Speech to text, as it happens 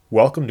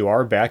Welcome to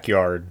our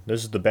backyard.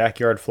 This is the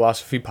Backyard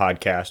Philosophy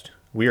Podcast.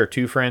 We are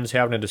two friends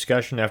having a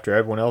discussion after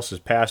everyone else has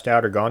passed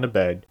out or gone to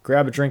bed.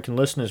 Grab a drink and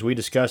listen as we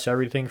discuss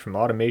everything from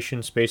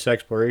automation, space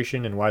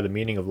exploration, and why the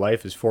meaning of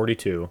life is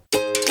 42.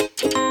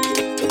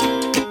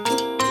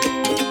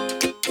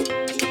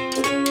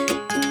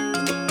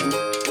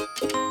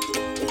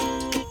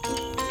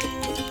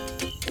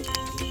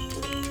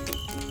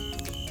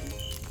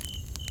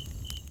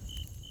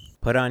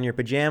 Put on your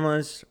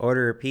pajamas,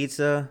 order a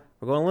pizza.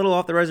 We're going a little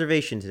off the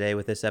reservation today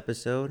with this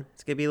episode.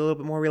 It's going to be a little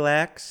bit more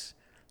relaxed,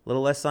 a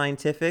little less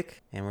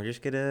scientific, and we're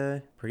just going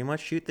to pretty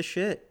much shoot the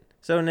shit.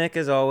 So, Nick,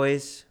 as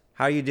always,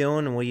 how you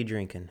doing and what are you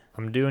drinking?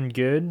 I'm doing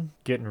good,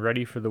 getting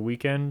ready for the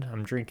weekend.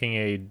 I'm drinking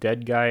a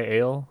Dead Guy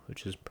Ale,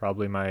 which is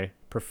probably my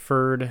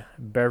preferred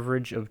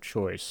beverage of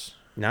choice.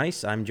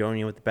 Nice. I'm joining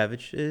you with the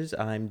beverages.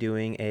 I'm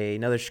doing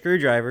another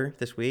screwdriver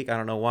this week. I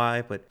don't know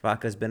why, but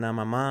vodka's been on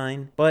my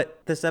mind. But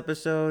this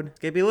episode is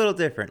going to be a little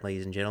different,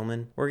 ladies and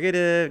gentlemen. We're going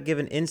to give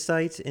an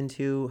insight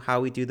into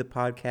how we do the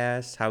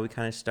podcast, how we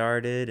kind of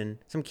started, and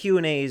some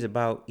Q&As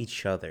about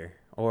each other,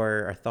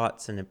 or our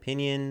thoughts and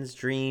opinions,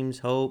 dreams,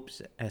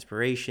 hopes,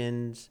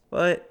 aspirations.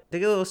 But to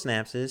get a little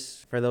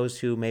synopsis, for those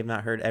who may have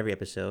not heard every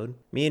episode,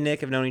 me and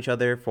Nick have known each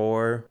other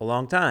for a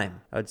long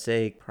time. I would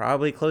say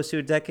probably close to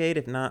a decade,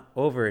 if not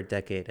over a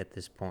decade at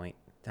this point.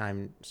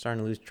 I'm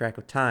starting to lose track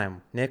of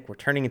time. Nick, we're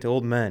turning into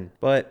old men.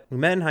 But we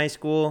met in high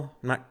school.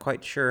 I'm not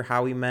quite sure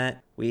how we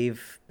met.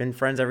 We've been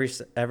friends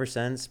ever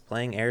since,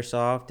 playing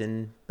airsoft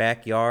in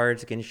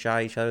backyards, getting shot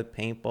at each other with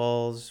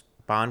paintballs,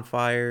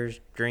 bonfires,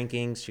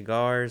 drinking,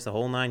 cigars, the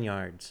whole 9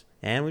 yards.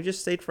 And we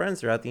just stayed friends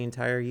throughout the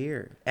entire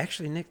year.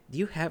 Actually, Nick, do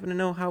you happen to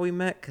know how we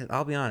met? Because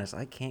I'll be honest,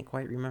 I can't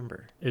quite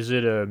remember. Is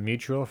it a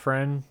mutual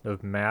friend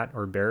of Matt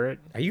or Barrett?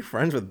 Are you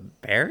friends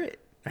with Barrett?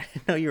 I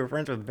didn't know you were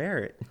friends with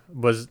Barrett.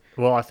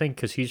 I think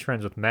because he's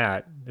friends with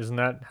Matt. Isn't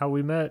that how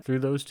we met, through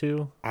those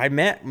two?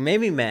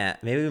 Maybe we met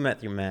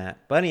through Matt.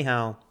 But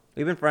anyhow,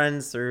 we've been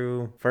friends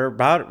for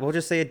about, we'll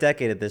just say a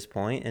decade at this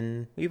point,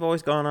 and we've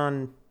always gone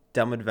on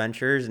dumb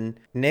adventures, and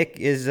Nick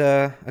is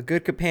a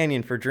good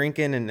companion for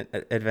drinking and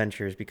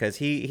adventures because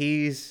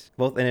he's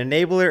both an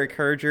enabler,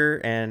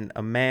 encourager, and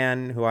a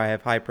man who I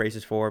have high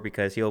praises for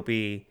because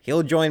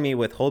he'll join me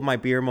with hold my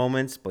beer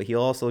moments, but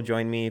he'll also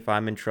join me if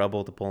I'm in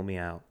trouble to pull me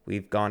out.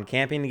 We've gone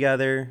camping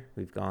together,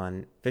 we've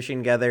gone fishing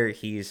together,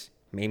 he's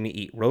made me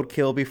eat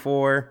roadkill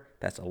before.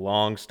 That's a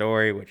long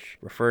story, which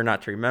I prefer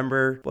not to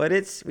remember, but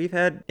we've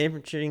had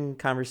interesting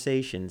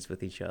conversations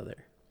with each other.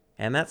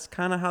 And that's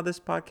kind of how this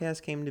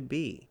podcast came to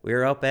be. We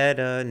were up at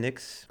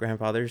Nick's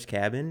grandfather's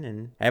cabin,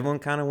 and everyone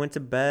kind of went to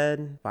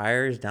bed.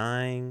 Fire's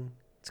dying.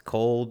 It's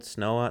cold,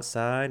 snow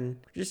outside, and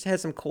we just had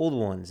some cold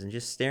ones and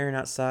just staring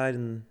outside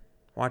and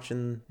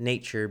watching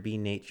nature be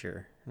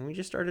nature. And we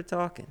just started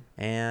talking,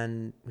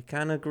 and we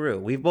kind of grew.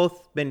 We've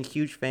both been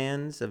huge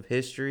fans of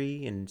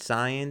history and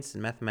science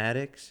and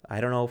mathematics. I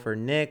don't know for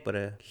Nick, but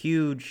a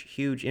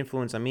huge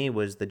influence on me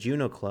was the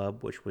Juno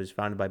Club, which was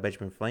founded by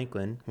Benjamin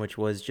Franklin, which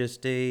was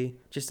just a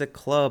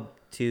club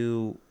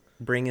to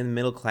bring in the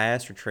middle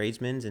class or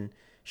tradesmen and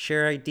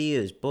share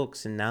ideas,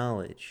 books, and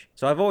knowledge.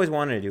 So I've always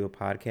wanted to do a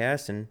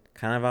podcast, and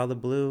kind of out of the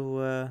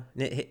blue,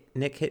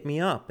 Nick hit me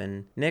up.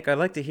 And Nick, I'd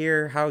like to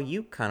hear how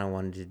you kind of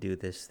wanted to do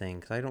this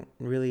thing, because I don't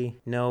really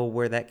know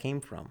where that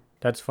came from.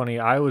 That's funny.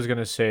 I was going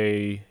to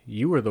say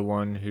you were the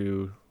one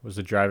who was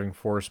the driving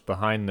force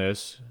behind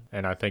this,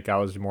 and I think I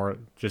was more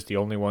just the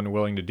only one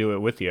willing to do it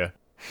with you.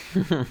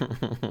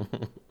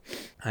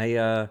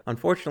 I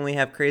unfortunately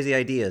have crazy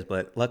ideas,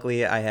 but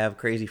luckily I have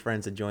crazy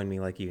friends that join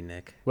me like you,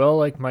 Nick. Well,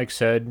 like Mike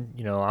said,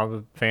 I'm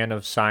a fan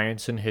of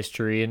science and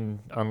history, and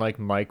unlike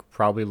Mike,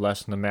 probably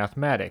less in the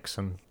mathematics,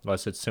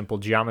 unless it's simple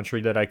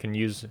geometry that I can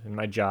use in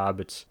my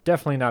job. It's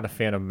definitely not a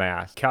fan of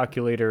math.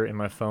 Calculator in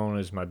my phone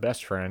is my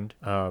best friend.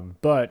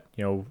 But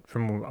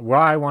from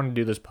why I want to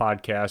do this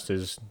podcast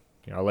is,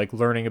 I like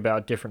learning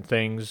about different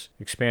things,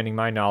 expanding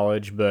my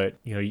knowledge, but,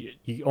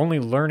 only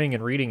learning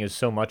and reading is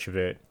so much of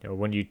it.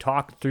 When you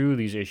talk through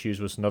these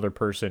issues with another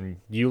person,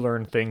 you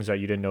learn things that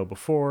you didn't know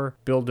before,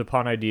 build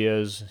upon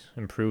ideas,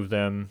 improve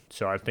them.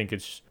 So I think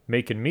it's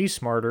making me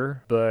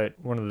smarter. But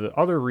one of the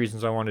other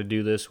reasons I wanted to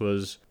do this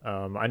was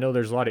I know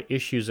there's a lot of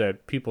issues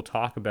that people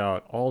talk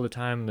about all the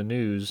time in the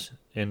news,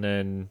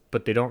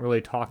 but they don't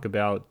really talk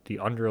about the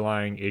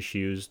underlying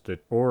issues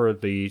or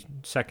the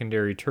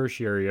secondary,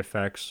 tertiary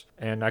effects.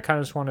 And I kind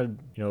of just wanted,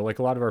 like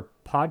a lot of our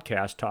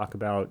podcasts talk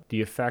about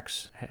the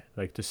effects,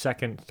 like the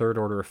second, third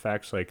order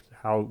effects, like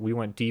how we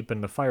went deep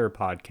in the fire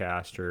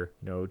podcast, or,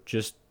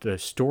 just the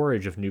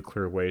storage of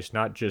nuclear waste,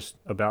 not just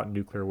about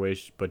nuclear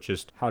waste, but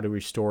just how do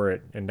we store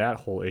it and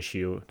that whole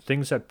issue.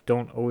 Things that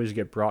don't always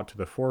get brought to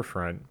the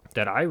forefront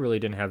that I really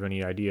didn't have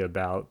any idea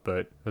about,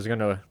 but I was going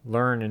to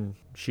learn and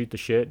shoot the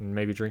shit and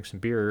maybe drink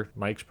some beer.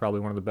 Mike's probably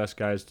one of the best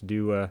guys to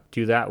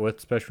do that with,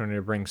 especially when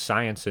you bring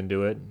science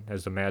into it,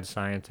 as the mad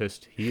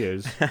scientist he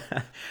is.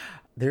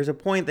 there's a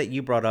point that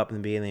you brought up in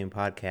the beginning of the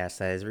podcast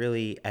that has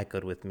really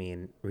echoed with me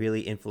and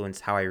really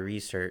influenced how I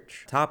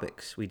research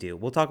topics we do.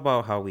 We'll talk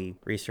about how we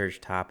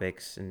research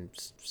topics and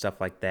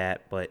stuff like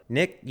that. But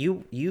Nick,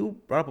 you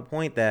brought up a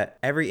point that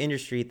every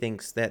industry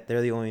thinks that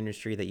they're the only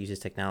industry that uses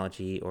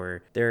technology,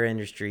 or their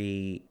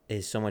industry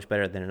is so much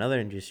better than another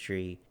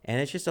industry, and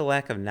it's just a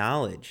lack of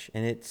knowledge.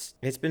 And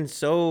it's been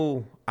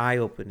so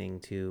eye-opening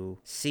to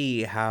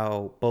see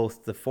how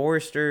both the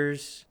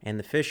foresters and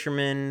the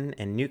fishermen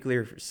and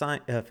nuclear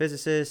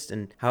physicists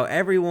and how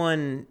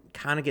everyone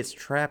kind of gets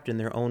trapped in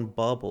their own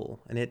bubble.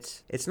 And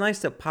it's nice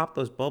to pop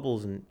those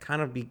bubbles and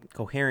kind of be a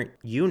coherent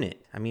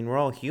unit. I mean, we're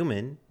all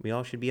human. We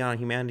all should be on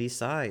humanity's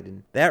side.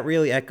 And that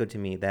really echoed to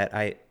me,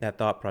 that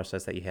thought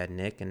process that you had,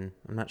 Nick. And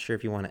I'm not sure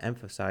if you want to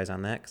emphasize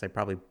on that because I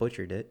probably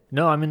butchered it.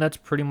 No, I mean, that's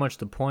pretty much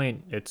the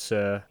point. It's,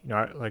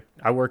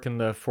 I work in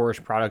the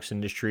forest products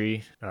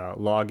industry.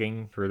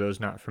 Logging, for those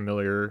not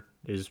familiar,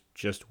 is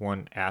just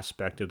one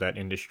aspect of that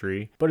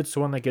industry, but it's the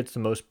one that gets the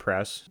most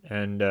press,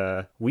 and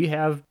we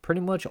have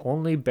pretty much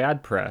only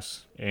bad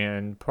press.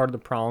 And part of the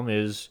problem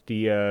is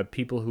the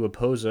people who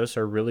oppose us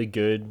are really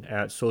good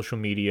at social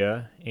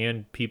media,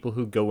 and people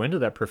who go into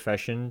that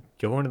profession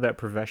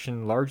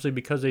largely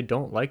because they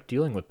don't like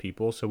dealing with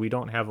people, so we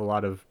don't have a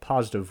lot of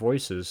positive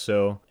voices.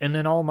 So, and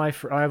then I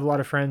have a lot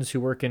of friends who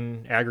work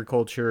in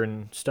agriculture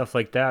and stuff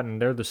like that,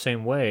 and they're the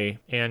same way,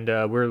 and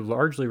we're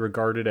largely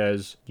regarded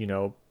as,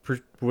 for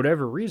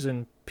whatever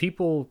reason,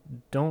 people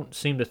don't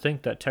seem to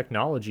think that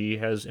technology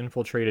has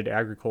infiltrated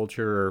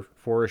agriculture or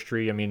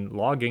forestry. I mean,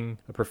 logging,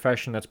 a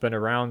profession that's been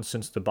around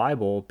since the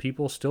Bible,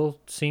 people still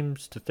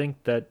seems to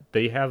think that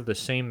they have the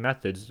same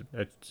methods.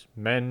 It's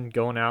men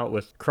going out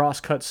with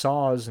cross-cut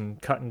saws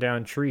and cutting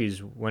down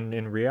trees, when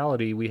in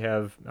reality we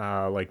have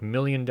 $1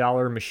 million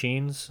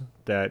machines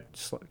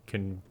that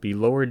can be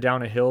lowered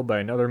down a hill by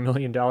another $1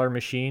 million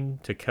machine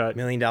to cut $1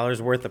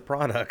 million worth of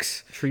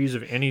products. Trees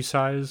of any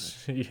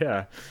size.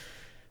 Yeah.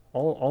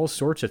 All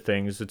sorts of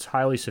things. It's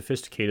highly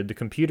sophisticated. The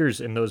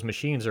computers in those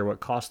machines are what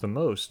cost the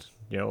most.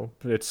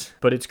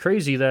 But it's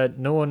crazy that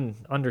no one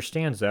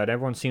understands that.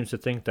 Everyone seems to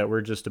think that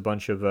we're just a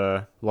bunch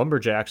of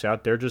lumberjacks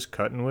out there just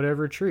cutting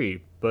whatever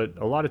tree. But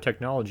a lot of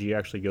technology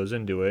actually goes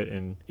into it,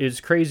 and it's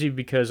crazy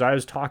because I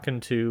was talking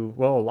to,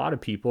 a lot of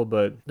people,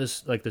 but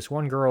this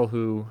one girl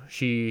who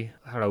we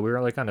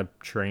were on a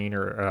train,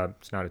 or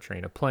it's not a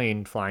train, a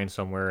plane flying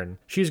somewhere, and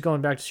she's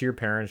going back to see her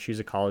parents.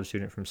 She's a college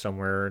student from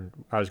somewhere, and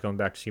I was going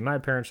back to see my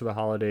parents for the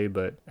holiday,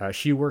 but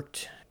she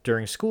worked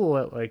during school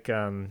at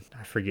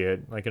I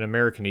forget, an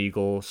American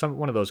Eagle,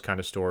 one of those kind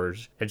of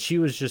stores. And she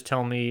was just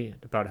telling me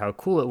about how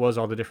cool it was,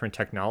 all the different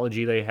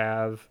technology they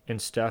have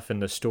and stuff in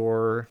the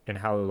store, and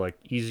how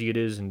easy it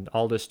is and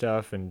all this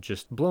stuff, and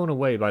just blown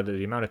away by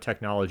the amount of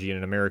technology in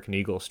an American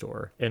Eagle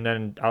store. And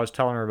then I was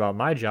telling her about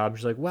my job.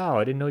 She's like, wow,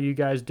 I didn't know you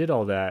guys did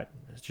all that.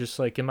 It's just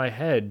in my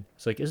head,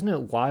 it's isn't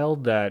it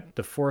wild that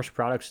the forest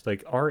products,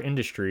 our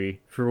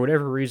industry, for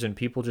whatever reason,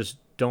 people just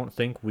don't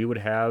think we would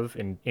have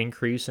an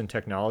increase in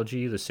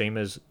technology the same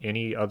as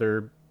any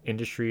other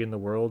industry in the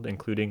world,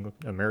 including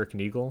American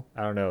Eagle.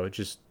 I don't know.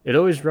 It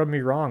always rubbed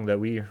me wrong that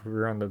we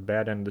were on the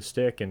bad end of the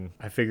stick. And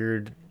I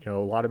figured, a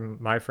lot of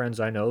my friends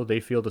I know, they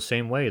feel the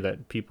same way,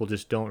 that people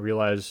just don't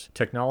realize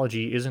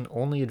technology isn't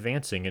only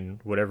advancing in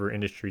whatever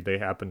industry they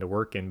happen to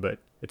work in, but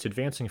it's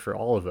advancing for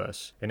all of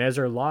us. And as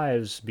our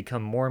lives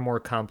become more and more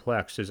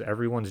complex, as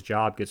everyone's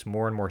job gets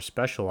more and more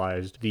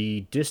specialized,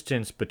 the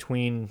distance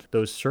between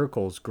those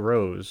circles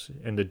grows,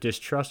 and the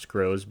distrust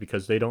grows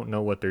because they don't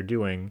know what they're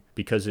doing,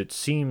 because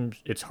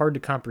it's hard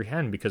to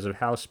comprehend because of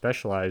how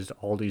specialized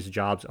all these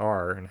jobs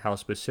are and how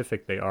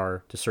specific they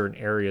are to certain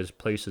areas,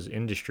 places,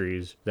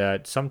 industries,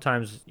 that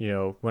sometimes,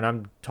 when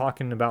I'm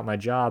talking about my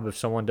job, if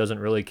someone doesn't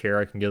really care,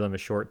 I can give them a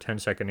short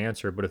 10-second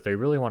answer. But if they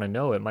really want to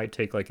know, it might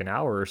take an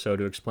hour or so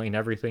to explain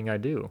everything I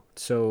do.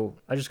 So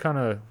I just kind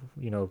of,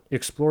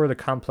 explore the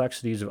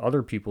complexities of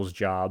other people's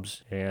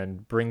jobs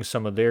and bring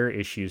some of their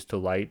issues to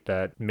light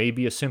that may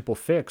be a simple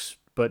fix,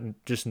 but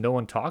just no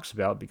one talks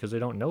about because they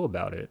don't know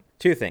about it.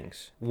 Two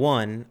things.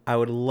 One, I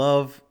would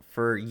love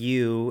for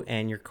you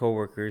and your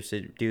coworkers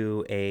to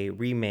do a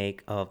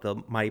remake of the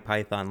Mighty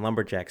Python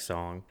Lumberjack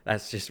song.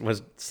 That's just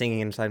was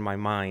singing inside my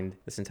mind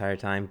this entire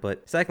time.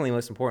 But secondly,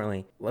 most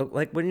importantly,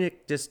 when you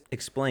just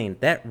explained,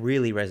 that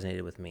really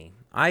resonated with me.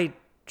 I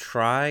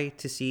try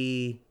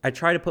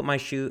to put my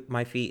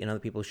feet in other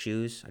people's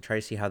shoes. I try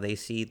to see how they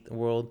see the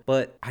world,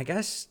 but I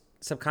guess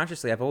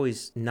subconsciously I've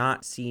always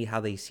not see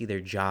how they see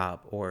their job,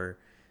 or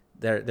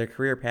their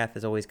career path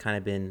has always kind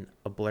of been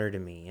a blur to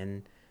me.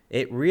 And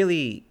it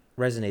really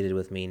resonated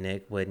with me,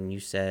 Nick, when you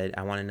said,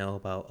 I want to know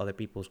about other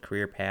people's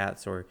career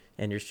paths or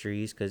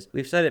industries, because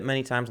we've said it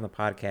many times on the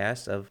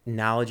podcast of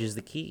knowledge is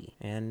the key,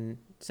 and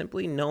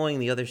simply knowing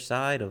the other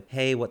side of,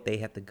 hey, what they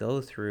have to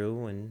go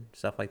through and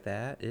stuff like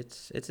that,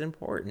 it's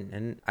important.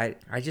 And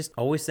I just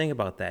always think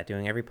about that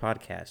doing every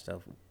podcast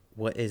of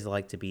what is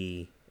like to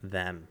be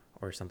them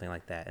or something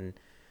like that. And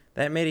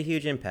that made a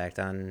huge impact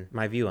on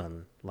my view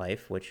on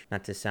life, which,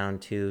 not to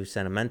sound too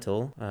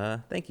sentimental,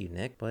 thank you,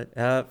 Nick.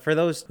 But for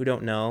those who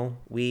don't know,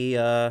 we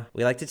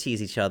like to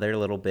tease each other a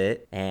little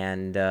bit,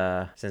 and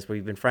since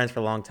we've been friends for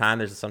a long time,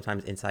 there's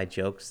sometimes inside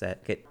jokes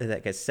that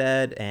get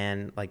said,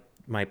 and like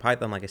my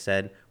Python, like I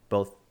said,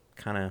 both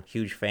kind of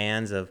huge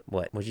fans of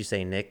what would you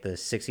say, Nick, the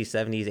 60s,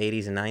 70s,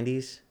 80s, and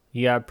 90s?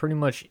 Yeah, pretty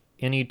much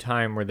any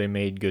time where they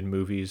made good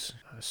movies.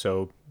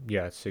 So,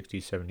 yeah,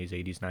 60s, 70s,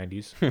 80s,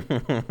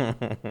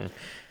 90s.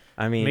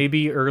 I mean,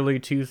 Maybe early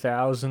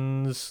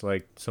 2000s,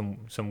 like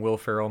some Will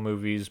Ferrell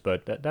movies,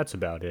 but that's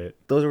about it.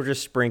 those were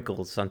just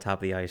sprinkles on top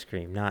of the ice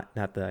cream, not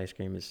the ice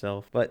cream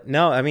itself. But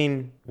no, I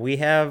mean,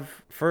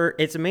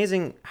 it's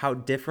amazing how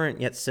different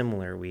yet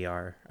similar we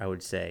are, I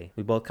would say.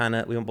 We both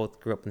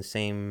grew up in the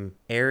same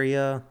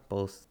area,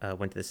 both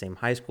went to the same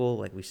high school,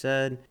 like we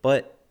said,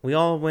 but we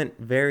all went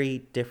very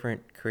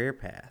different career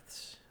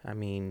paths. I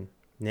mean,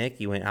 Nick,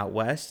 you went out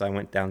west, I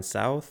went down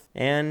south,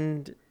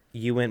 and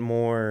you went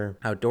more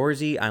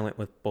outdoorsy. I went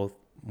with both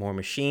more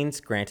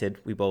machines. Granted,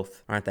 we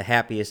both aren't the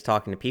happiest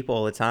talking to people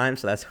all the time,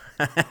 so that's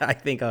I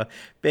think a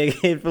big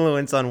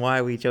influence on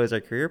why we chose our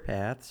career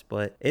paths.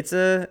 But it's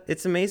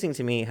amazing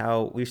to me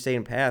how we've stayed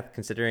in path,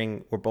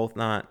 considering we're both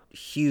not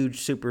huge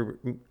super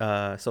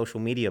social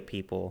media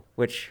people,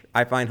 which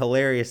I find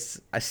hilarious.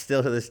 I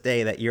still to this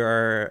day that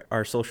you're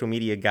our social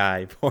media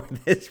guy for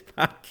this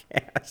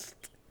podcast.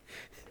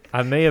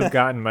 I may have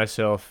gotten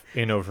myself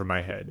in over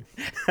my head.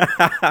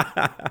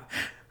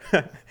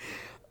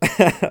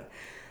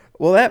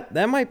 Well,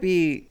 that might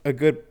be a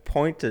good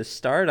point to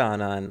start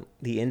on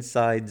the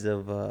insides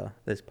of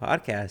this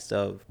podcast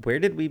of where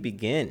did we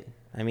begin?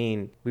 I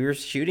mean, we were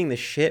shooting the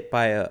shit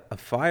by a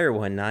fire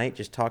one night,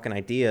 just talking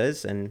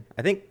ideas, and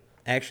I think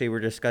actually we're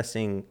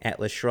discussing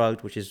Atlas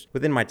Shrugged, which is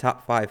within my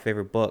top 5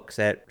 favorite books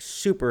that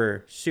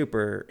super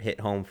hit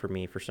home for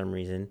me for some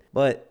reason.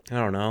 But I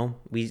don't know,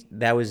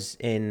 that was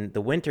in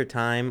the winter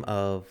time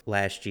of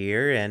last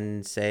year,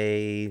 and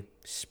say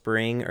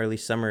spring, early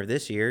summer of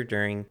this year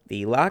during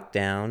the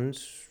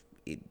lockdowns,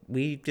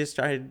 we just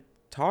started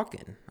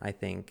talking, I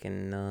think,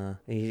 and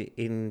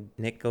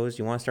Nick goes,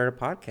 "You want to start a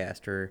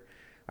podcast?" Or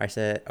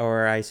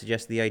I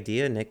suggest the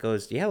idea. Nick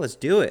goes, "Yeah, let's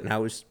do it." And I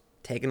was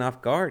taken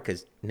off guard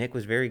because Nick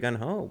was very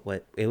gung-ho,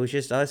 but it was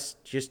just us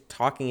just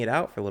talking it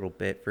out for a little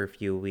bit for a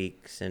few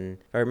weeks. And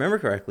if I remember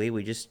correctly,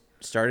 we just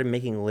started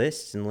making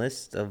lists and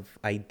lists of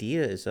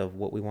ideas of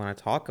what we want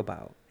to talk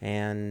about.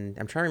 And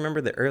I'm trying to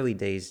remember the early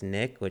days,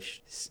 Nick,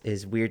 which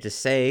is weird to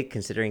say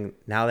considering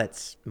now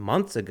that's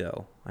months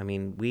ago. I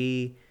mean,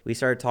 we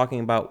started talking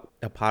about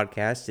a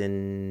podcast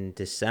in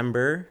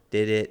December,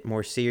 did it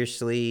more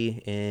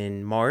seriously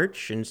in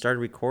March, and started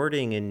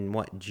recording in,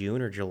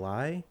 June or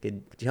July?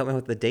 Could you help me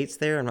with the dates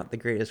there? I'm not the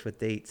greatest with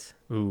dates.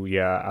 Ooh,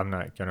 yeah, I'm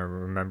not going to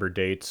remember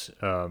dates.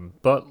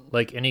 But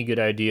like any good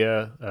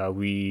idea,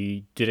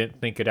 we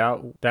didn't think it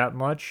out that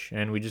much,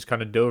 and we just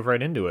kind of dove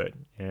right into it.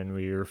 And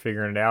we were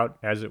figuring it out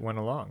as it went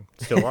along.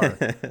 Still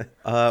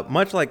are.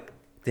 Much like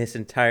this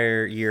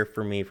entire year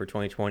for me for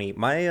 2020,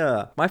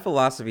 my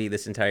philosophy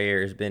this entire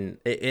year has been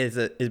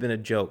a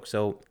joke.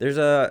 So there's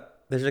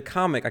a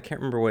comic, I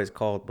can't remember what it's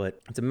called, but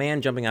it's a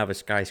man jumping out of a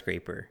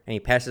skyscraper, and he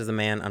passes the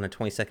man on a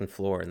 22nd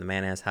floor, and the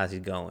man asks how's he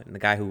going. And the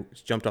guy who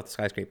jumped off the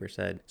skyscraper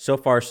said, "So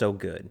far, so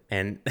good."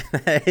 And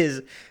that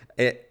is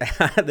it.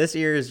 This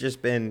year has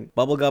just been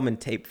bubblegum and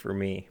tape for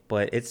me,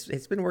 but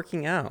it's been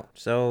working out.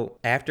 So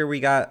after we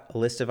got a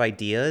list of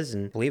ideas,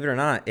 and believe it or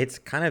not, it's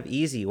kind of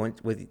easy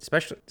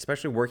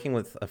especially working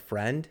with a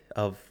friend,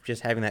 of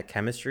just having that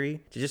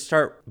chemistry to just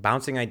start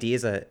bouncing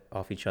ideas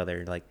off each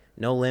other, like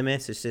no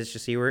limits. It's just to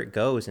see where it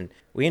goes. And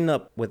we ended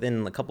up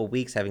within a couple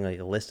weeks having like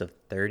a list of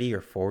 30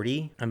 or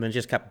 40. I mean, it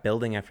just kept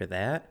building after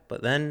that.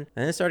 But then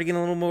it started getting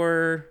a little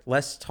more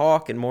less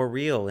talk and more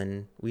real.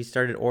 And we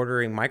started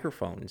ordering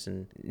microphones.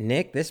 And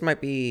Nick, this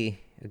might be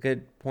a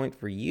good point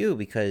for you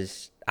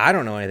because I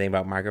don't know anything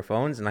about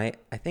microphones. And I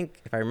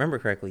think if I remember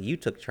correctly, you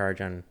took charge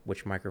on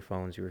which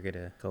microphones you were going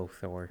to go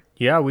for.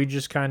 Yeah, we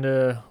just kind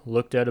of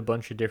looked at a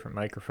bunch of different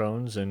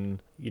microphones, and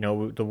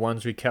the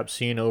ones we kept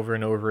seeing over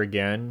and over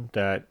again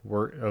that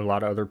a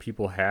lot of other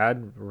people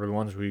had were the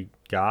ones we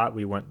got.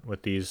 We went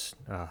with these,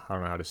 I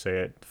don't know how to say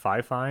it,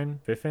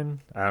 Fiffin?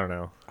 I don't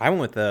know. I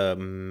went with the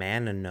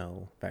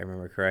Manano, if I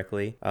remember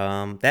correctly.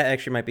 That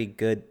actually might be a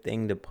good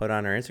thing to put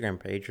on our Instagram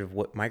page of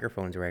what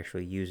microphones we're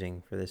actually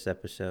using for this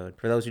episode.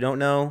 For those who don't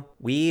know,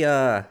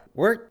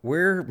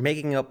 we're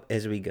making up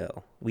as we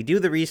go. We do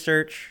the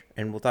research,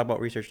 and we'll talk about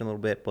research in a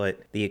little bit, but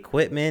the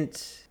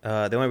equipment,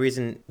 the only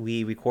reason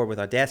we record with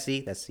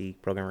Audacity, that's the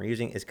program we're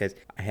using, is because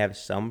I have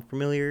some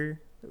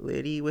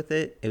familiarity with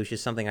it. It was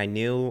just something I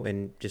knew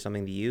and just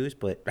something to use,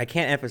 but I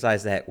can't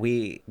emphasize that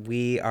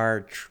we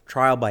are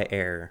trial by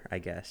error, I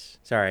guess.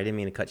 Sorry, I didn't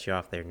mean to cut you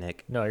off there,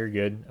 Nick. No, you're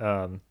good.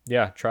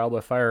 Yeah, trial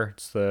by fire.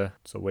 It's the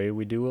way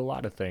we do a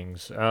lot of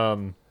things.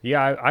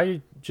 Yeah,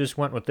 I just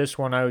went with this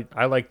one.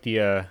 I like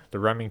the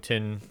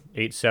Remington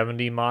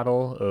 870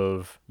 model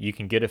of you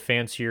can get a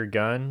fancier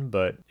gun,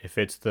 but if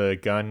it's the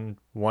gun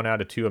 1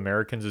 out of 2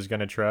 Americans is going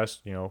to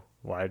trust,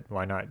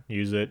 why not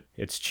use it?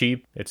 It's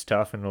cheap, it's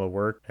tough, and it'll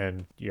work.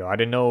 And I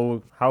didn't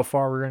know how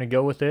far we're gonna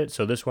go with it,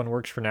 so this one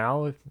works for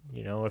now.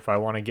 If I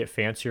want to get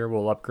fancier,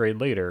 we'll upgrade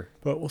later.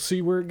 But we'll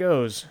see where it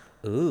goes.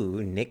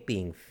 Ooh, Nick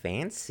being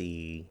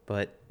fancy.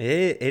 But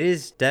it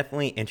is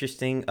definitely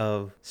interesting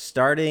of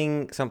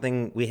starting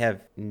something we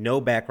have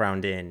no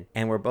background in,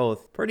 and we're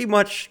both pretty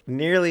much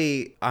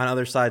nearly on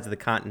other sides of the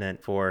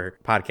continent for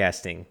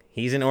podcasting.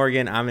 He's in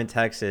Oregon, I'm in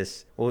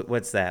Texas.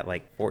 What's that,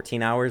 like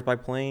 14 hours by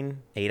plane?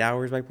 8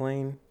 hours by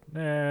plane?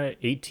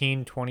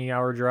 18,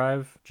 20-hour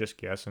drive. Just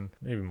guessing.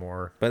 Maybe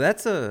more. But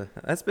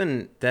that's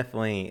been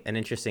definitely an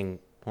interesting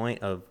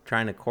point of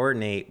trying to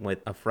coordinate with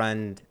a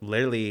friend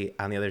literally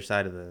on the other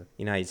side of the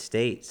United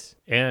States.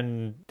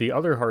 And the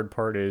other hard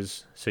part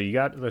is, so you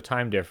got the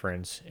time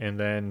difference and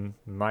then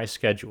my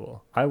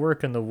schedule. I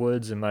work in the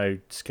woods and my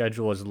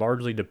schedule is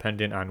largely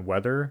dependent on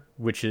weather,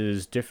 which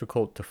is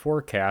difficult to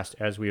forecast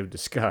as we have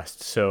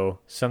discussed. So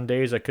some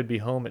days I could be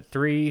home at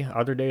 3,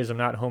 other days I'm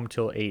not home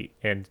till 8.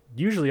 And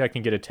usually I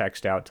can get a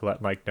text out to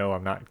let Mike know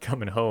I'm not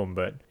coming home.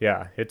 But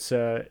yeah, it's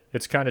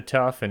kind of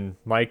tough. And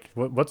Mike,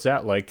 what's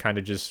that like, kind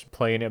of just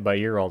playing it by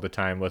ear all the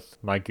time with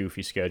my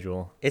goofy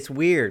schedule? It's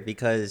weird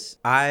because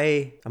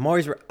I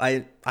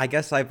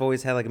guess I've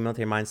always had like a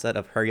military mindset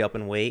of hurry up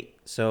and wait.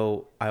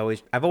 So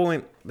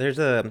there's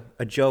a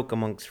joke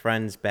amongst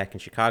friends back in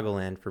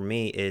Chicagoland for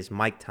me is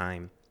Mike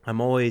time. I'm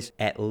always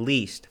at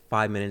least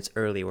 5 minutes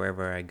early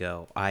wherever I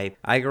go. I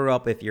grew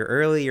up, if you're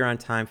early, you're on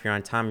time. If you're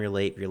on time, you're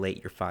late. If you're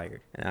late, you're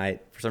fired. And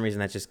for some reason,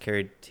 that's just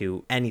carried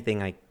to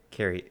anything I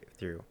carry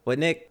through. But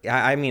Nick,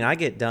 I mean, I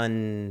get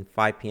done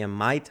 5 p.m.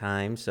 my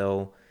time,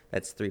 so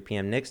that's 3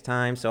 p.m. Nick's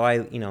time. So I,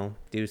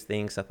 do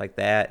things, stuff like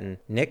that. And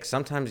Nick,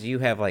 sometimes you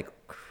have like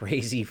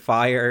crazy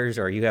fires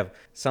or you have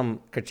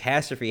some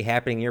catastrophe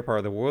happening in your part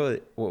of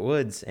the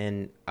woods.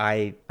 And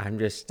I'm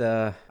just,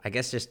 I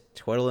guess, just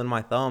twiddling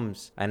my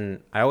thumbs.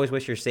 And I always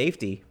wish your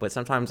safety, but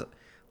sometimes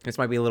this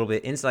might be a little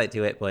bit insight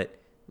to it. But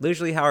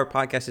usually how our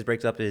podcast is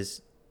breaks up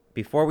is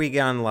before we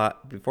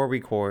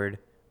record,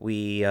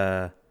 we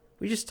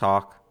just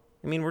talk.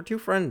 I mean, we're two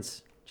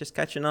friends just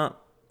catching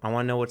up. I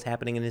want to know what's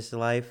happening in his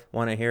life.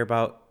 Want to hear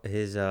about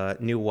his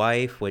new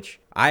wife, which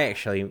I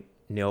actually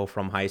know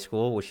from high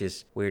school, which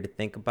is weird to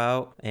think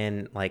about.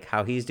 And like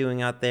how he's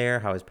doing out there,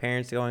 how his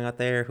parents are going out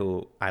there,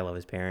 who I love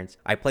his parents.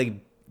 I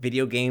played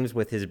video games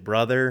with his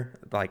brother.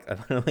 Like I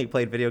literally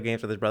played video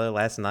games with his brother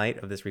last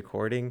night of this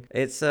recording.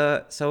 It's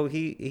so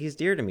he's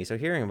dear to me. So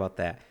hearing about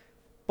that.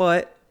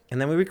 And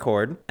then we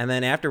record, and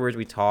then afterwards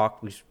we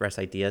talk, we express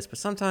ideas. But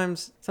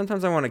sometimes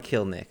I want to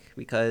kill Nick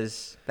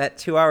because that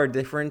 2-hour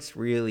difference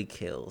really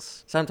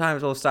kills.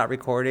 Sometimes we'll stop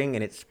recording,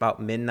 and it's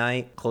about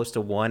midnight, close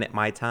to 1 at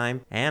my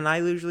time, and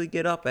I usually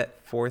get up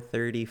at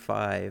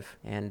 4:35.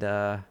 And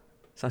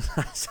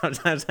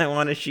sometimes I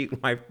want to shoot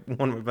one of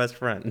my best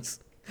friends.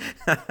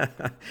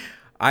 But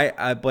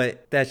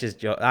that's just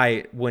joke.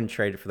 I wouldn't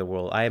trade it for the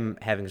world. I'm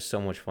having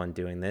so much fun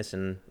doing this,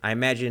 and I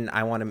imagine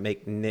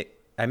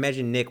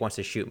Nick wants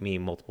to shoot me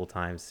multiple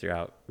times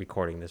throughout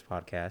recording this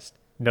podcast.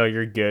 No,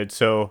 you're good.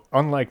 So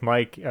unlike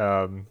Mike,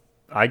 I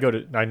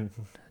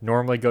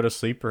normally go to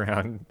sleep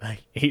around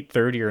like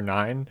 8:30 or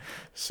 9.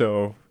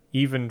 So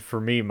even for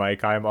me,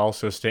 Mike, I'm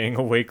also staying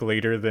awake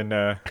later than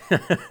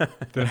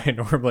than I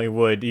normally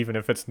would, even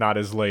if it's not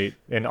as late.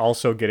 And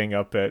also getting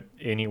up at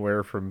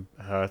anywhere from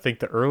I think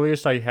the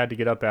earliest I had to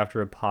get up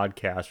after a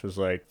podcast was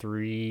like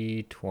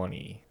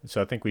 3:20.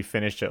 So I think we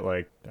finished at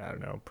like, I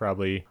don't know,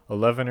 probably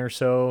 11 or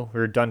so. We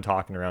were done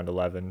talking around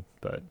 11,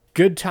 but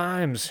good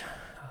times.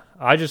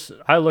 I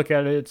look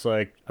at it, it's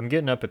like I'm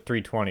getting up at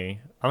 3:20.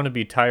 I'm going to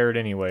be tired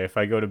anyway if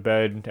I go to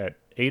bed at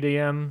 8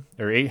 a.m.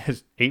 or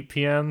 8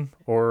 p.m.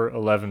 or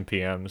 11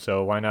 p.m.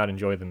 So why not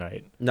enjoy the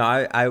night? No,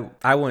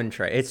 I wouldn't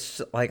try.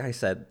 It's like I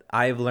said,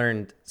 I've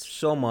learned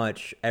so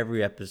much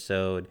every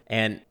episode,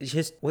 and it's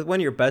just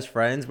when you're best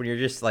friends, when you're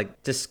just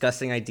like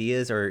discussing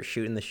ideas or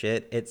shooting the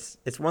shit, it's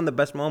one of the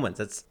best moments.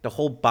 It's the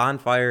whole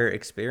bonfire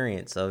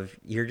experience of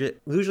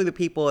usually the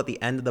people at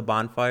the end of the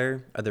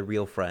bonfire are the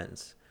real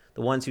friends.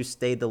 The ones who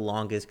stayed the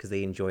longest because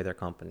they enjoy their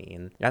company.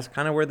 And that's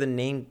kind of where the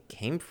name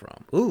came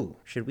from. Ooh,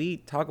 should we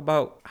talk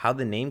about how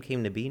the name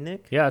came to be,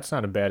 Nick? Yeah, it's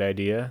not a bad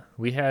idea.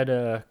 We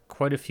had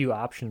quite a few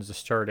options to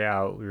start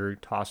out. We were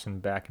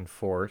tossing back and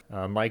forth.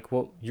 Mike,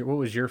 what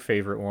was your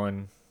favorite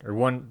one?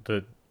 Or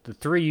the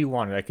 3 you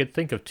wanted? I could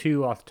think of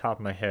 2 off the top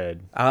of my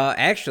head.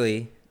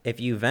 Actually,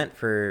 if you vent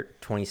for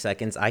 20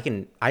 seconds,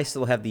 I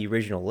still have the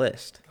original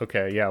list.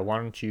 Okay, yeah, why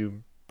don't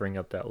you bring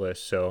up that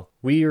list? So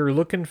we are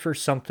looking for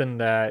something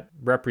that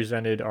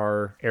represented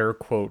our air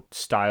quote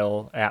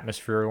style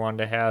atmosphere we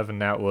wanted to have,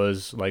 and that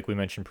was, like we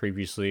mentioned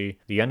previously,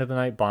 the end of the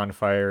night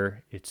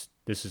bonfire.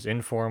 This is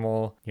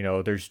informal,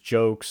 there's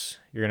jokes,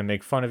 you're going to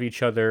make fun of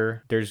each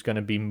other, there's going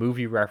to be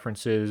movie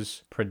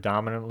references,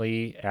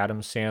 predominantly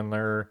Adam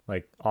Sandler,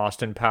 like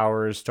Austin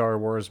Powers, Star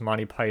Wars,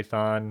 Monty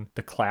Python,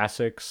 the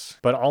classics,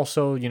 but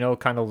also,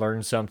 kind of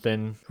learn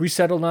something. We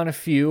settled on a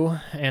few,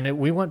 and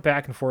we went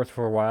back and forth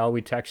for a while.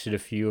 We texted a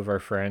few of our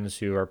friends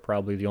who are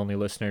probably the only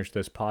listeners to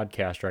this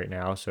podcast right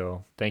now,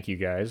 so thank you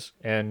guys.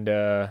 And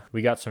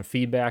we got some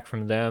feedback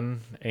from them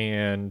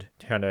and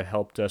kind of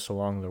helped us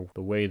along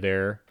the way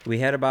there. We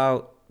had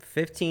about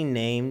 15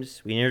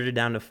 names. We narrowed it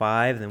down to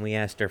 5. Then we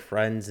asked our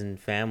friends and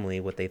family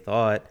what they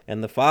thought.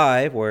 And the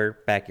 5 were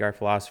Backyard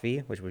Philosophy,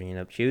 which we ended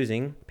up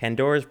choosing,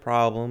 Pandora's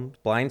Problem,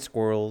 Blind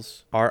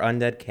Squirrels, Our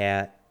Undead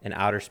Cat, and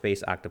Outer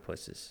Space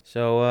Octopuses.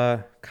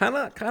 So kind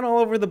of all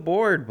over the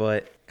board,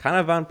 but kind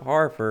of on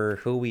par for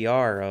who we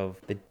are, of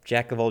the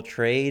jack of all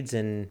trades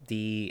and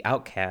the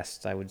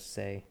outcasts, I would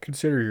say.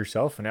 Consider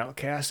yourself an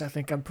outcast. I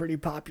think I'm pretty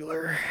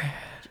popular.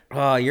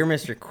 Oh, you're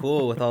Mr.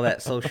 Cool with all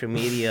that social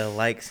media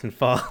likes and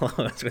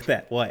follows with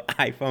that, what,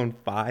 iPhone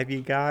 5 you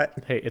got?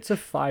 Hey, it's a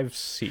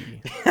 5C.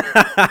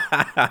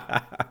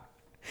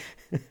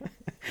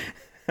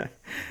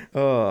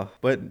 Oh,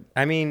 but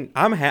I mean,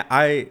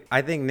 I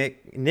think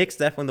Nick's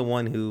definitely the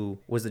one who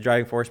was the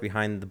driving force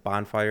behind the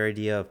bonfire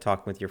idea of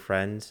talking with your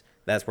friends.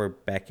 That's where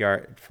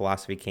Backyard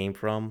Philosophy came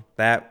from.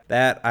 That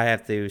I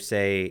have to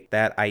say,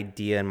 that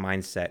idea and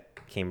mindset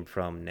came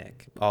from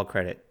Nick. All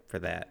credit for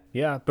that.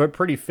 Yeah, but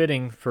pretty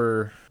fitting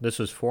for this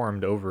was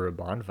formed over a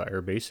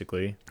bonfire,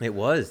 basically. It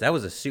was. That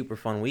was a super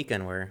fun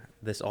weekend where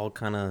this all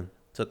kind of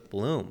took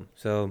bloom.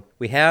 So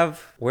we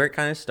have where it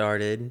kind of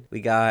started. We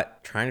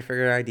got trying to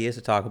figure out ideas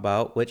to talk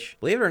about, which,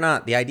 believe it or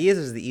not, the ideas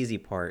is the easy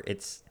part.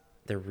 It's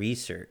the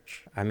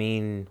research. I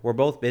mean, we're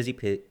both busy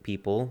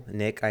people.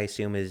 Nick, I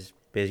assume, is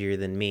busier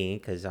than me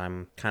because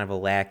I'm kind of a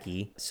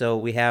lackey. So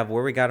we have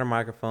where we got our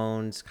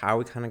microphones, how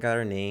we kind of got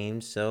our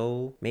names.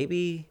 So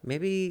maybe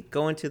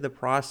go into the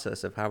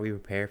process of how we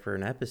prepare for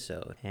an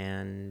episode.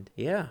 And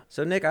yeah.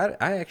 So Nick,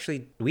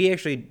 we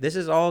actually, this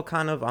is all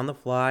kind of on the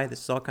fly.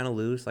 This is all kind of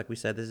loose. Like we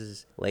said, this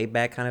is laid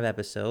back kind of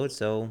episode.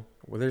 So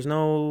well, there's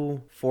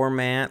no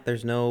format.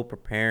 There's no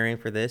preparing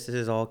for this. This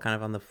is all kind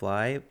of on the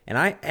fly. And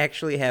I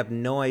actually have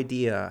no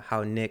idea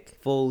how Nick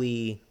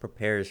fully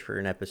prepares for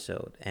an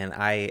episode. And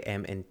I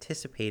am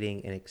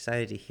anticipating and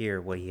excited to hear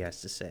what he has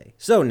to say.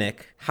 So,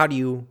 Nick, how do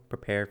you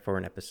prepare for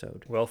an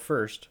episode? Well,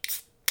 first,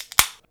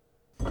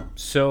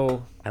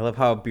 so I love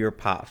how a beer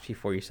popped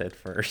before you said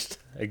first.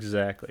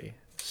 Exactly.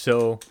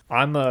 So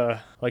I'm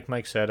like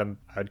Mike said,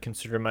 I'd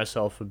consider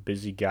myself a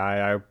busy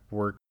guy. I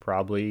work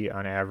probably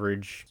on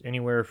average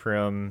anywhere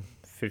from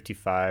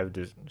 55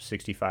 to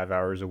 65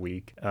 hours a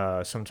week.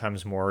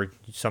 Sometimes more.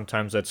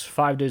 Sometimes that's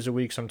 5 days a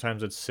week.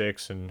 Sometimes it's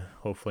 6, and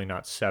hopefully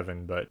not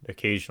 7, but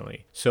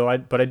occasionally.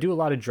 But I do a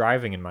lot of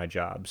driving in my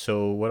job.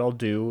 So what I'll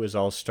do is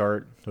I'll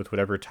start with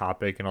whatever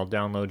topic, and I'll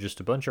download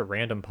just a bunch of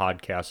random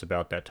podcasts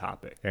about that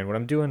topic. And what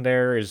I'm doing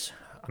there is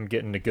I'm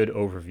getting a good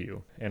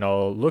overview, and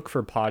I'll look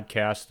for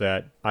podcasts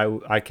that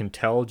I can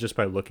tell just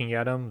by looking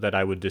at them that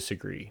I would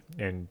disagree.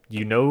 And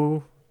you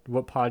know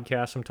what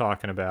podcast I'm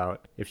talking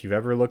about. If you've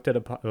ever looked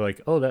at like,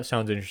 oh, that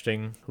sounds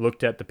interesting,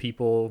 looked at the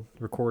people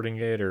recording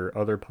it or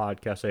other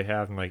podcasts they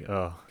have, and like,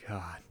 oh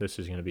God, this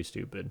is going to be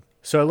stupid.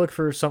 So I look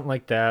for something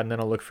like that, and then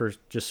I'll look for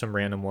just some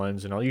random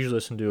ones, and I'll usually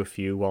listen to a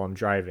few while I'm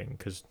driving,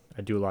 because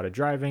I do a lot of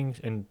driving,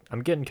 and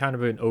I'm getting kind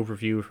of an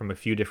overview from a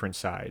few different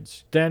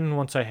sides. Then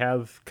once I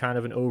have kind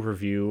of an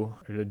overview,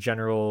 or the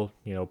general,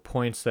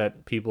 points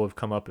that people have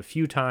come up a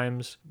few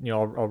times,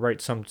 I'll write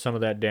some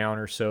of that down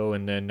or so,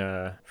 and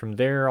then from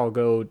there I'll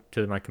go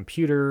to my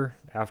computer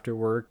after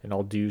work, and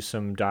I'll do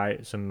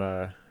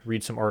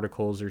read some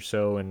articles or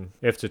so, and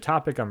if it's a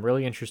topic I'm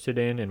really interested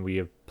in and we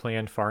have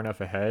planned far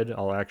enough ahead,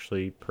 I'll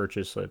actually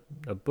purchase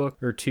a book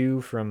or two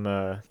from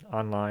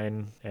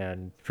online.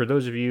 And for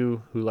those of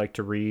you who like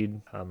to read,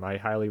 I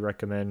highly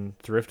recommend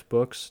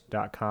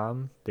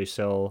thriftbooks.com. They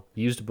sell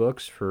used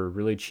books for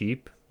really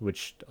cheap,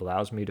 which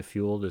allows me to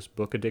fuel this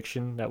book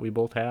addiction that we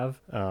both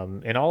have.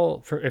 And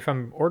if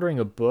I'm ordering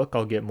a book,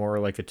 I'll get more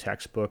like a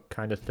textbook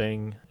kind of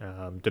thing,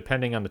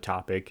 depending on the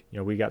topic.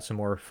 We got some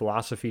more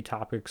philosophy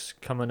topics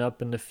coming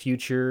up in the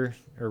future,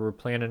 or we're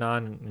planning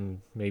on,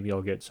 and maybe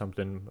I'll get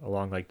something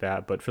along like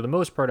that. But for the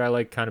most part, I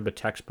like kind of a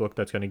textbook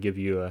that's going to give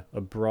you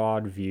a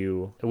broad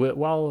view,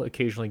 while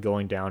occasionally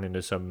going down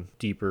into some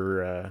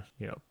deeper,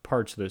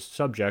 parts of the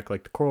subject,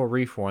 like the coral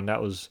reef one.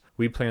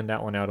 We planned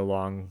that one out a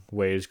long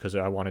ways because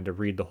I wanted to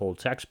read the whole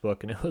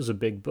textbook, and it was a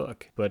big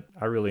book, but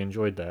I really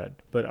enjoyed that.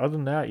 But other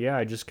than that, yeah,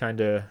 I just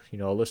kind of,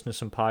 listen to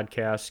some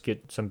podcasts,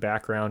 get some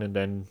background, and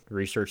then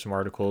research some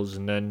articles.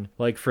 And then,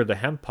 like for the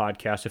hemp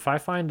podcast, if I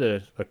find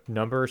a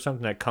number or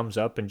something that comes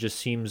up and just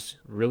seems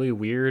really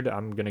weird,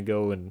 I'm going to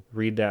go and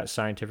read that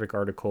scientific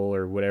article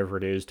or whatever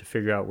it is to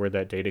figure out where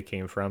that data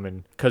came from.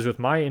 And because with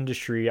my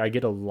industry, I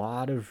get a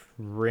lot of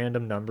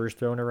random numbers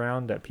thrown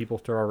around that people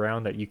throw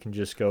around that you can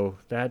just go,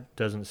 that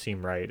doesn't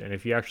seem right. And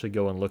if you actually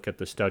go and look at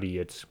the study,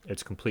 it's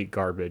complete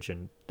garbage.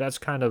 And that's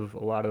kind of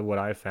a lot of what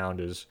I found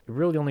is it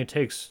really only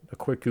takes a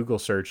quick Google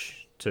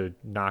search to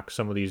knock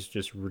some of these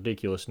just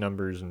ridiculous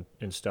numbers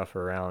and stuff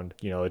around.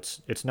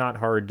 It's not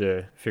hard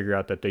to figure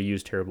out that they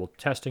use terrible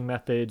testing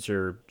methods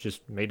or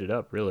just made it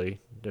up, really.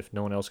 If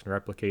no one else can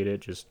replicate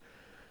it,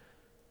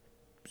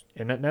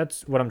 and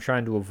that's what I'm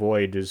trying to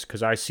avoid, is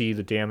because I see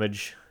the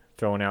damage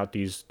throwing out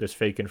this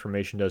fake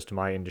information does to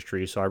my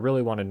industry. So I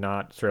really want to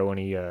not throw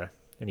any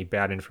any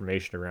bad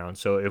information around.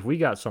 So if we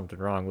got something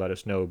wrong, let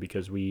us know,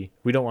 because we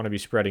don't want to be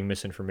spreading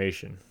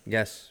misinformation.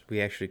 Yes,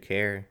 we actually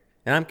care.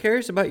 And I'm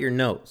curious about your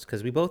notes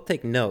because we both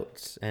take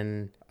notes.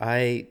 And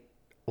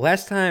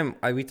last time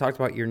we talked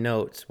about your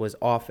notes was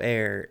off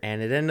air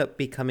and it ended up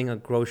becoming a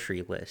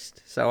grocery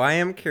list. So I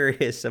am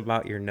curious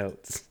about your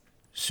notes.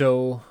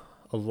 So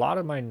a lot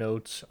of my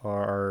notes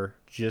are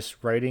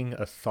just writing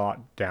a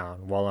thought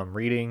down while I'm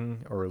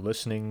reading or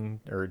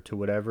listening or to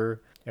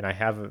whatever. And I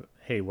have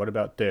hey, what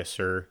about this?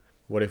 Or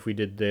what if we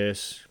did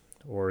this?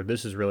 Or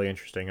this is really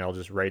interesting. I'll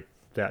just write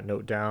that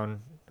note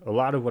down. A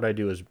lot of what I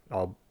do is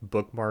I'll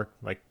bookmark,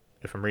 like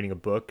if I'm reading a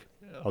book,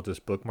 I'll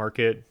just bookmark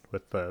it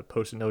with a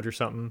post-it note or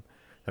something,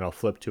 and I'll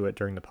flip to it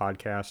during the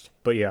podcast.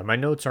 But yeah, my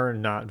notes are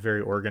not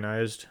very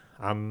organized.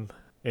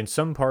 In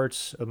some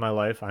parts of my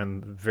life,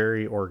 I'm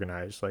very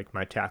organized. Like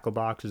my tackle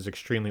box is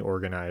extremely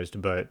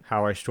organized, but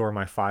how I store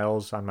my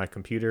files on my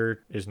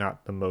computer is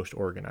not the most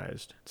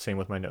organized. Same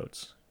with my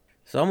notes.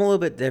 So I'm a little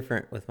bit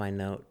different with my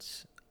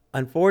notes.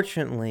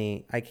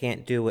 Unfortunately, I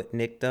can't do what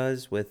Nick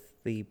does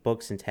with the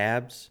books and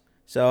tabs.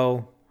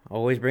 So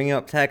always bringing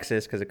up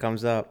Texas because it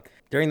comes up.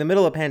 During the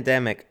middle of the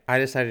pandemic, I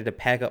decided to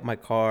pack up my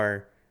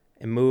car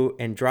and move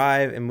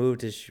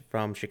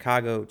from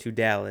Chicago to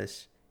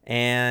Dallas.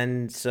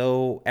 And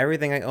so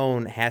everything I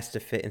own has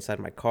to fit inside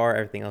my car.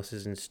 Everything else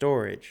is in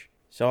storage.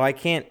 So I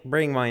can't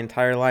bring my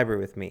entire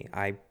library with me.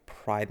 I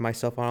pride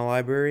myself on a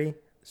library.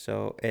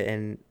 So,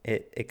 and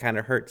it kind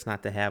of hurts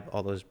not to have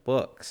all those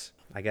books.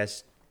 I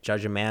guess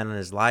judge a man on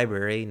his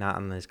library, not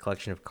on his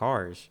collection of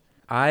cars.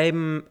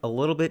 I'm a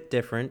little bit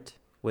different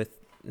with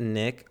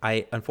Nick.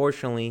 I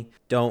unfortunately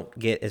don't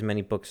get as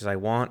many books as I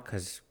want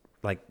because,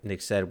 like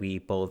Nick said, we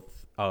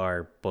both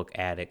are book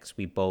addicts.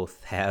 We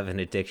both have an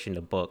addiction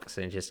to books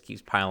and it just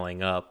keeps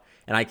piling up.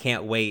 And I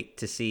can't wait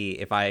to see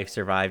if I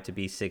survive to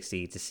be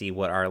 60 to see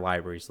what our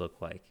libraries look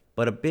like.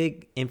 But a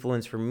big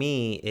influence for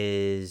me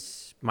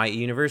is my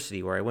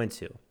university where I went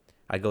to.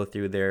 I go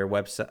through their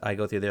website, I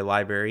go through their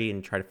library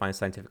and try to find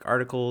scientific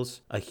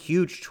articles. A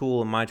huge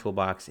tool in my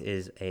toolbox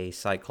is a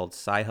site called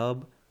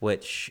Sci-Hub,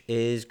 which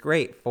is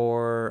great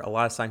for a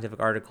lot of scientific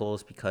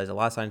articles because a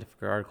lot of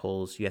scientific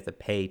articles you have to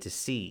pay to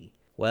see.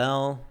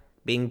 Well,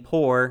 being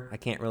poor, I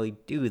can't really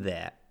do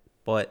that.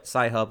 But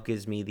Sci-Hub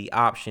gives me the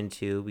option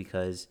to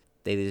because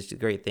they do this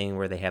great thing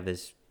where they have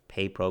this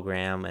pay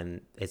program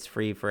and it's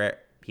free for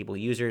people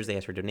users. They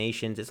ask for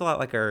donations. It's a lot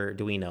like our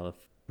Arduino if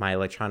my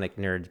electronic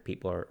nerd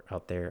people are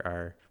out there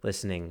are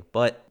listening.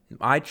 But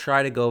I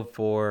try to go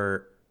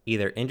for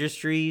either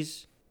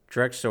industries,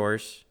 direct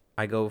source.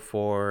 I go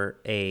for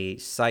a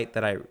site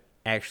that I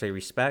actually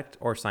respect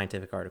or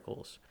scientific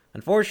articles.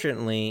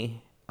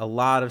 Unfortunately, a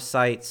lot of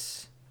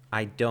sites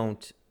I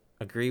don't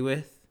agree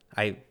with.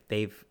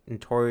 They've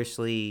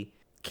notoriously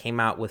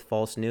came out with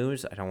false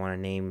news. I don't want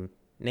to name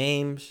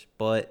names,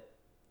 but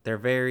they're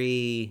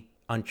very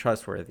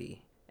untrustworthy.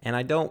 And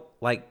I don't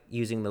like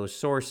using those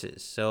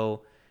sources.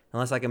 So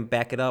unless I can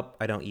back it up,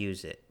 I don't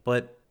use it.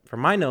 But for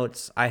my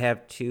notes, I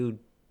have two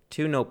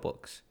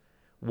notebooks.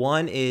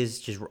 One is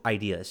just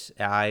ideas.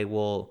 I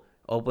will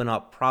open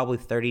up probably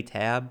 30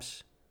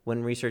 tabs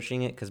when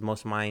researching it because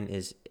most of mine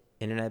is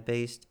internet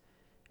based.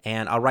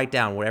 And I'll write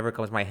down whatever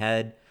comes to my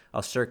head.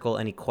 I'll circle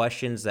any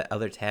questions that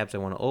other tabs I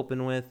want to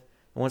open with.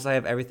 And once I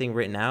have everything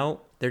written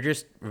out, they're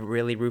just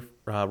really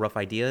rough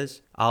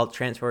ideas. I'll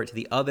transfer it to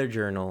the other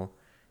journal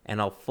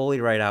and I'll fully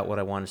write out what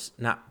I want to,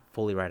 not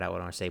fully write out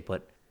what I want to say,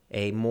 but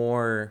a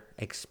more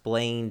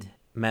explained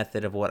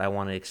method of what I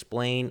want to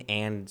explain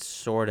and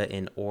sort of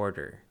in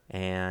order.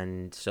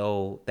 And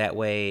so that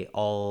way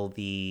we'll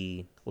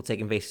take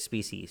invasive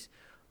species.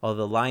 All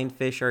the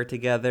lionfish are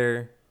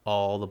together,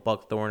 all the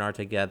buckthorn are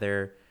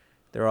together.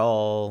 They're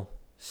all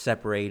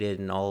separated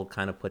and all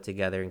kind of put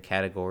together in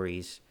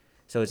categories.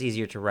 So it's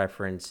easier to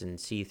reference and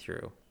see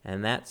through.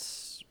 And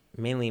that's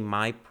mainly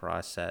my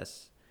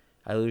process.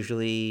 I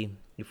usually,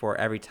 before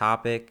every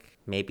topic,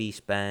 maybe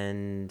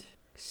spend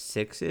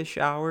 6-ish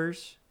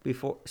hours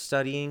before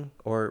studying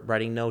or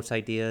writing notes,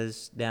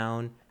 ideas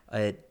down.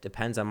 It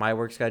depends on my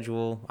work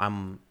schedule.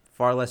 I'm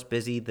far less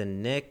busy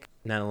than Nick.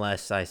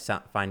 Nonetheless, I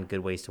find good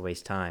ways to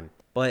waste time.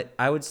 But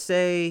I would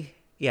say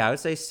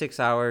 6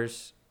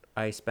 hours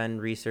I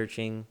spend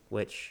researching,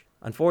 which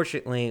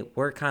unfortunately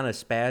we're kind of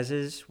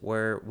spazzes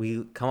where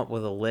we come up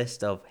with a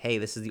list of, hey,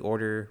 this is the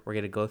order we're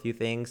going to go through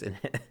things. And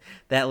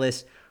that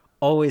list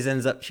always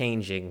ends up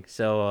changing.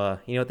 So,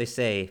 you know what they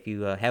say, if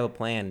you have a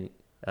plan,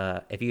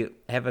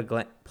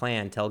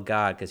 tell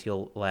God because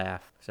he'll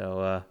laugh.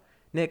 So,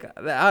 Nick,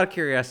 out of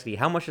curiosity,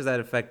 how much has that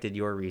affected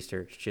your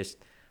research? Just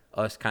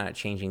us kind of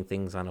changing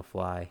things on the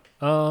fly.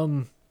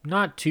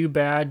 Not too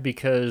bad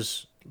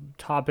because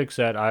topics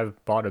that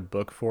I've bought a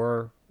book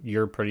for,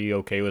 you're pretty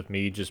okay with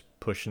me just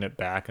pushing it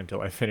back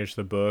until I finish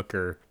the book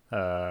or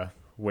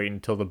wait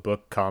until the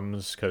book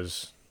comes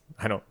because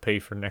I don't pay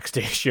for next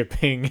day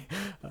shipping.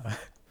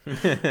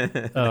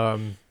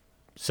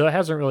 So it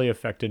hasn't really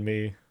affected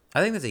me.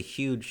 I think that's a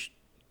huge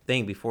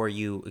thing before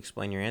you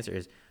explain your answer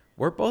is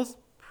we're both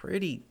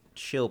pretty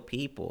chill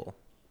people.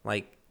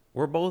 Like,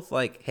 we're both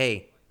like,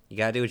 hey, you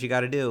gotta do what you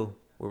gotta do.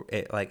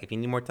 Like if you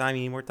need more time,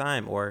 you need more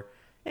time, or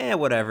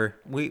whatever.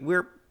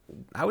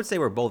 I would say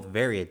we're both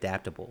very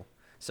adaptable.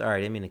 Sorry,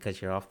 I didn't mean to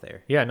cut you off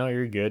there. Yeah, no,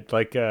 you're good.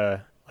 Like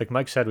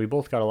Mike said, we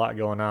both got a lot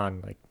going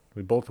on. Like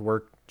we both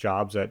work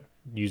jobs that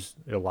use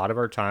a lot of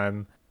our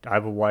time. I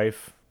have a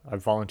wife. I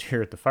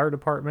volunteer at the fire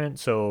department,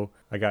 so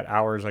I got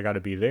hours I got to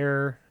be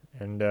there,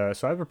 and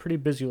so I have a pretty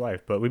busy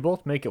life. But we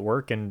both make it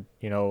work, and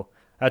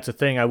that's the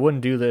thing. I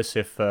wouldn't do this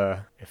if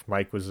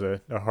Mike was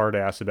a hard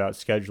ass about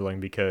scheduling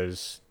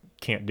because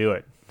can't do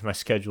it. My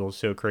schedule is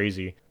so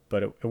crazy,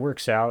 but it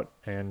works out.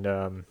 And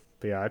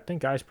but yeah, I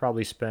think guys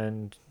probably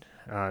spend.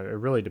 It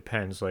really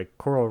depends. Like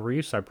coral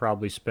reefs, I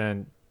probably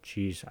spent.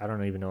 Geez, I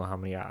don't even know how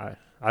many. I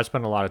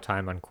spent a lot of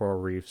time on coral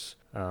reefs,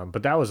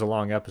 but that was a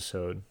long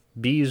episode.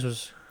 Bees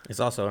was. It's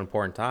also an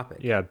important topic.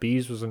 Yeah,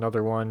 bees was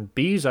another one.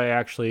 Bees,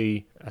 I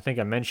think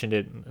I mentioned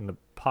it in the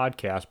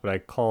podcast, but I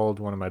called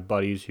one of my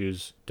buddies who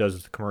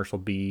does the commercial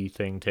bee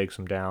thing, takes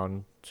them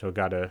down. So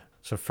got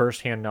some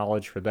firsthand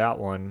knowledge for that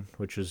one,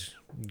 which is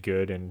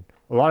good. And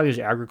a lot of these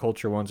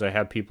agriculture ones, I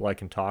have people I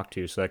can talk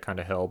to, so that kind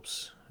of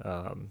helps.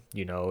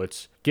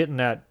 It's getting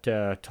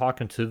that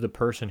talking to the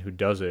person who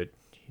does it.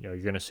 You're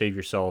going to save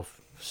yourself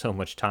so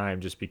much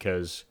time just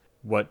because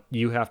what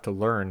you have to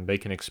learn, they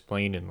can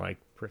explain in like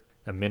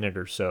a minute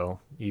or so,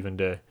 even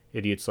to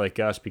idiots like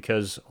us,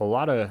 because a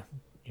lot of,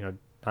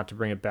 not to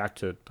bring it back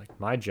to like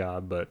my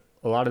job, but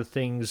a lot of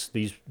things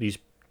these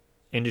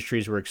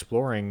industries we're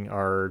exploring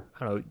are,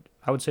 I don't know,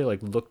 I would say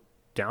like looked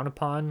down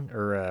upon,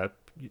 or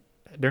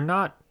they're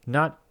not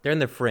they're in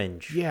the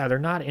fringe. Yeah, they're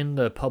not in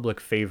the public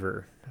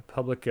favor.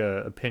 Public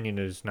opinion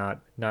is not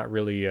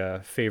really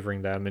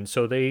favoring them, and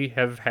so they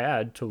have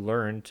had to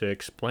learn to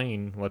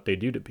explain what they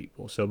do to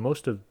people. So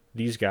most of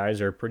these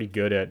guys are pretty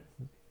good at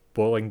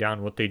boiling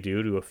down what they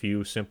do to a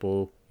few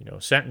simple,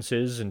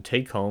 sentences and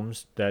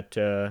take-homes that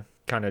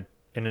kind of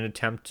in an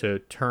attempt to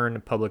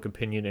turn public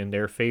opinion in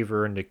their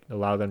favor and to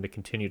allow them to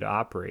continue to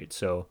operate.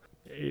 So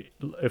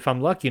if I'm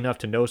lucky enough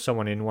to know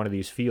someone in one of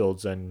these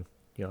fields, then,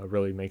 it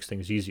really makes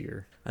things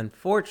easier.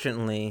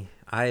 Unfortunately,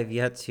 I have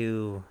yet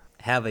to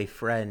have a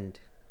friend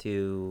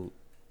to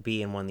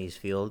be in one of these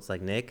fields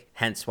like Nick.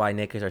 Hence why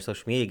Nick is our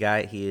social media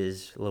guy. He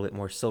is a little bit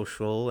more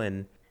social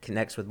and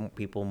connects with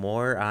people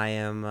more. I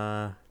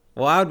am...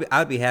 Well, I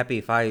would be happy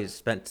if I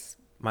spent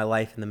my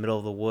life in the middle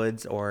of the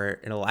woods or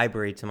in a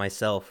library to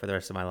myself for the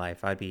rest of my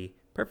life. I'd be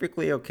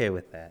perfectly okay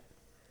with that.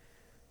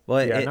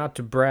 But yeah, not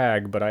to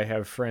brag, but I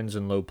have friends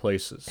in low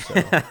places. So.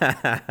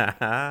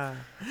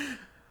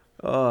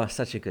 Oh,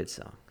 such a good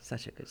song.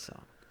 Such a good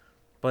song.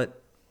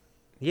 But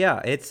yeah,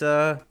 it's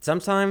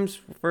sometimes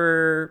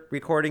for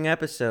recording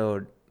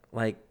episode,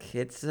 like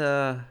it's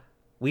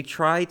we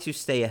try to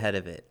stay ahead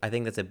of it. I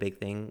think that's a big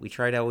thing. We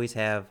try to always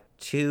have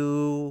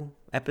 2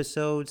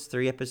 episodes,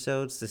 3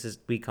 episodes.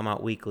 We come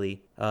out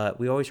weekly.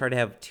 We always try to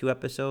have 2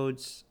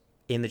 episodes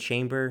in the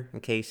chamber in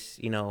case,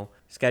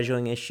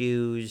 scheduling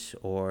issues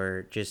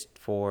or just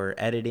for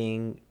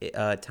editing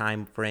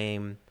time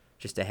frame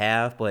just to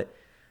have. But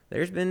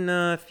there's been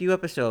a few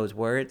episodes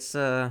where it's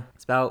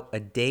about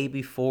a day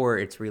before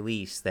it's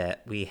released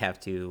that we have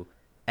to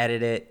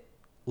edit it,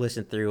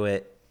 listen through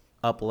it,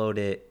 upload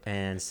it,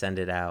 and send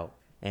it out.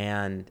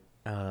 And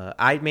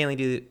I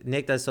mainly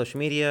Nick does social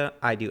media,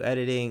 I do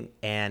editing,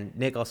 and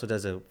Nick also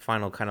does a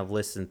final kind of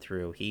listen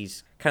through.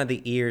 He's kind of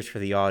the ears for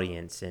the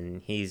audience,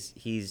 and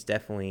he's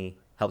definitely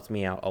helped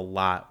me out a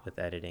lot with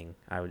editing,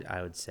 I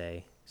would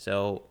say.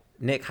 So,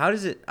 Nick, how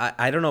does it,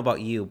 I don't know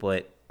about you,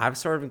 but I've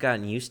sort of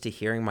gotten used to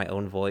hearing my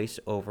own voice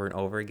over and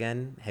over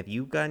again. Have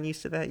you gotten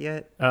used to that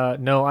yet?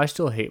 No, I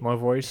still hate my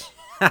voice.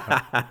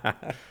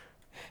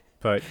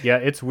 But yeah,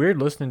 it's weird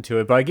listening to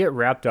it, but I get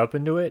wrapped up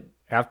into it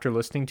after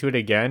listening to it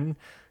again,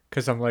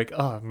 because I'm like,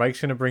 oh,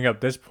 Mike's going to bring up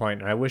this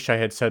point, and I wish I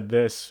had said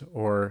this,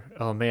 or,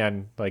 oh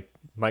man, like,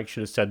 Mike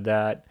should have said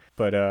that.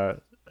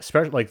 But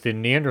especially like the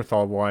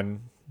Neanderthal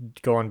one,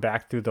 going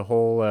back through the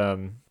whole,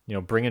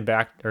 bringing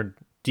back, or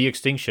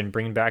de-extinction,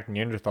 bringing back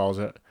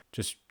Neanderthals,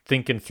 just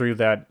thinking through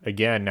that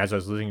again as I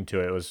was listening to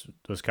it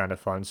was kind of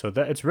fun. So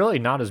that it's really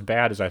not as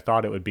bad as I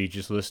thought it would be,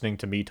 just listening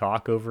to me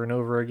talk over and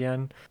over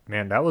again.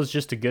 Man, that was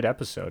just a good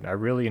episode. I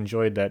really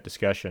enjoyed that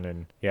discussion,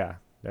 and yeah,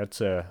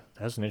 that's an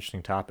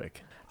interesting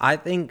topic. I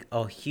think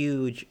a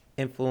huge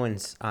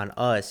influence on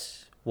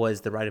us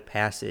was the Rite of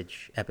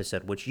Passage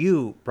episode, which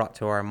you brought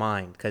to our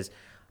mind, because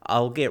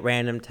I'll get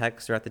random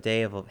texts throughout the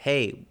day of,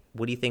 hey,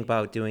 what do you think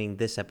about doing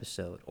this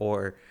episode?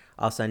 Or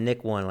I'll send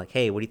Nick one like,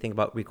 hey, what do you think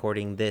about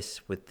recording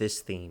this with this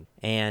theme?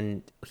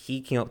 And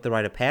he came up with the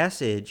Rite of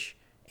Passage,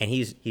 and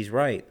he's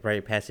right. The Rite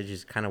of Passage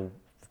is kind of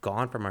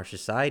gone from our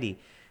society,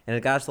 and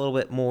it got us a little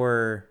bit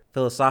more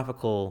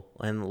philosophical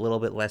and a little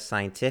bit less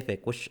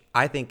scientific, which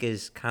I think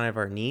is kind of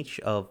our niche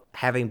of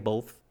having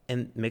both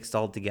and mixed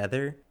all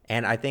together.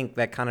 And I think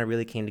that kind of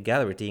really came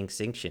together with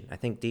De-Extinction. I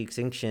think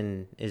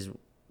De-Extinction is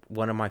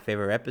one of my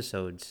favorite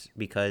episodes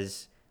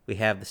because we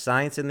have the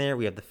science in there,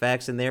 we have the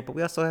facts in there, but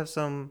we also have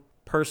some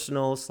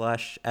personal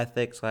 /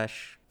 ethics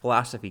 /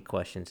 philosophy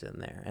questions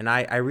in there. And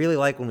I really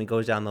like when we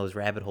go down those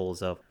rabbit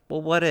holes of,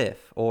 well, what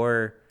if?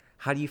 Or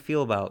how do you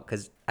feel about?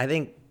 Because I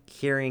think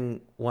hearing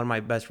one of my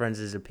best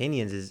friends'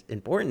 opinions is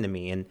important to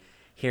me, and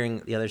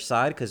hearing the other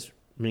side, because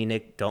me and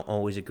Nick don't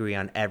always agree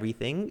on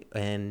everything,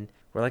 and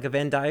we're like a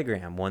Venn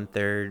diagram: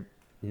 1/3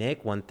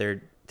 Nick,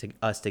 1/3 to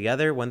us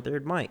together,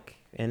 1/3 Mike,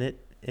 and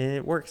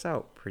it works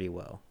out pretty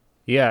well.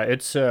 Yeah,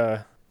 it's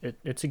a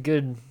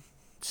good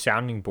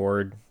sounding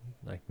board.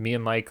 Like me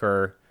and Mike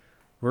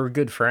we're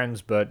good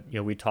friends, but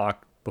we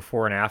talk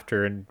before and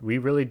after, and we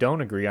really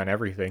don't agree on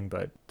everything.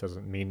 But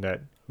doesn't mean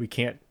that we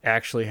can't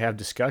actually have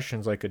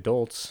discussions like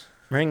adults.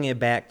 Bringing it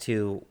back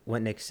to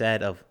what Nick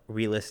said of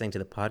re-listening to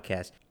the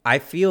podcast, I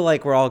feel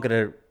like we're all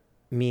gonna,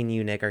 me and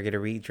you, Nick, are gonna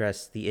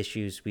redress the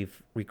issues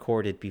we've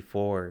recorded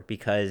before,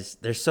 because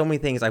there's so many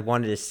things I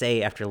wanted to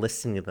say after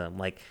listening to them.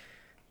 Like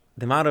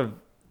the amount of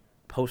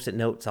post-it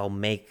notes I'll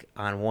make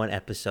on one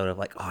episode of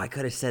like, oh, I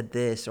could have said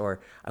this, or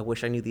I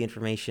wish I knew the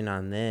information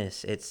on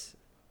this. It's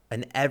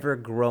an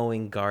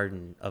ever-growing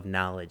garden of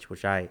knowledge,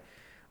 which I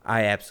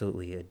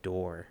absolutely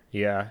adore.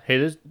 Yeah.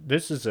 Hey,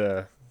 this is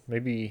a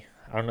maybe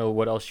I don't know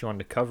what else you want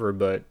to cover,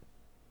 but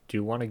do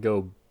you want to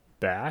go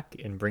back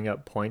and bring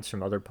up points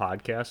from other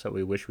podcasts that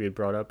we wish we had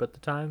brought up at the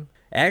time?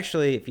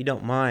 Actually, if you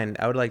don't mind,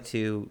 I would like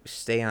to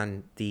stay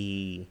on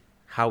the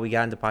how we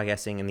got into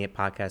podcasting and the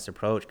podcast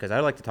approach, because I'd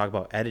like to talk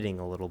about editing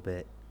a little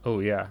bit. Oh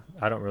yeah,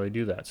 I don't really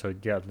do that. So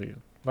yeah,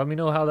 let me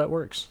know how that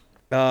works.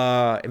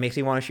 It makes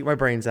me want to shoot my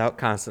brains out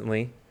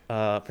constantly.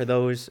 For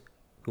those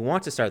who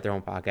want to start their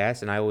own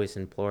podcast, and I always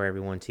implore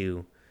everyone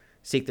to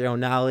seek their own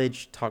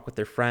knowledge, talk with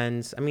their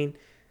friends. I mean,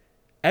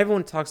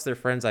 everyone talks to their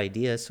friends'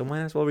 ideas, so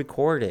might as well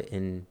record it.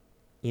 And,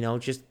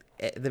 just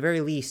at the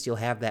very least, you'll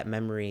have that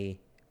memory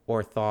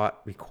or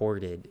thought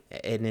recorded.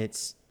 And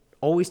it's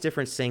always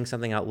different saying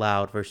something out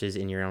loud versus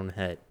in your own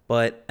head.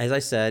 But as I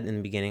said in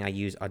the beginning, I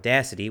use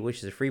Audacity, which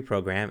is a free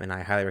program, and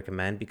I highly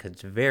recommend because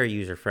it's very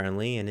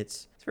user-friendly and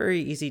it's very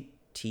easy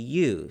to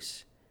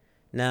use.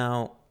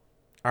 Now,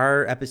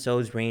 our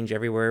episodes range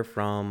everywhere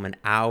from an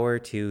hour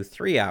to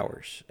 3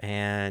 hours.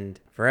 And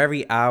for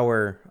every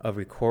hour of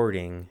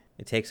recording,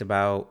 it takes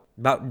about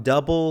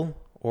double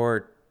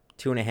or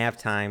 2.5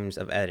 times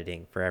of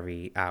editing for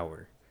every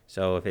hour.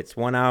 So if it's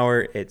 1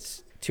 hour,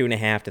 it's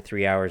 2.5 to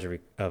 3 hours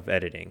of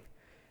editing.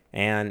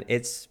 And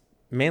it's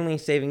mainly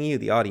saving you,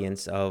 the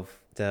audience, of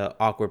the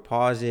awkward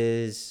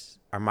pauses,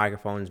 our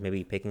microphones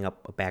maybe picking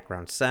up a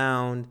background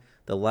sound,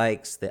 the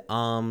likes, the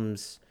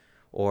ums,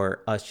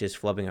 or us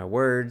just flubbing our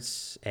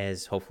words.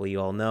 As hopefully you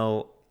all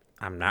know,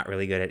 I'm not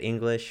really good at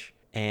English.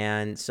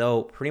 And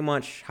so pretty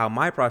much how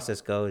my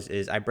process goes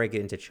is I break it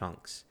into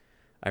chunks.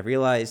 I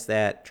realized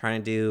that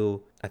trying to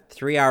do a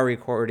 3-hour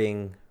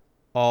recording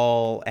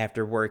all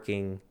after work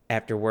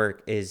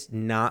is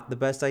not the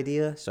best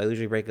idea. So I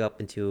usually break it up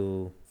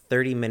into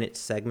 30-minute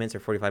segments or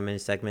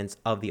 45-minute segments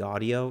of the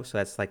audio. So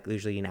that's like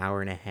usually an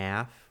hour and a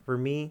half for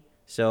me.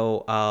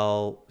 So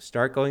I'll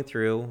start going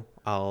through.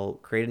 I'll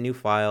create a new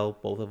file.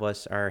 Both of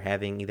us are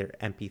having either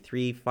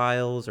MP3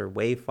 files or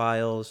WAV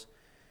files,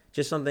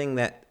 just something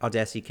that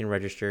Audacity can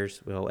register.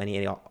 So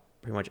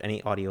pretty much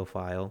any audio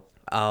file.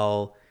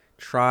 I'll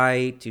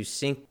try to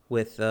sync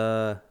with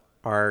our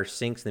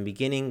syncs in the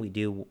beginning. We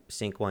do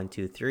sync 1,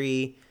 2,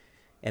 3,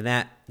 and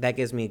that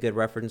gives me good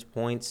reference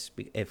points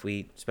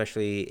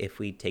especially if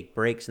we take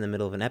breaks in the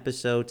middle of an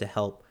episode to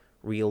help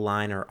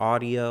realign our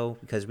audio,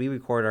 because we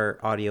record our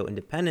audio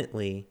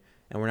independently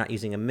and we're not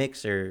using a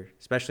mixer,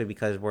 especially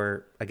because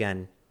we're,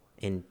 again,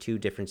 in 2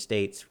 different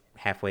states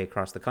halfway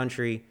across the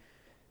country,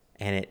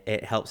 and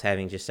it helps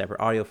having just separate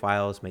audio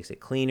files, makes it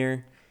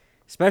cleaner.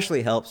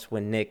 Especially helps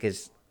when Nick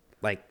is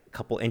like a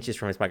couple inches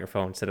from his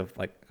microphone instead of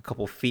like a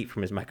couple feet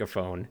from his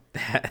microphone.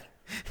 That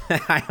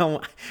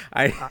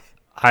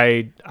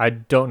I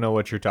don't know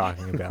what you're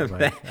talking about,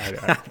 Mike.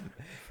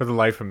 For the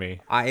life of me.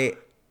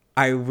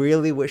 I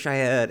really wish I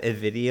had a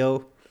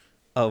video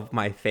of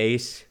my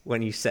face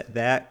when you said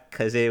that,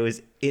 because it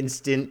was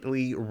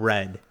instantly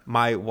red.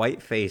 My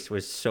white face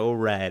was so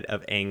red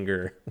of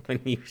anger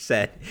when you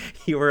said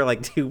you were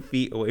like 2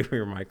 feet away from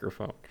your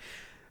microphone.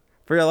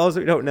 For those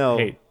who don't know,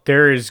 hey,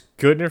 there is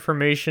good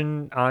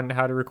information on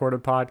how to record a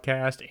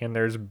podcast, and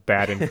there's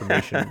bad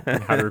information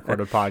on how to record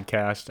a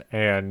podcast,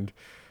 and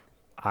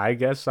I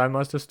guess I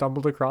must have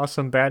stumbled across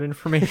some bad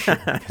information.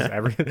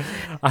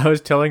 I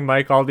was telling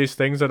Mike all these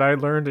things that I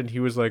learned, and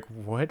he was like,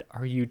 "What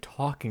are you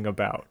talking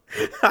about?"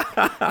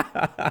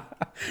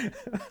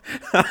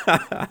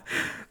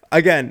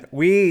 Again,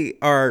 we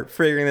are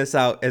figuring this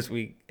out as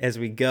we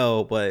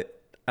go,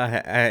 but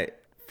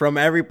from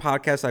every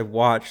podcast I've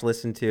watched,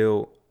 listened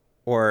to,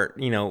 or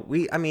we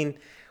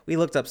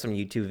looked up some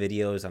YouTube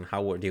videos on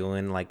how we're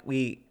doing. Like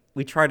we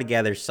try to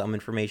gather some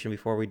information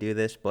before we do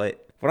this,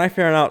 but when I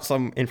found out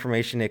some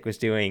information Nick was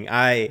doing,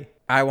 I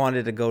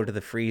wanted to go to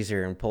the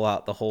freezer and pull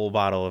out the whole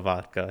bottle of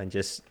vodka and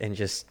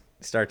just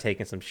start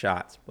taking some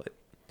shots.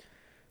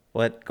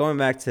 But going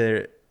back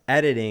to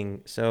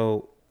editing,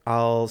 so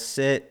I'll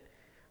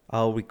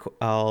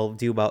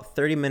do about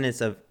 30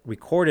 minutes of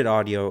recorded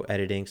audio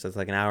editing, so it's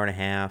like an hour and a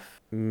half.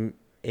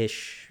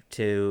 ish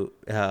to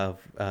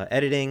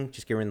editing,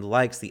 just getting rid of the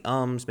likes, the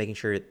ums, making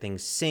sure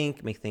things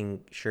sync,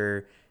 making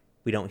sure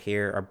we don't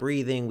hear our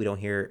breathing. We don't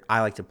hear.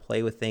 I like to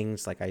play with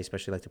things. Like I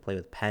especially like to play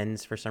with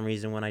pens for some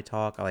reason when I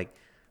talk.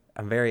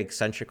 I'm very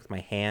eccentric with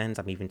my hands.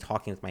 I'm even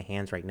talking with my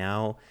hands right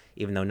now,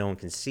 even though no one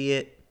can see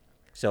it.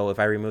 So if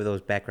I remove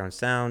those background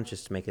sounds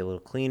just to make it a little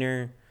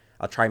cleaner,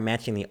 I'll try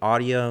matching the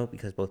audio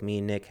because both me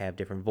and Nick have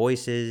different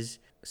voices.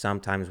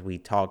 Sometimes we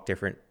talk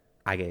different.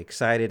 I get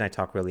excited, I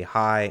talk really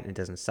high, and it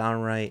doesn't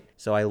sound right.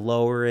 So I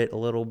lower it a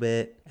little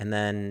bit, and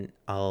then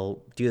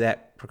I'll do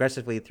that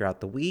progressively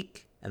throughout the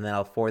week. And then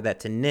I'll forward that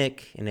to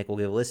Nick, and Nick will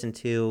give a listen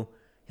to.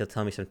 He'll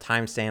tell me some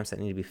timestamps that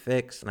need to be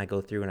fixed, and I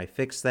go through and I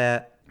fix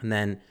that. And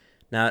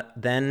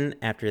then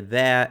after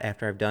that,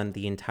 after I've done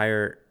the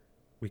entire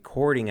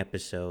recording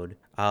episode,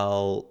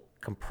 I'll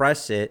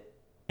compress it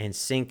and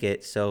sync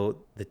it so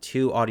the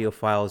two audio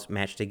files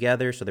match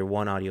together, so they're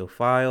one audio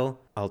file.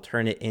 I'll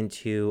turn it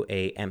into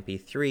a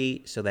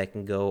MP3 so that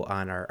can go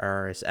on our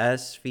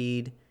RSS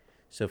feed.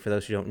 So for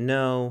those who don't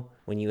know,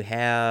 when you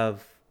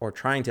have or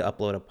trying to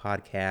upload a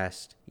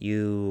podcast,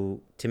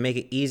 to make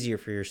it easier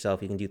for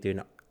yourself, you can do through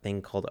a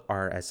thing called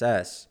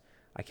RSS.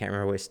 I can't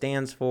remember what it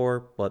stands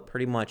for, but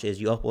pretty much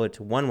is you upload it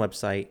to one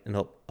website and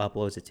it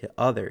uploads it to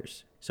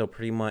others. So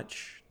pretty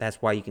much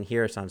that's why you can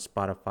hear us on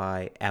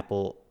Spotify,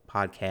 Apple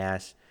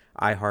Podcasts,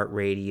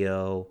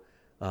 iHeartRadio,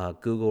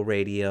 Google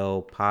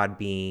Radio,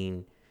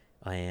 Podbean,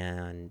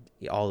 and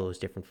all those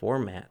different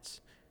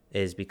formats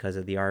is because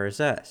of the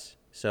RSS.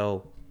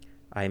 So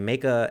I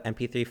make a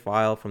MP3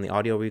 file from the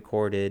audio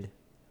recorded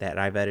that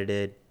I've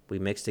edited, we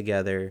mix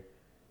together,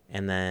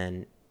 and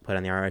then put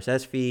on the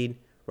RSS feed,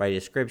 write a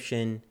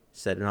description,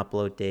 set an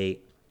upload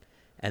date,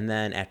 and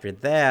then after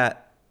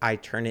that, I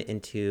turn it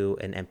into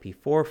an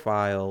MP4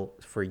 file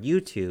for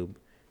YouTube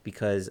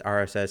because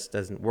RSS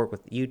doesn't work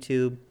with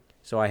YouTube.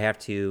 So I have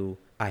to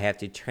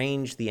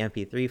change the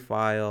MP3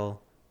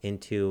 file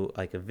into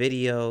like a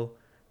video.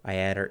 I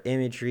add our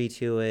imagery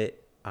to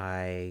it.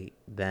 I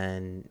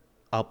then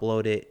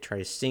upload it,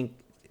 try to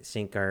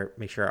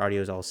make sure our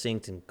audio is all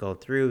synced and go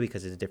through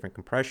because it's a different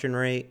compression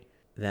rate.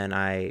 Then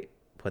I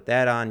put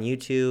that on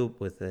YouTube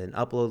with an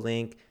upload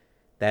link.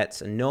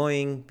 That's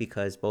annoying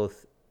because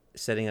both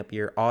setting up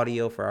your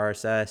audio for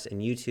RSS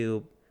and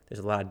YouTube, there's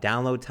a lot of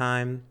download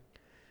time.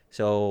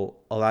 So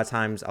a lot of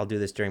times I'll do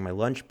this during my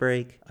lunch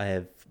break. I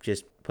have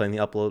just putting the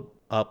upload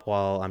up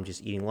while I'm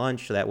just eating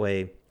lunch. So that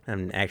way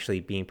I'm actually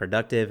being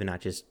productive and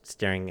not just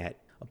staring at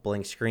a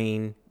blank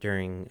screen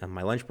during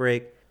my lunch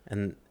break,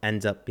 and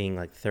ends up being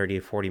like 30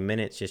 or 40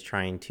 minutes just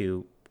trying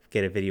to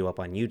get a video up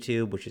on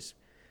YouTube, which is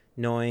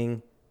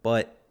annoying,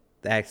 but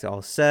that's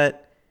all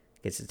set.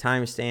 Gets the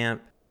timestamp.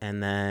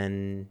 And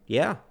then,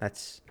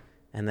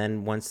 and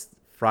then once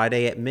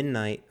Friday at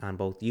midnight on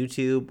both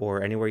YouTube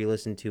or anywhere you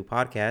listen to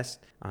podcasts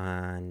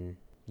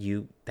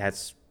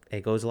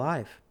it goes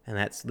live. And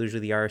that's usually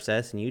the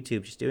RSS and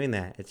YouTube just doing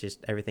that. It's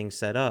just everything's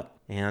set up.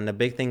 And a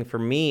big thing for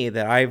me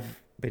that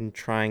I've been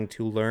trying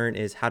to learn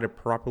is how to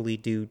properly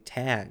do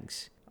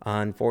tags.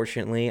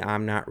 Unfortunately,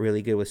 I'm not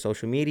really good with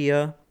social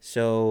media.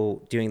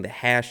 So doing the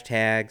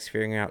hashtags,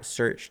 figuring out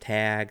search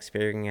tags,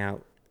 figuring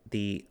out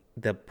the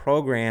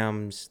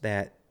programs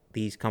that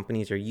these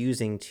companies are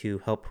using to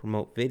help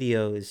promote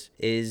videos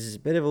is a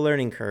bit of a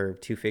learning curve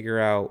to figure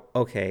out,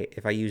 okay,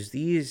 if I use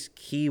these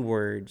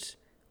keywords,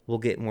 we'll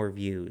get more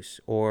views.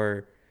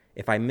 Or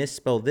if I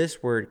misspell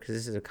this word, because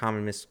this is a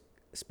common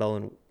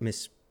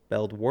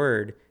misspelled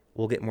word,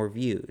 we'll get more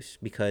views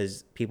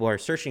because people are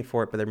searching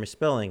for it, but they're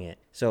misspelling it.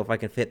 So if I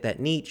can fit that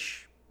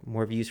niche,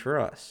 more views for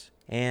us.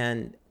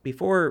 And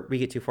before we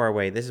get too far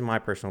away, this is my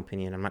personal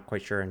opinion. I'm not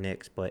quite sure on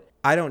Nick's, but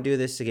I don't do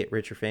this to get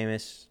rich or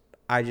famous.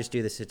 I just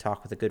do this to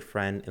talk with a good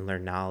friend and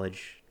learn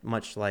knowledge,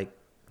 much like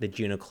the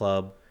Juno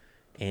Club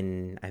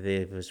in, I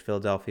think it was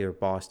Philadelphia or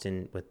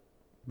Boston with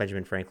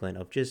Benjamin Franklin,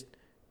 of just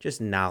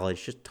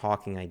knowledge, just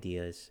talking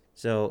ideas.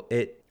 So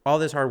all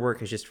this hard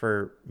work is just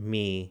for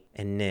me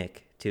and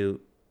Nick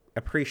to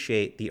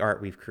appreciate the art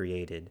we've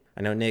created.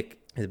 I know Nick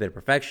is a bit of a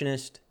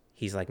perfectionist.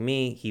 He's like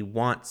me. He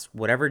wants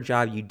whatever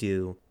job you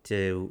do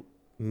to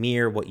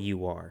mirror what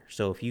you are.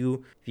 So if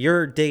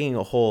you're digging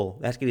a hole,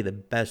 that's gonna be the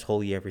best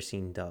hole you ever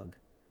seen dug.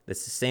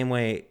 That's the same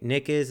way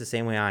Nick is, the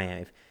same way I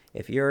am.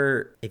 If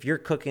you're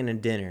cooking a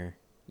dinner,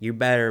 you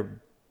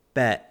better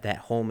bet that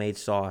homemade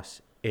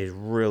sauce is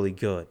really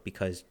good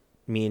because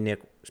me and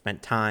Nick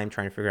spent time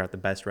trying to figure out the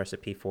best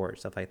recipe for it,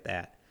 stuff like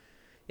that.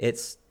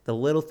 It's the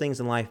little things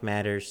in life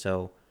matters.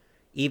 So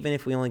even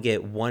if we only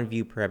get one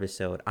view per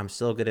episode, I'm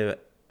still going to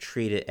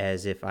treat it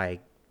as if I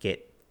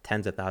get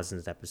tens of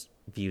thousands of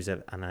views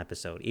on an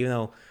episode, even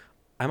though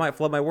I might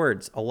flub my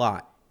words a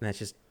lot. And that's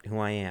just who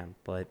I am.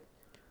 But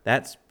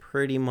that's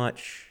pretty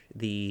much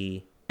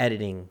the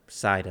editing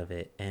side of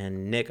it.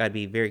 And Nick, I'd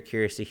be very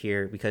curious to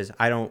hear, because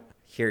I don't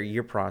hear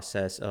your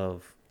process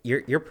of,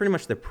 you're pretty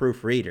much the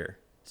proofreader,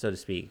 so to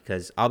speak.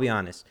 Because I'll be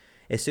honest,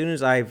 as soon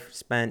as I've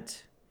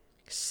spent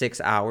 6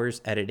 hours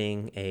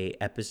editing a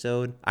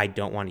episode, I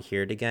don't want to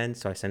hear it again.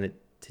 So I send it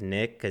to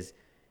Nick because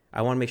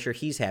I want to make sure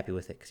he's happy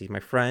with it because he's my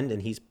friend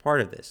and he's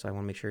part of this. So I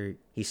want to make sure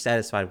he's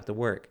satisfied with the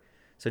work.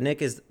 So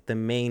Nick is the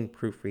main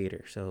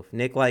proofreader. So if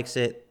Nick likes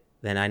it,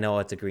 then I know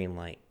it's a green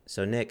light.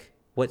 So Nick,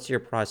 what's your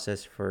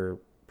process for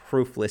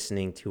proof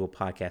listening to a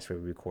podcast we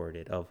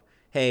recorded of,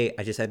 hey,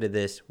 I just edited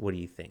this. What do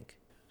you think?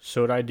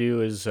 So what I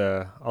do is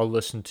I'll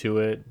listen to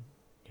it,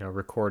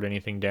 record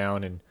anything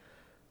down, and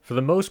for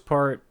the most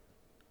part,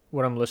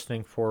 what I'm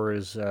listening for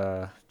is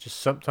just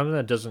something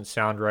that doesn't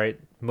sound right.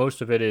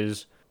 Most of it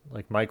is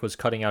like Mike was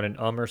cutting out an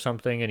or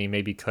something, and he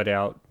maybe cut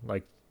out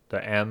like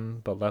the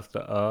M but left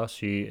the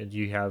so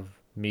you have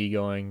me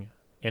going,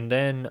 and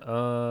then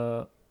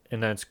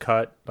it's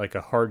cut like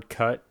a hard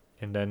cut,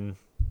 and then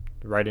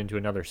right into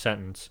another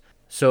sentence.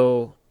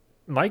 So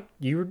Mike,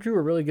 you do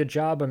a really good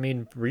job. I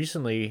mean,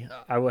 recently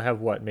I will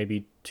have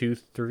maybe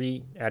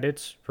 2-3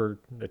 edits for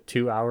a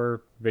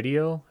 2-hour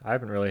video. I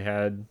haven't really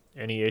had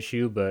any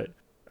issue, but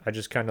I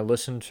just kind of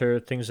listen to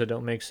things that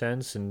don't make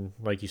sense. And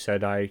like you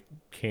said, I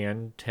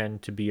can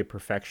tend to be a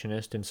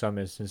perfectionist in some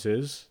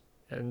instances.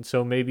 And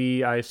so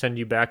maybe I send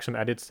you back some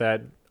edits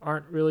that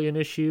aren't really an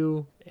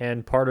issue.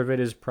 And part of it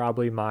is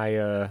probably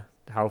my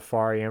how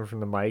far I am from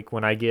the mic.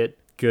 When I get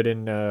good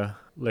and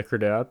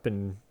liquored up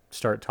and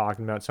start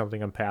talking about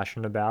something I'm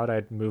passionate about,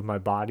 I move my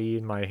body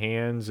and my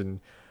hands, and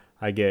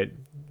I get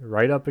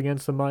right up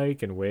against the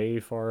mic and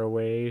way far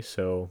away.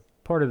 So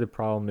part of the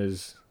problem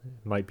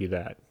might be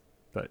that,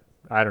 but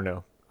I don't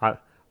know.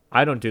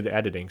 I don't do the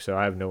editing, so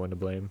I have no one to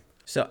blame.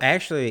 So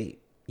actually,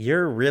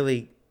 you're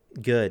really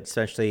good,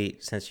 especially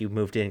since you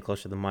moved in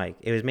closer to the mic.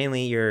 It was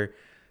mainly your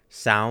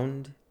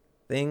sound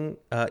thing,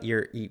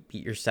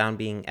 your sound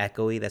being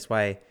echoey. That's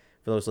why,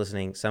 for those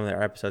listening, some of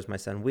our episodes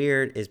might sound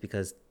weird, is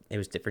because it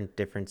was different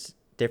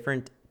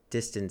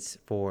distance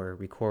for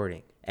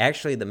recording.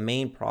 Actually, the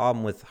main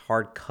problem with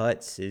hard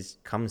cuts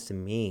comes to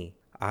me.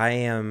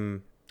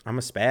 I'm a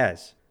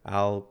spaz.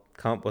 I'll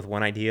come up with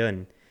one idea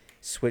and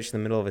switch in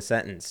the middle of a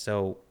sentence.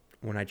 So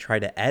when I try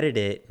to edit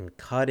it and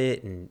cut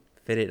it and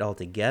fit it all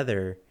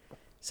together,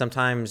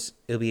 sometimes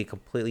it'll be a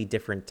completely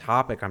different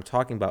topic I'm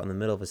talking about in the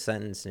middle of a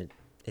sentence, and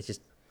it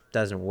just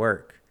doesn't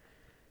work.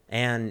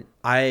 And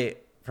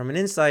from an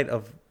insight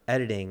of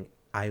editing,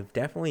 I've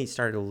definitely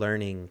started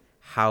learning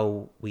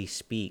how we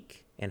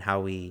speak and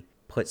how we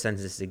put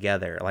sentences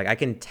together. Like I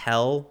can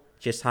tell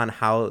just on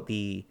how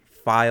the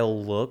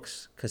file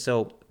looks.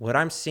 So what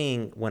I'm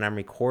seeing when I'm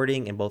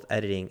recording and both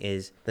editing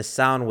is the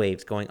sound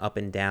waves going up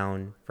and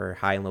down for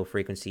high and low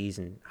frequencies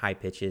and high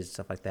pitches,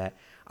 stuff like that.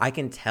 I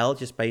can tell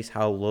just based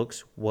how it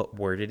looks what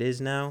word it is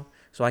now.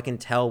 So I can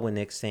tell when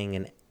Nick's saying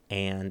an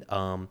and,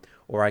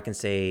 or I can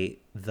say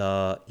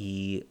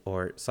the,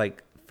 or it's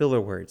like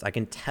filler words. I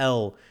can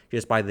tell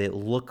just by the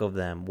look of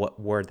them what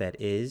word that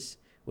is,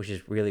 which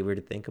is really weird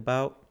to think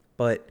about.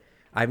 But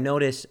I've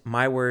noticed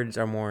my words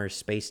are more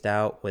spaced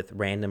out with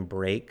random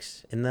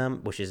breaks in them,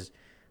 which is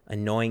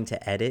annoying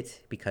to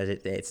edit because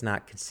it's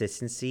not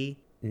consistency.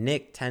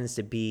 Nick tends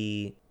to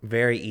be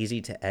very easy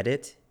to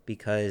edit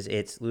because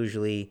it's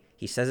usually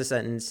he says a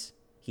sentence,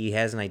 he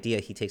has an idea,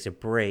 he takes a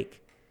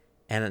break,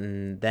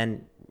 and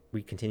then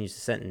continues the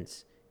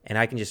sentence. And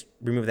I can just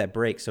remove that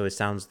break so it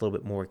sounds a little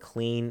bit more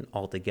clean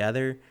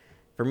altogether.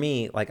 For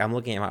me, like I'm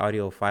looking at my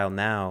audio file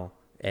now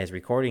as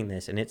recording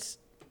this, and it's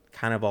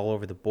kind of all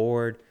over the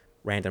board,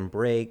 random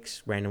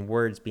breaks, random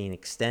words being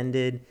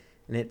extended,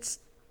 and it's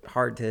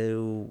hard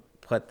to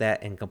put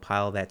that and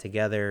compile that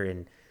together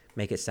and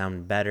make it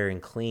sound better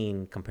and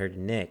clean compared to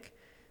Nick.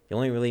 The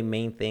only really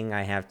main thing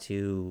I have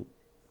to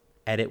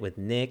edit with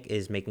Nick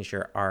is making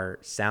sure our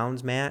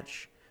sounds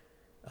match,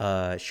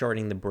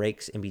 shortening the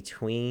breaks in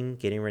between,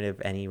 getting rid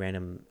of any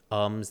random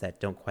ums that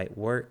don't quite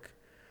work,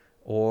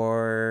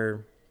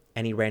 or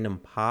any random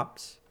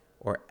pops,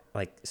 or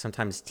like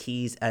sometimes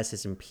T's,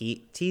 S's, and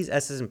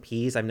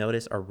P's I've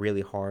noticed are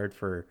really hard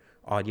for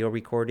audio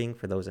recording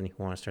for those who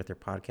want to start their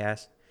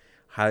podcast.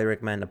 Highly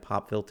recommend a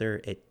pop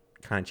filter. It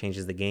kind of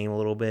changes the game a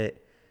little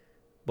bit.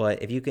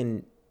 But if you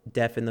can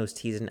deafen those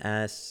T's and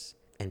S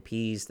and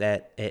P's,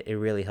 that it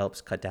really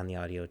helps cut down the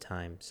audio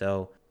time.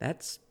 So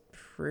that's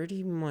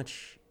pretty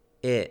much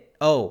it.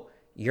 Oh,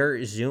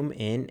 your zoom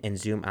in and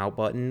zoom out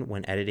button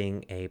when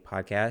editing a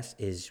podcast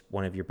is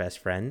one of your best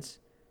friends,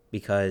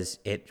 because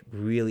it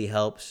really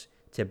helps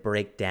to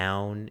break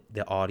down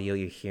the audio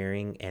you're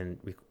hearing and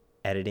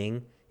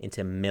editing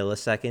into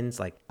milliseconds.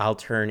 Like I'll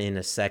turn in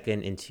a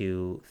second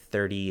into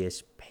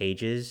 30-ish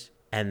pages,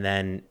 and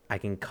then I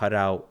can cut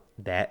out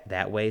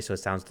that way so it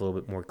sounds a little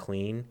bit more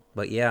clean.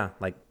 But yeah,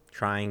 like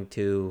trying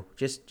to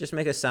just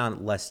make it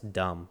sound less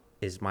dumb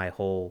is my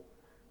whole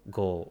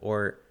goal,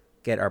 or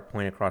get our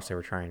point across that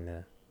we're trying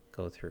to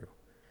go through.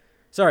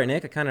 Sorry,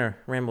 Nick, I kind of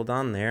rambled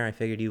on there. I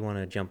figured you want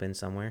to jump in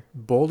somewhere.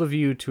 Bold of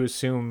you to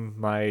assume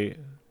my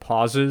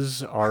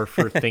pauses are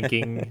for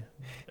thinking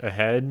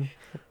ahead.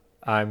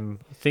 I'm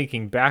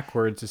thinking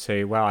backwards to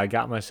say, wow, I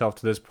got myself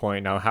to this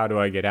point. Now, how do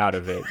I get out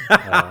of it?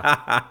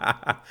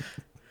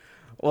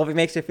 Well, if it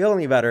makes you feel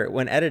any better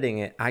when editing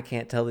it, I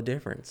can't tell the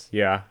difference.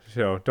 Yeah,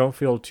 so don't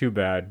feel too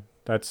bad.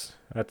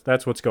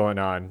 that's what's going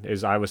on.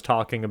 Is I was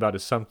talking about a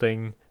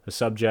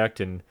subject,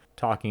 and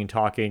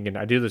talking, and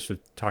I do this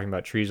with talking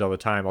about trees all the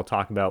time. I'll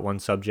talk about one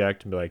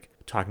subject and be like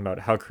talking about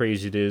how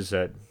crazy it is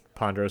that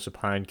ponderosa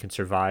pine can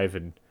survive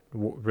in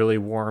really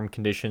warm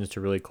conditions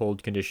to really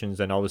cold conditions.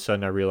 Then all of a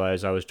sudden I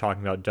realized I was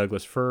talking about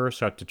Douglas fir,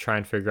 so I have to try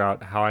and figure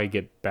out how I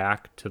get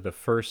back to the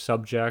first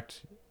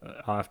subject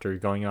after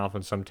going off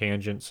on some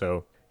tangent.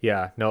 So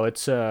yeah, no,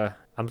 it's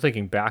I'm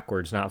thinking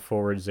backwards, not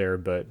forwards there,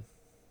 but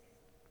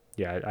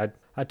yeah,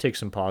 I'd take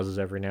some pauses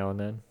every now and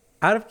then.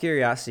 Out of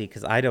curiosity,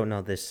 because I don't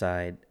know this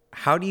side,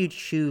 how do you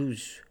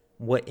choose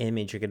what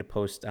image you're going to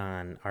post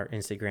on our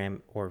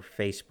Instagram or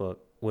Facebook,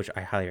 which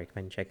I highly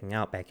recommend checking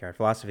out, Backyard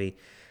Philosophy.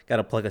 Got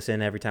to plug us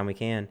in every time we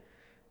can.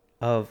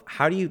 Of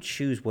how do you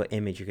choose what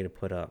image you're going to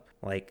put up?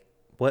 Like,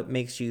 what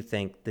makes you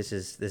think this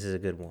is a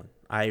good one?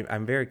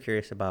 I'm very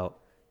curious about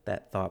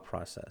that thought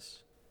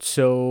process.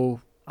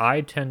 So I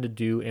tend to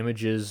do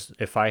images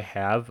if I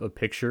have a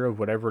picture of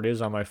whatever it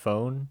is on my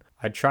phone.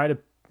 I try to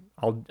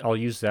I'll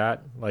use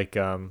that like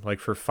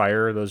for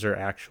fire, those are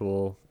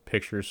actual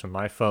pictures from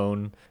my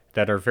phone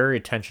that are very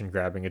attention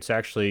grabbing. It's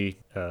actually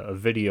a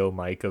video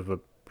mic of a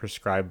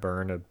prescribed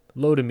burn, a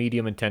low to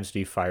medium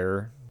intensity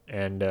fire,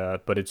 and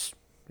but it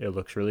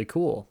looks really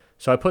cool.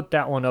 So I put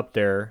that one up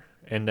there,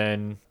 and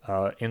then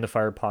in the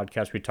fire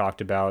podcast we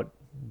talked about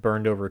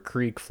burned over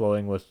creek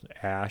flowing with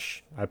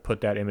ash. I put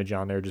that image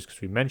on there just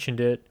because we mentioned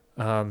it.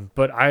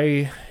 But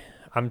I'm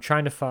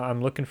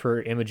looking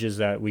for images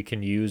that we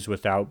can use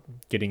without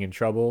getting in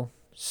trouble.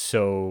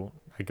 So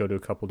I go to a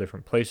couple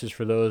different places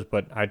for those,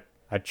 but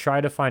I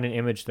try to find an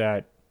image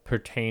that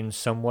pertains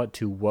somewhat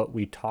to what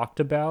we talked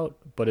about,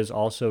 but is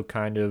also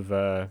kind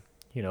of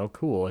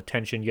cool,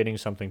 attention getting,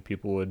 something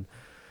people would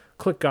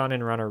click on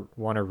and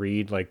want to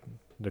read. Like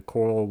the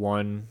coral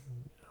one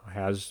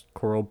has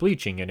coral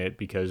bleaching in it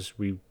because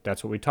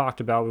that's what we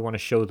talked about. We want to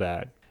show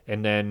that.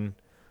 And then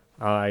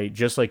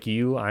just like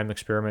you, I'm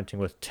experimenting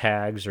with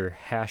tags, or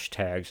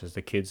hashtags as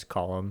the kids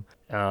call them.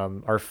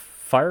 Our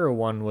fire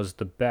one was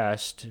the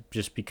best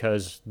just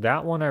because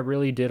that one I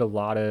really did a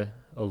lot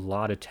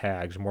of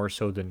tags, more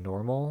so than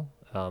normal.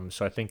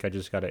 So I think I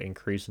just got to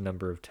increase the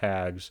number of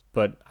tags.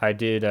 But I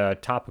did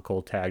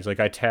topical tags. Like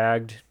I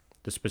tagged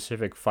the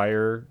specific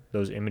fire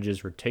those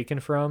images were taken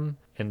from,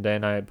 and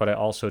then I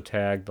also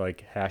tagged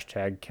like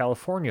hashtag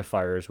California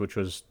fires, which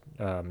was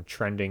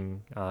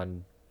trending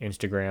on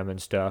Instagram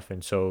and stuff,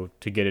 and so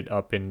to get it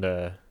up in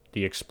the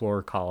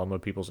explore column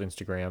of people's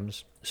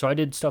Instagrams. So I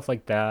did stuff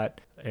like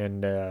that,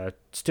 and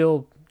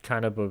still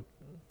kind of a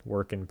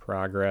work in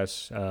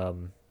progress.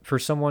 For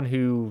someone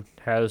who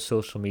has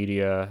social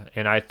media,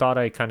 and I thought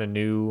I kind of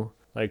knew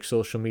like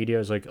social media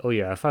is like, oh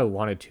yeah, if I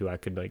wanted to, I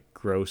could like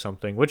grow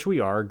something, which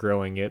we are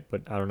growing it,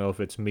 but I don't know if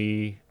it's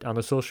me on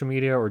the social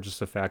media or just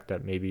the fact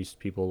that maybe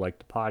people like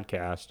the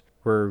podcast.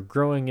 We're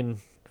growing in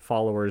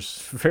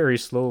followers very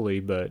slowly,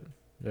 but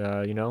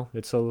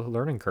it's a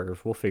learning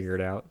curve. We'll figure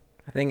it out.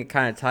 I think it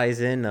kind of ties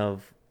in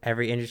of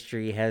every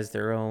industry has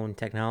their own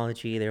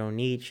technology, their own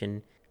niche,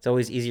 and it's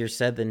always easier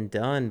said than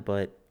done.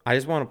 But I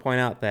just want to point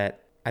out that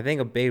I think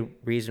a big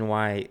reason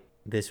why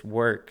this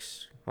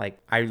works, like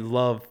I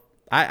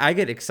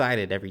get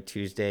excited every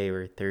Tuesday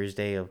or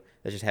Thursday of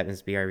that just happens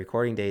to be our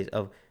recording days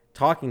of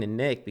talking to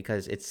Nick,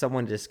 because it's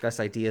someone to discuss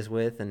ideas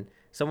with and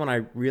someone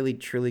I really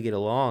truly get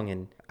along.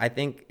 And I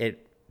think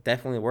it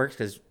definitely works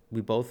because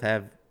we both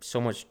have so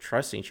much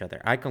trust in each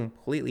other. I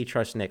completely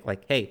trust Nick.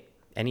 Like, hey,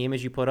 any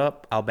image you put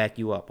up, I'll back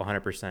you up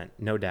 100%,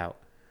 no doubt.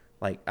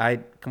 Like, I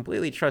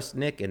completely trust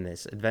Nick in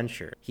this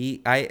adventure.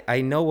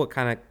 I know what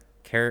kind of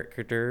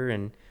character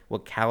and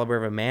what caliber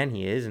of a man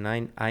he is, and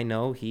I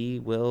know he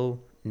will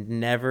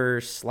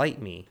never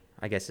slight me,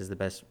 I guess is the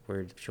best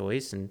word of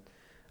choice. And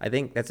I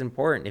think that's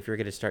important if you're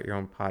going to start your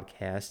own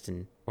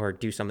podcast or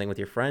do something with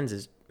your friends,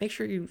 is make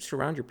sure you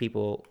surround your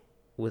people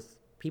with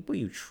people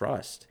you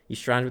trust. You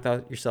surround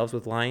yourselves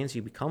with lions,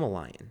 you become a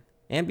lion.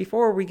 And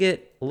before we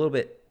get a little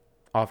bit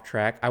off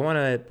track, I want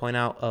to point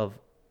out of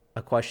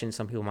a question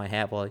some people might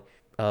have,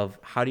 of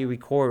how do you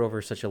record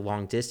over such a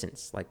long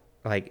distance? Like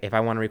if I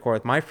want to record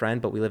with my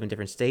friend, but we live in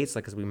different states,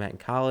 like because we met in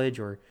college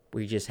or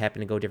we just happen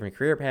to go different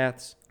career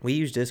paths, we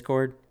use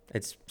Discord.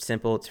 It's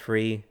simple, it's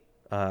free.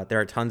 There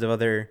are tons of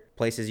other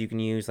places you can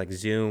use, like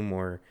Zoom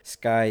or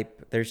Skype.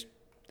 There's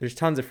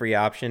tons of free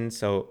options.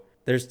 So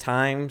there's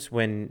times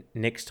when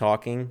Nick's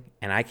talking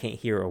and I can't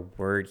hear a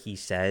word he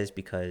says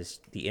because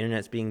the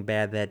internet's being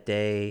bad that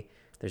day.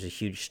 There's a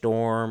huge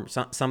storm.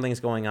 Something's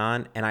going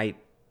on, and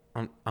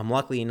I'm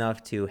lucky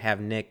enough to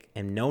have Nick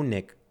and know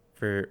Nick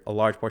for a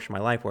large portion of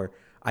my life, where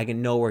I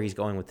can know where he's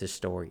going with this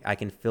story. I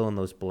can fill in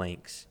those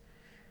blanks.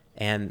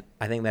 And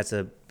I think that's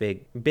a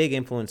big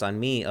influence on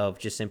me, of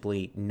just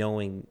simply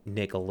knowing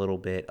Nick a little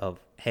bit of,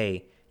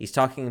 hey, he's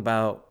talking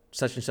about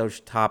such and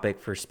such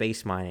topic for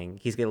space mining.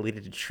 He's going to lead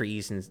it to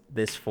trees in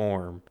this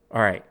form.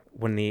 All right.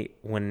 I'm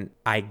going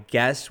to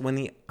guess when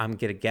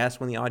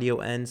the audio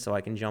ends so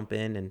I can jump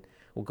in and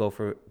we'll go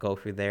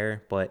through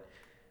there. But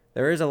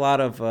there is a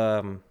lot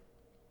of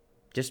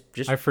Just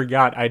I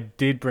forgot. I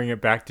did bring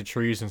it back to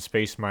trees and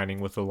space mining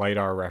with the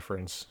LiDAR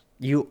reference.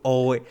 you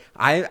always.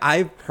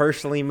 I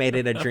personally made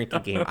it a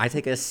drinking game. I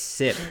take a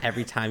sip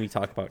every time you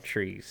talk about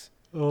trees.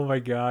 Oh my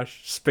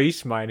gosh.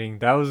 Space mining.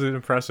 That was an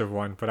impressive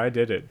one, but I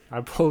did it.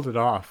 I pulled it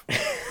off.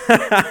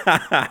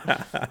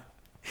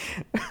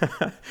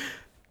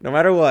 No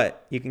matter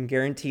what, you can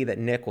guarantee that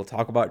Nick will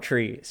talk about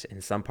trees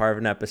in some part of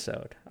an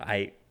episode.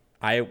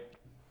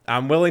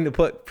 I'm willing to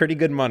put pretty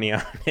good money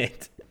on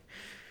it.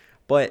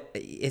 But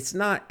it's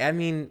not, I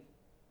mean,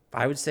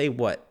 I would say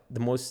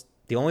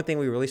the only thing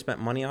we really spent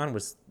money on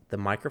was the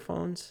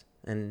microphones.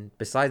 And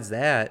besides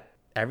that,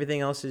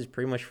 everything else is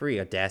pretty much free.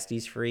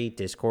 Audacity's free,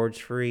 Discord's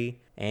free.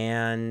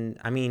 And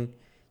I mean,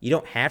 you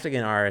don't have to get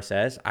an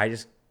RSS. I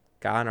just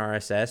got an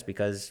RSS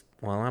because,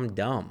 well, I'm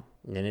dumb.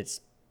 And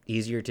it's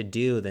easier to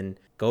do than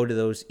go to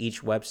those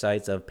each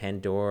websites of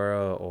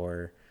Pandora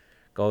or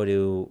go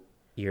to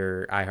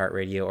your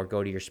iHeartRadio or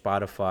go to your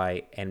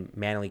Spotify and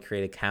manually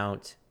create an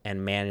account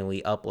and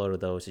manually upload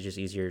those. It's just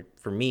easier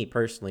for me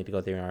personally to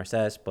go through an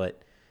RSS,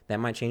 but that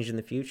might change in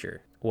the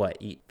future. What,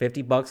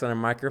 $50 on a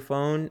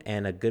microphone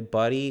and a good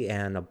buddy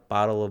and a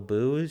bottle of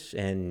booze,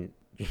 and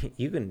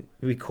you can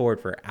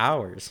record for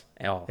hours.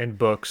 Oh. And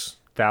books.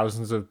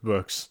 Thousands of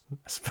books.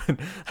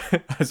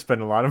 I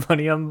spend a lot of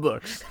money on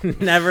books.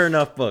 Never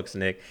enough books,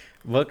 Nick.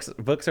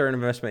 Books are an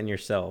investment in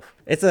yourself.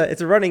 It's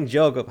a running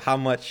joke of how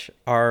much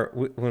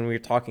when we're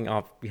talking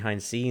off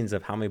behind scenes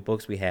of how many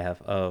books we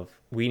have. Of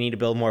we need to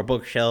build more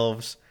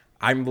bookshelves.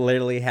 I'm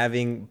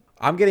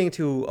getting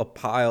to a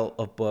pile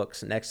of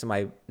books next to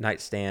my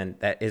nightstand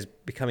that is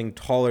becoming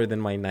taller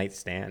than my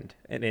nightstand,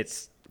 and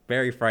it's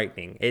very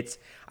frightening.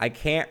 I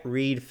can't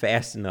read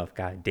fast enough.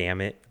 God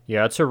damn it.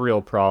 Yeah, it's a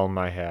real problem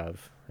I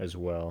have as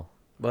well.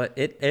 But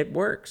it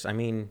works. I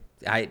mean,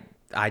 I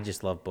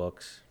just love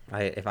books.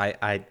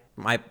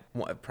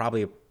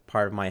 Probably a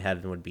part of my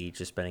head would be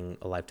just spending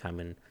a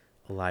lifetime in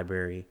a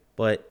library.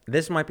 But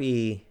this might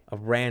be a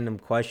random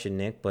question,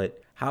 Nick,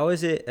 but how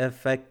has the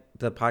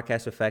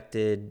podcast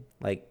affected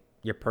like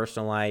your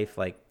personal life?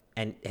 Like,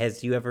 and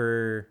has you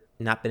ever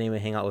not been able to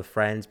hang out with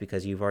friends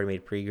because you've already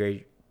made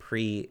pre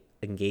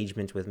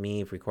engagements with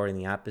me of recording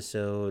the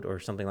episode or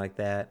something like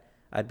that?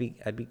 I'd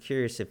be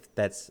curious if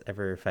that's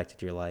ever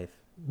affected your life.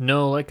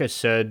 No, like I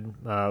said,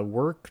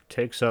 work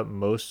takes up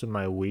most of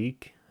my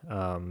week.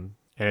 And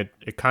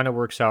it kind of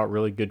works out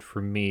really good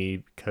for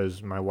me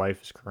because my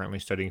wife is currently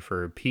studying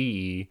for a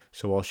PE.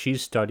 So while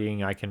she's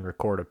studying, I can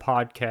record a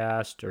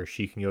podcast or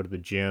she can go to the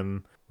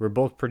gym. We're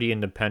both pretty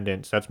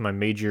independent. So that's my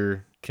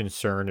major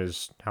concern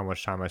is how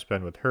much time I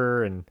spend with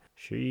her. And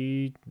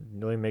she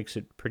really makes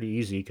it pretty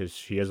easy because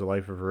she has a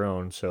life of her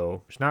own.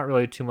 So there's not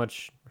really too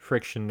much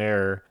friction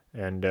there.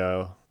 And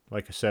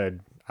like I said,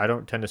 I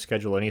don't tend to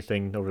schedule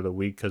anything over the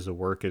week because the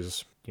work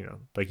is,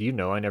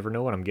 I never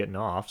know when I'm getting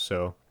off.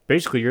 So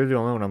basically, you're the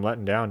only one I'm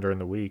letting down during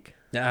the week.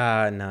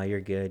 No, you're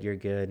good. You're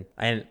good.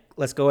 And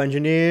let's go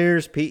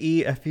engineers,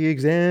 PE, FE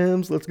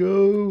exams. Let's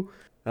go.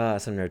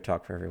 Some nerd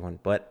talk for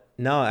everyone. But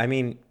no, I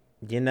mean,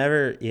 you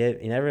never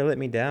let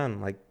me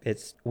down. Like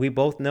we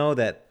both know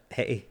that,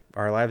 hey,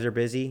 our lives are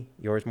busy,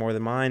 yours more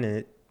than mine.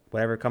 And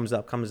whatever comes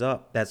up, comes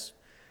up. That's,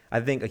 I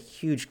think, a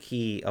huge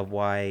key of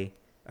why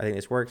I think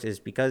this works is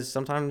because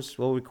sometimes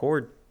we'll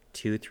record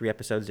 2-3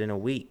 episodes in a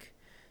week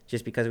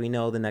just because we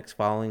know the next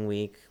following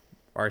week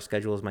our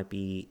schedules might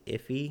be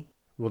iffy.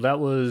 Well, that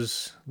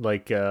was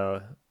like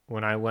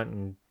when I went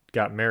and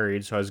got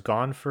married. So I was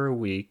gone for a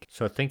week.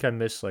 So I think I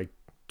missed like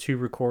 2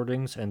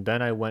 recordings. And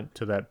then I went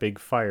to that big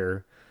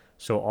fire.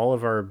 So all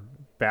of our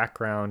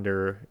background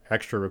or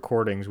extra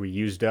recordings we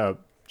used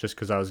up just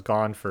because I was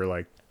gone for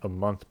like a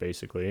month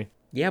basically.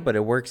 Yeah, but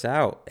it works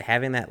out.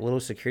 Having that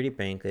little security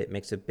blanket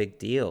makes a big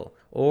deal.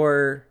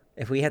 Or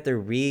if we have to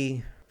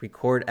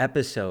re-record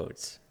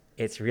episodes,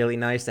 it's really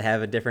nice to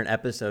have a different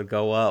episode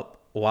go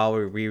up while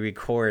we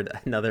re-record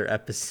another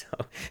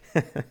episode.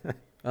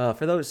 For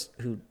those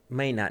who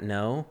may not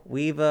know,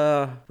 we've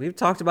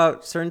talked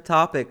about certain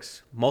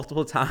topics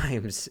multiple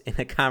times in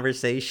a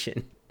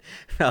conversation.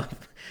 I'm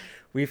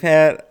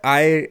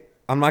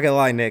not gonna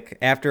lie, Nick.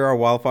 After our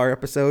wildfire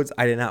episodes,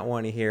 I did not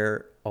want to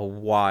hear a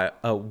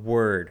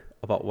word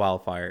about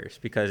wildfires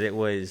because it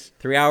was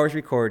 3 hours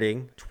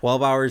recording,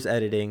 12 hours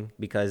editing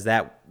because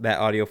that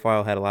audio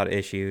file had a lot of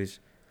issues.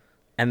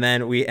 And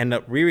then we end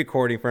up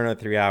re-recording for another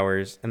 3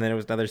 hours. And then it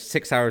was another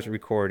 6 hours of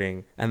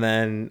recording. And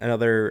then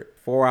another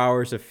 4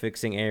 hours of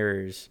fixing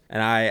errors.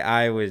 And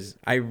I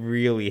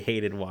really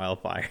hated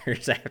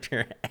wildfires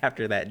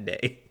after that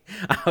day.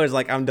 I was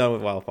like, I'm done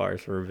with wildfires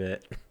for a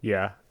bit.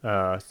 Yeah,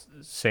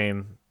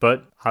 same.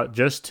 But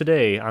just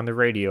today on the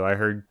radio, I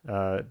heard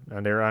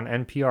they're on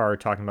NPR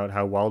talking about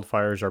how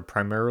wildfires are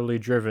primarily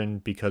driven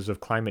because of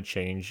climate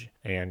change.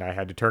 And I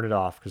had to turn it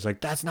off because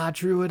that's not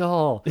true at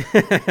all.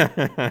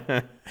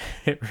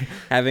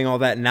 Having all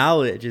that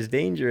knowledge is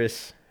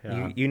dangerous.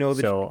 Yeah. You know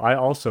the So I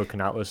also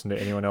cannot listen to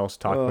anyone else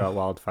talk Ugh. about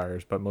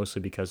wildfires, but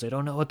mostly because they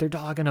don't know what they're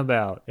talking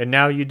about. And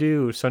now you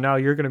do. So now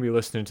you're going to be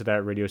listening to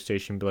that radio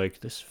station and be like,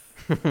 this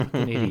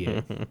fucking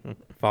idiot.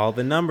 Follow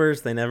the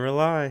numbers, they never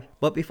lie.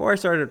 But before I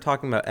started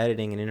talking about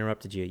editing and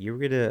interrupted you,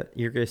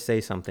 you're gonna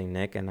say something,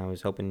 Nick, and I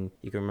was hoping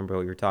you can remember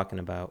what you were talking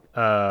about.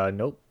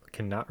 Nope.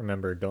 Cannot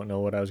remember. Don't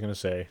know what I was going to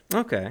say.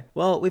 Okay.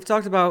 Well, we've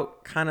talked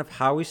about kind of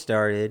how we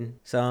started,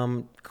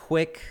 some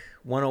quick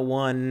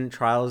 101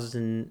 trials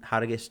and how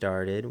to get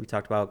started. We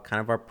talked about kind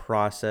of our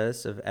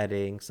process of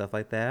editing, stuff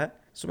like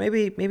that. So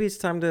maybe it's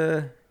time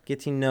to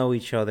get to know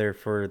each other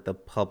for the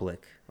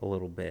public a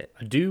little bit.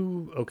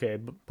 Okay,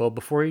 well,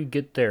 before you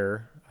get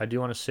there, I do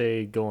want to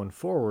say going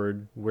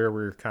forward where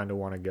we kind of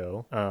want to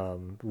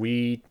go.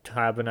 We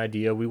have an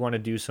idea. We want to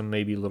do some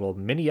maybe little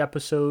mini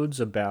episodes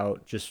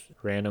about just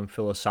random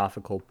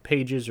philosophical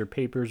pages or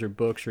papers or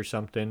books or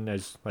something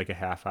as like a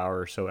half hour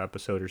or so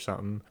episode or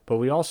something. But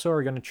we also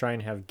are going to try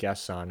and have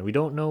guests on. We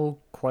don't know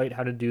quite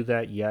how to do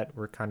that yet.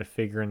 We're kind of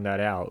figuring that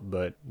out,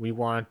 but we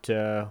want,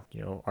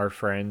 our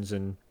friends,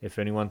 and if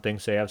anyone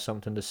thinks they have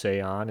something to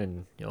say on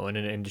and, in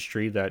an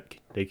industry that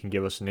they can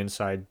give us an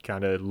inside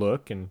kind of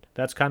look, and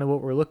that's kind of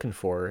what we're looking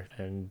for.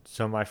 And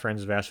some of my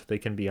friends have asked if they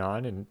can be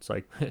on, and it's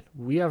like,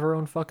 we have our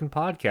own fucking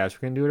podcast.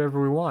 We're going to do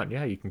whatever we want.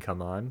 Yeah, you can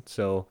come on.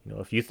 So,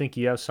 if you think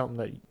you have something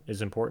that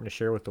is important to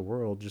share with the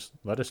world, just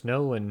let us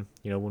know. And,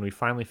 when we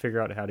finally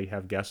figure out how to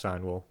have guests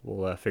on,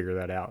 we'll figure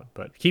that out.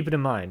 But keep it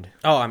in mind.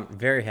 Oh, I'm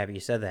very happy you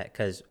said that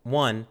because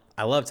one,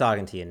 I love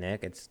talking to you,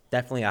 Nick. It's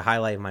definitely a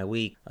highlight of my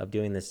week of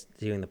doing the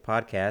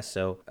podcast.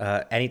 So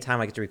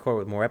anytime I get to record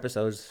with more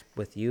episodes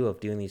with you of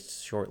doing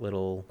these short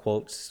little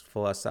quotes,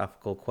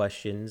 philosophical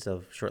questions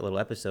of short little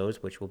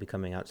episodes, which will be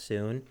coming out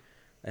soon,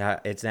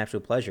 it's an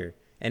absolute pleasure.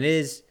 And it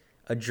is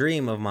a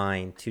dream of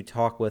mine to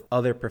talk with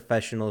other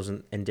professionals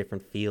in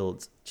different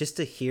fields, just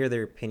to hear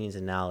their opinions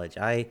and knowledge.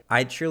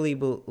 I truly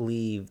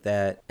believe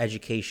that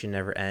education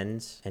never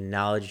ends and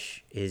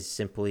knowledge is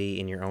simply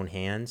in your own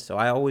hands. So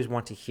I always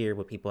want to hear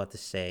what people have to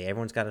say.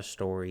 Everyone's got a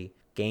story,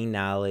 gain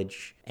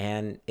knowledge,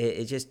 and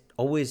it just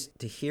always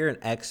to hear an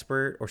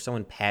expert or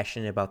someone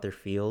passionate about their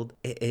field,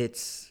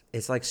 it's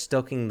like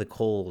stoking the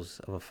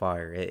coals of a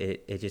fire.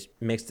 It just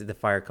makes the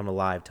fire come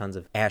alive, tons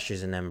of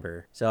ashes and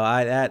ember. So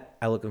I'm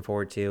looking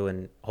forward to,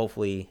 and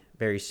hopefully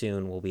very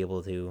soon we'll be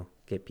able to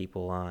get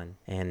people on.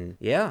 And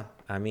yeah,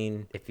 I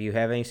mean, if you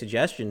have any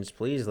suggestions,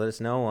 please let us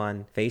know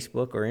on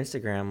Facebook or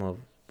Instagram of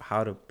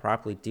how to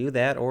properly do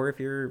that, or if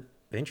you're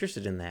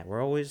interested in that.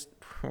 We're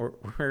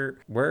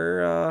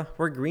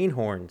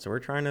greenhorns, so we're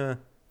trying to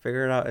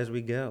figure it out as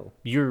we go.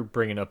 You're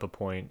bringing up a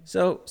point.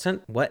 So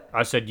what?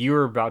 I said you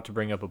were about to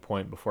bring up a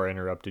point before I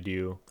interrupted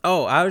you.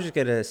 Oh, I was just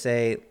gonna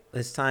say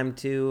it's time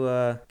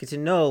to get to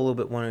know a little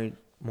bit one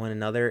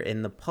another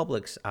in the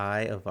public's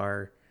eye of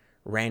our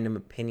random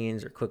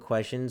opinions or quick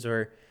questions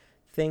or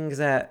things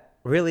that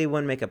really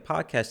wouldn't make a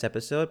podcast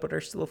episode but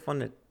are still fun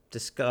to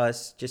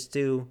discuss, just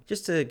to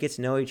get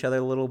to know each other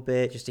a little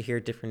bit, just to hear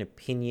different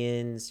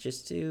opinions,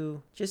 just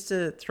to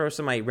throw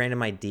some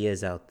random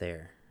ideas out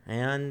there.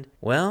 And,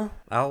 well,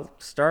 I'll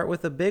start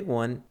with a big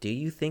one. Do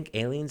you think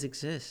aliens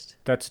exist?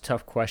 That's a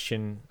tough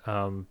question.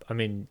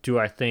 Do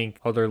I think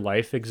other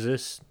life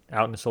exists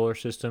out in the solar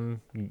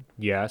system?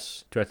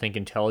 Yes. Do I think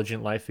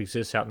intelligent life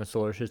exists out in the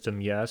solar system?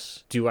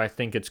 Yes. Do I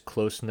think it's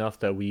close enough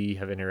that we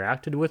have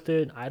interacted with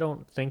it? I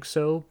don't think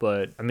so.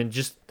 But,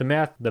 just the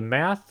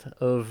math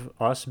of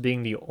us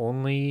being the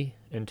only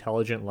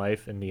intelligent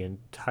life in the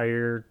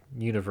entire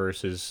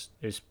universe is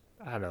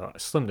I don't know,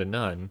 slim to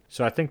none.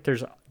 So I think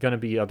there's going to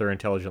be other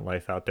intelligent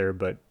life out there,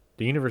 but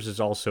the universe is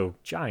also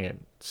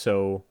giant.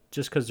 So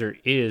just because there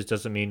is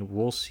doesn't mean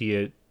we'll see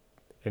it,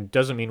 and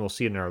doesn't mean we'll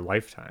see it in our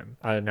lifetime.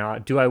 Now,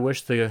 do I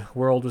wish the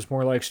world was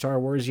more like Star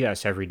Wars?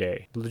 Yes, every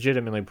day.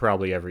 Legitimately,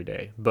 probably every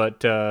day.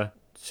 But,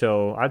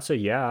 so I'd say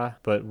yeah,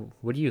 but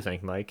what do you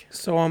think, Mike?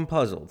 So I'm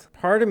puzzled.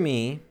 Part of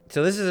me,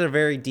 so this is a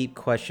very deep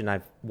question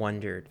I've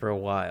wondered for a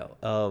while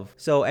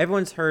so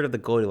everyone's heard of the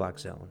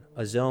Goldilocks zone,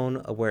 a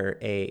zone where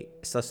a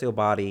celestial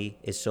body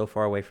is so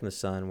far away from the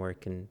sun where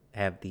it can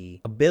have the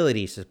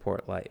ability to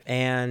support life.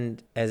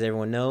 And as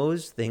everyone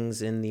knows,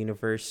 things in the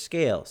universe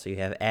scale. So you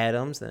have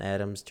atoms, then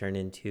atoms turn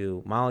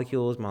into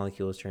molecules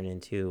turn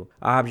into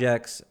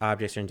objects turn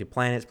into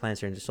planets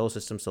turn into solar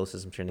systems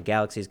turn into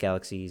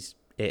galaxies,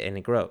 and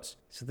it grows.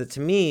 So that to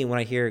me, when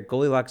I hear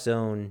Goldilocks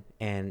zone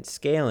and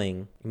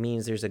scaling, it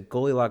means there's a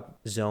Goldilocks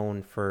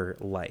zone for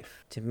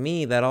life. To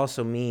me, that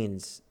also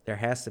means there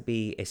has to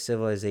be a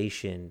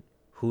civilization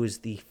who is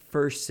the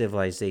first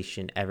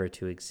civilization ever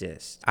to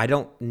exist. I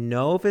don't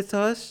know if it's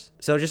us.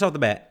 So just off the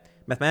bat,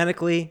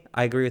 mathematically,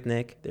 I agree with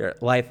Nick.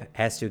 Life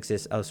has to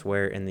exist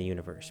elsewhere in the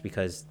universe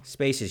because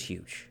space is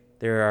huge.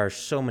 There are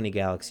so many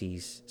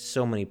galaxies,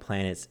 so many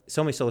planets,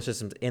 so many solar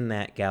systems in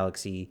that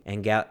galaxy,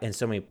 and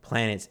so many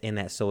planets in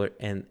that solar,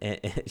 and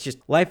it's just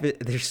life.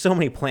 There's so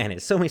many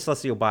planets, so many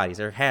celestial bodies.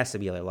 There has to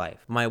be other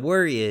life. My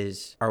worry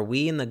is, are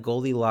we in the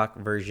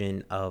Goldilocks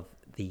version of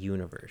the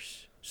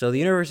universe? So the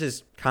universe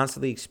is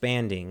constantly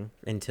expanding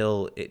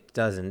until it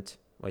doesn't,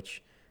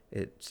 which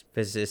it's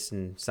physicists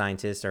and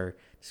scientists are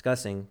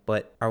discussing,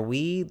 but are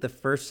we the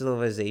first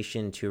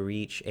civilization to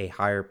reach a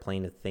higher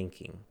plane of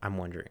thinking? I'm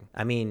wondering.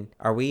 I mean,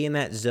 are we in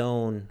that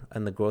zone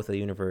in the growth of the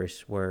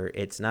universe where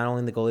it's not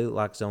only the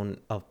Goldilocks zone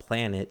of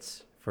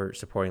planets for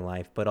supporting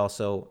life, but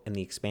also in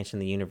the expansion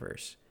of the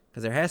universe?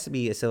 Because there has to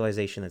be a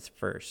civilization that's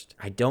first.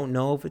 I don't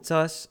know if it's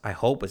us. I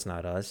hope it's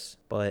not us.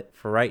 But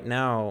for right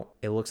now,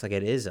 it looks like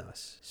it is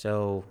us.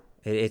 So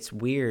it's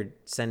weird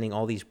sending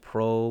all these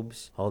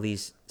probes, all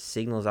these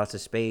signals out to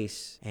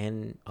space,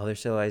 and other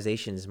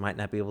civilizations might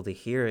not be able to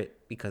hear it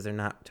because they're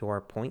not to our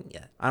point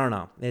yet. I don't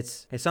know.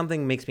 It's something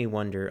that makes me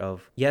wonder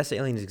of, yes,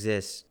 aliens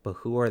exist, but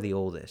who are the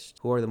oldest?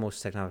 Who are the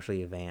most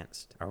technologically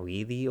advanced? Are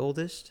we the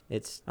oldest? I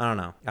don't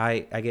know. I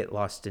get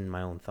lost in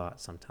my own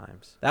thoughts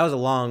sometimes. That was a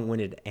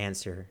long-winded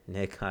answer,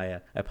 Nick. I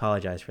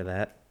apologize for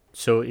that.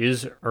 So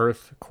is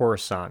Earth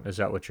Coruscant? Is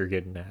that what you're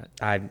getting at?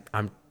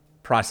 I'm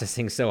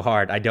processing so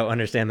hard. I don't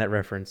understand that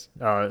reference.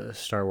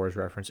 Star Wars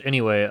reference.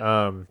 Anyway,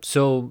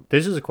 so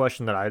this is a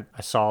question that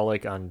I saw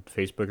like on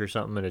Facebook or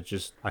something,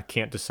 and I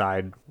can't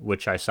decide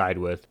which I side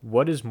with.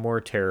 What is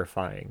more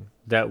terrifying?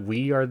 That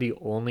we are the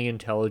only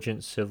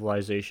intelligent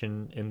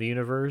civilization in the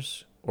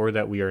universe, or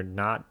that we are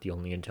not the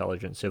only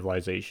intelligent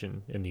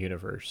civilization in the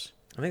universe?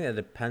 I think that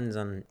depends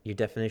on your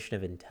definition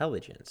of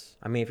intelligence.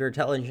 I mean, if your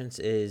intelligence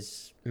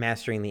is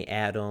mastering the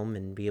atom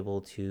and be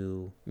able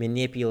to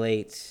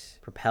manipulate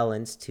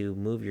propellants to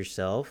move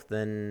yourself,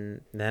 then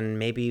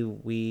maybe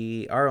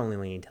we are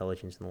only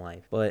intelligence in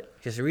life.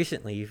 But just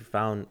recently, you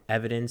found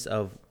evidence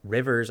of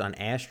rivers on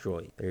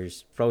asteroids.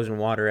 There's frozen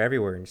water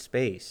everywhere in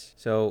space.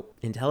 So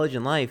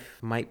intelligent life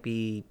might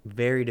be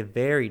very to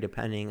vary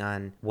depending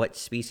on what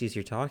species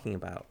you're talking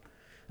about.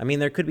 I mean,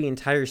 there could be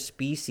entire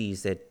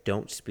species that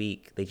don't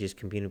speak. They just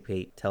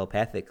communicate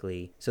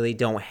telepathically, so they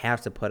don't have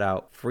to put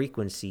out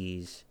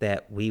frequencies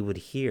that we would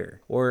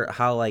hear. Or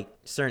how, like,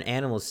 certain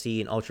animals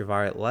see in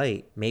ultraviolet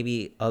light.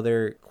 Maybe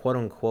other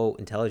quote-unquote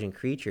intelligent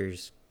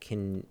creatures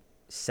can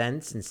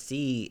sense and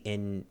see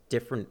in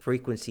different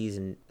frequencies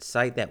and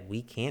sight that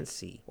we can't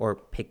see or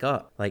pick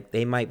up. Like,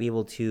 they might be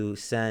able to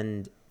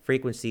send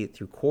frequency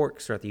through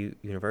quarks throughout the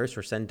universe,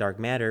 or send dark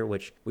matter,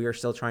 which we are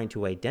still trying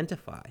to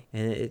identify.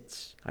 And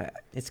it's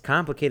a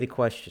complicated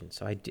question.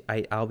 So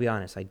I'll be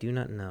honest, I do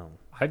not know.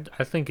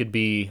 I think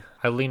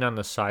I lean on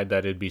the side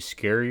that it'd be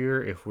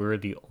scarier if we were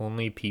the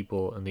only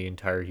people in the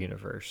entire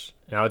universe.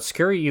 Now, it's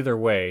scary either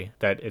way,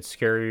 that it's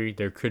scary.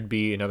 There could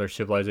be another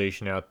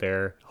civilization out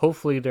there.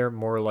 Hopefully, they're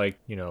more like,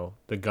 the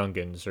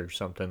Gungans or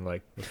something,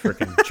 like the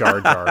freaking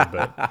Jar Jar,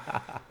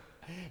 but...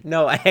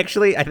 No, I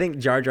think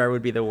Jar Jar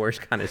would be the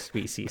worst kind of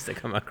species to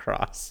come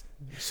across.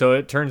 So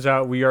it turns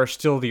out we are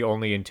still the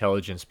only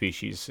intelligent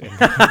species.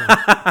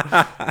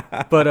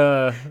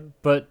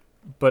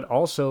 But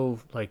also,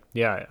 like,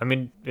 yeah, I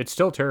mean, it's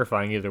still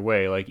terrifying either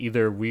way. Like,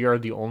 either we are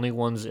the only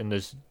ones in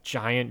this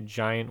giant,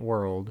 giant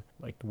world.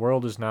 Like, the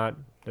world is not,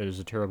 that is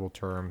a terrible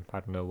term. I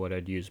don't know what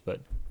I'd use,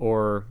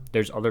 or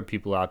there's other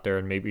people out there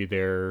and maybe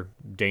they're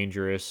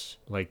dangerous,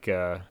 like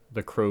the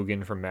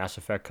Krogan from Mass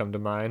Effect come to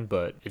mind.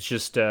 But it's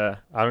just, I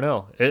don't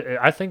know.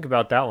 I think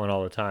about that one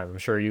all the time. I'm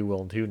sure you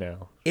will too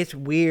now. It's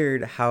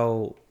weird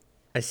how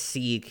a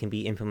seed can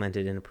be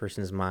implemented in a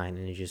person's mind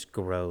and it just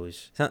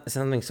grows.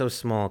 Something so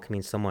small can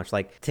mean so much.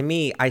 Like, to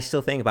me, I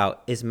still think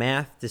about, is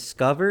math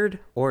discovered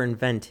or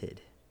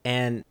invented?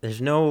 And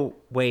there's no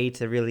way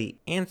to really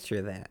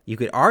answer that. You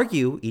could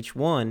argue each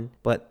one,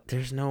 but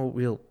there's no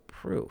real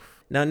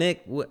proof. Now,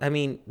 Nick, I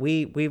mean,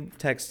 we've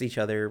texted each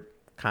other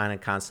kind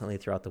of constantly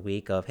throughout the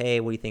week of, hey,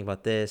 what do you think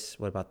about this?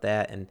 What about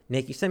that? And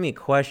Nick, you sent me a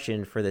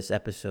question for this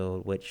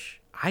episode, which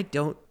I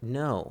don't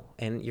know.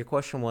 And your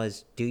question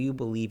was, do you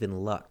believe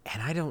in luck?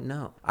 And I don't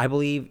know. I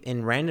believe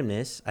in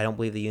randomness. I don't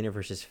believe the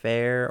universe is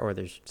fair or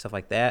there's stuff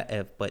like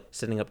that. But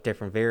setting up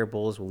different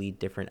variables will lead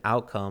different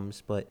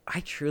outcomes. But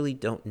I truly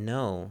don't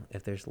know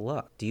if there's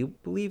luck. Do you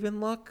believe in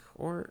luck?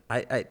 Or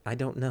I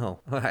don't know.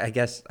 I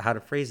guess how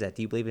to phrase that.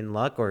 Do you believe in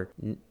luck, or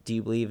do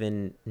you believe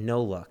in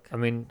no luck? I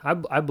mean,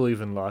 I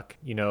believe in luck.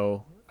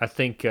 I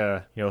think,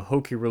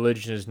 hokey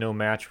religion is no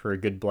match for a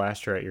good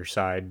blaster at your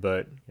side,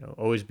 but,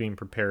 always being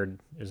prepared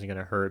isn't going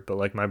to hurt. But,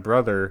 like, my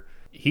brother,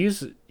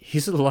 he's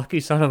a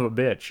lucky son of a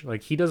bitch.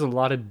 Like, he does a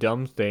lot of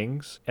dumb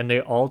things, and they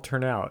all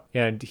turn out.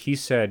 And he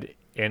said,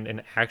 in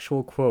an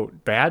actual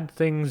quote, "Bad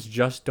things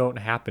just don't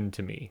happen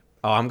to me."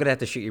 Oh, I'm going to have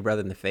to shoot your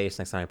brother in the face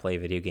next time I play a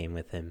video game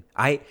with him.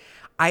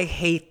 I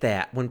hate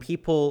that when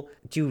people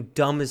do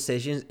dumb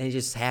decisions and it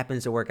just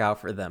happens to work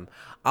out for them.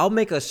 I'll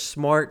make a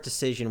smart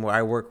decision where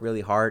I work really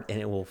hard and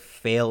it will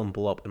fail and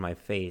blow up in my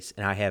face.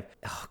 And I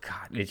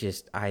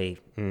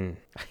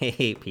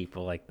hate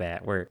people like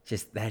that.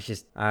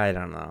 I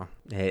don't know.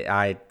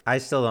 I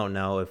still don't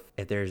know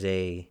if there's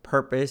a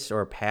purpose or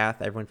a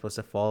path everyone's supposed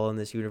to follow in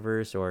this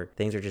universe, or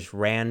things are just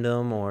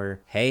random, or,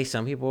 hey,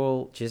 some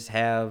people just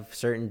have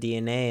certain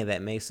DNA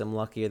that makes them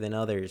luckier than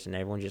others and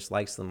everyone just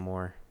likes them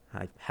more.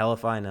 Hell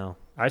if I know.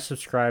 I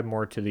subscribe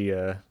more to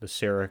the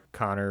Sarah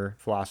Connor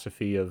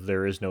philosophy of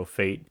there is no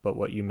fate but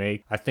what you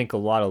make. I think a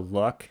lot of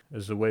luck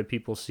is the way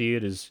people see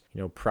it, is,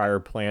 prior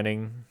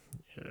planning,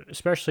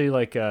 especially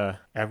like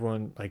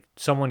everyone, like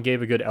someone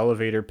gave a good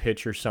elevator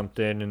pitch or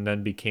something and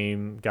then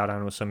got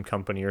on with some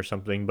company or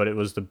something, but it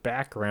was the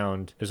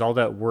background, there's all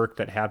that work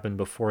that happened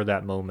before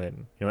that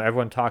moment.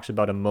 Everyone talks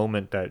about a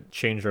moment that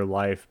changed their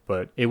life,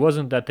 but it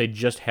wasn't that they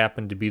just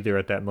happened to be there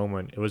at that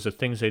moment. It was the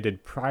things they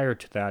did prior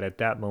to that at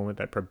that moment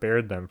that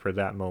prepared them for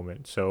that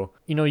moment. So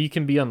you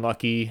can be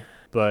unlucky,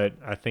 but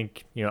I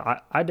think,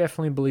 I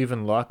definitely believe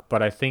in luck,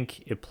 but I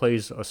think it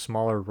plays a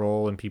smaller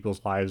role in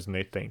people's lives than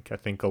they think. I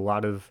think a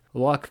lot of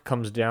good luck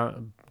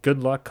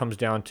comes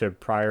down to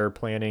prior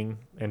planning,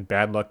 and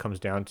bad luck comes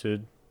down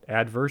to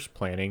adverse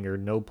planning or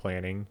no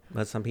planning.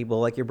 But some people,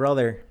 like your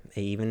brother,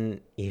 even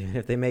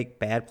if they make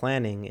bad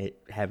planning, it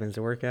happens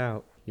to work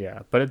out.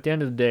 Yeah, but at the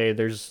end of the day,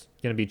 there's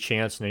going to be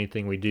chance in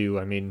anything we do.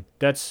 I mean,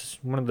 that's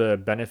one of the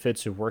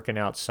benefits of working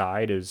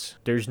outside is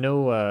there's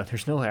no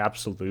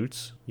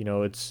absolutes.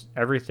 It's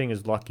everything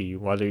is lucky.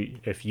 Whether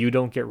if you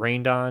don't get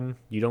rained on,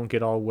 you don't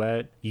get all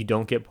wet, you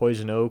don't get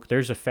poison oak.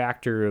 There's a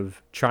factor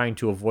of trying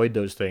to avoid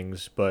those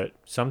things, but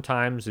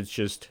sometimes it's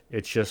just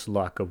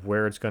luck of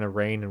where it's going to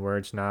rain and where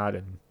it's not,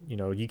 and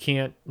you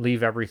can't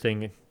leave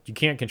everything. You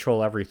can't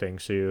control everything,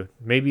 so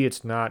maybe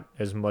it's not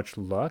as much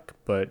luck,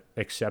 but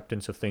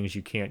acceptance of things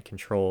you can't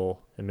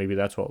control, and maybe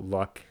that's what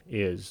luck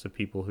is, the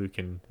people who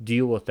can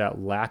deal with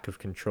that lack of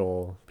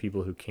control,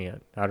 people who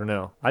can't. I don't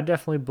know. I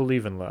definitely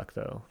believe in luck,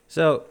 though.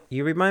 So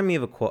you remind me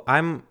of a quote.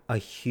 I'm a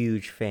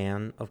huge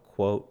fan of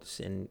quotes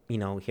and,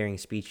 hearing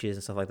speeches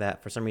and stuff like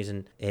that. For some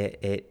reason,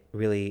 it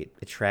really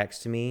attracts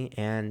to me,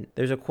 and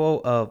there's a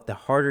quote of the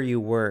harder you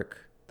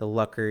work, the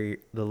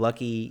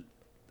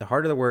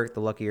harder the work,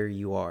 the luckier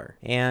you are.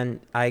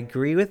 And I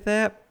agree with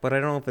that, but I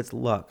don't know if it's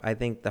luck. I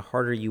think the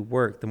harder you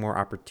work, the more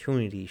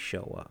opportunities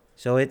show up.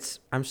 So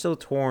I'm still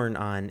torn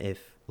on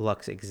if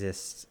luck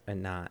exists or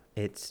not.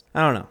 I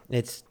don't know.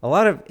 It's a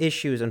lot of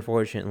issues,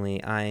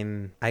 unfortunately.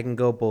 I can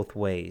go both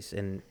ways,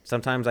 and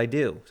sometimes I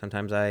do.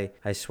 Sometimes I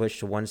switch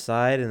to one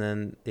side, and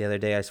then the other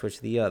day I switch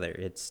to the other.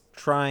 It's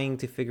trying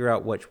to figure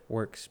out which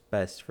works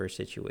best for a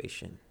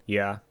situation.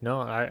 Yeah,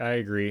 no, I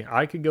agree.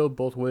 I could go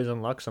both ways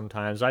on luck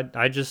sometimes.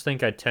 I just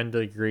think I tend to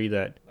agree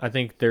that I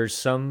think there's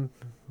some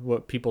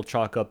what people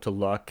chalk up to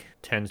luck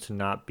tends to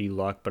not be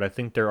luck, but I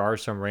think there are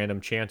some random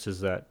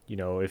chances that,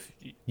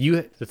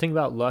 the thing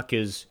about luck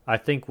is, I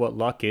think what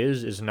luck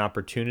is an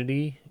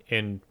opportunity.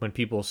 And when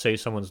people say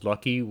someone's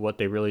lucky, what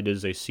they really do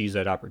is they seize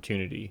that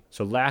opportunity.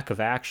 So lack of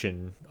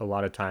action a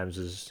lot of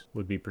times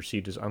would be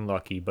perceived as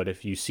unlucky, but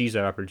if you seize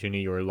that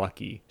opportunity, you're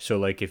lucky. So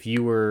like if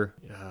you were,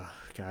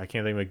 God, I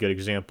can't think of a good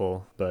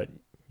example, but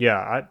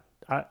yeah,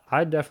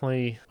 I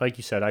definitely, like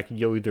you said, I could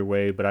go either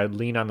way, but I'd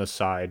lean on the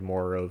side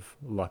more of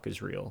luck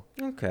is real.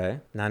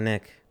 Okay. Now,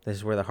 Nick, this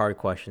is where the hard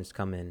questions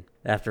come in.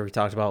 After we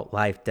talked about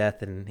life,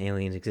 death, and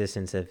aliens'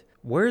 existence,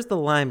 where's the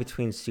line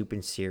between soup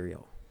and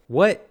cereal?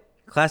 What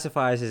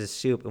classifies as a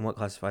soup and what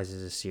classifies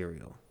as a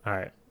cereal? All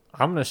right.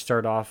 I'm going to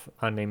start off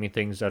on naming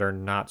things that are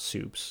not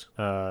soups.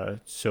 Cereal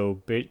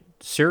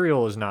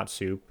is not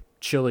soup.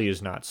 Chili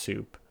is not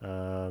soup.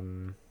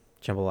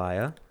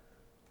 Jambalaya.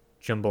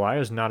 Jambalaya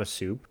is not a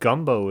soup.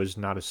 Gumbo is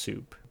not a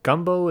soup.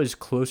 Gumbo is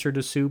closer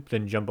to soup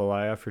than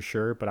jambalaya for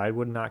sure, but I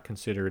would not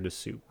consider it a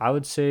soup. I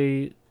would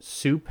say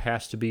soup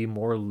has to be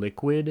more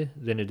liquid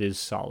than it is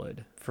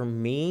solid. For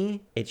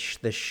me, it's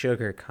the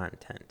sugar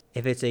content.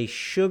 If it's a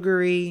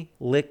sugary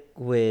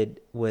liquid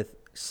with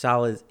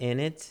solids in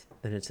it,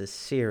 then it's a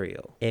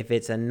cereal. If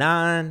it's a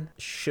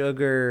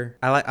non-sugar,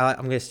 I'm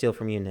going to steal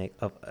from you, Nick,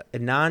 of a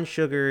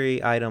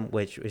non-sugary item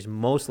which is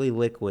mostly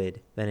liquid,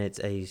 then it's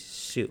a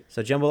soup.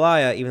 So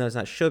jambalaya, even though it's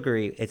not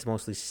sugary, it's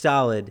mostly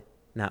solid,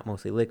 not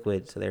mostly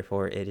liquid, so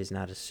therefore it is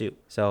not a soup.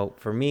 So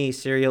for me,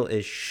 cereal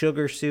is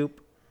sugar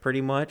soup pretty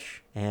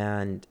much,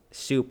 and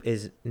soup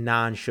is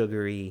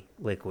non-sugary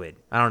liquid.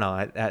 I don't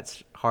know,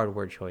 that's hard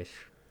word choice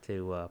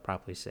to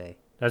properly say.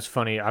 That's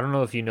funny. I don't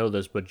know if you know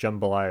this, but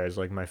jambalaya is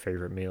like my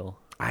favorite meal.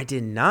 I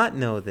did not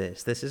know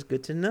this. This is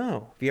good to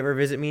know. If you ever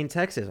visit me in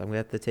Texas, I'm going to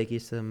have to take you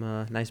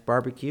some nice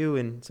barbecue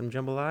and some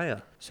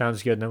jambalaya.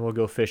 Sounds good. Then we'll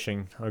go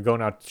fishing. We're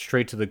going out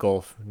straight to the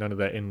Gulf. None of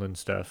that inland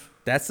stuff.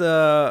 That's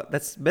a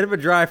bit of a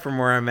drive from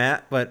where I'm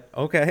at, but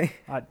okay.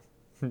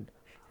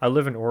 I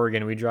live in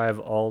Oregon. We drive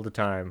all the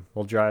time.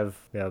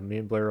 Me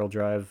and Blair will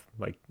drive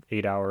like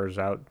 8 hours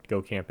out,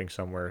 go camping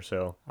somewhere.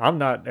 So I'm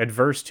not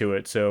adverse to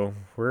it. So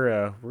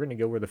we're going to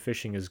go where the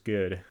fishing is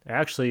good.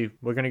 Actually,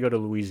 we're going to go to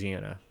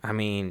Louisiana. I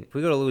mean, if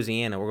we go to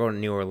Louisiana, we're going to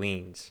New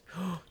Orleans.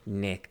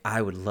 Nick,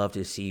 I would love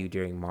to see you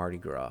during Mardi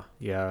Gras.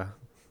 Yeah,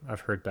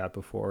 I've heard that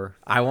before.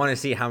 I want to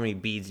see how many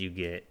beads you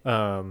get.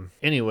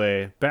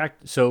 Anyway,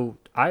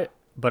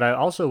 but I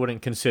also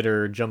wouldn't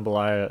consider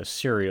jambalaya a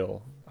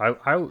cereal.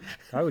 I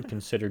would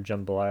consider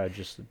jambalaya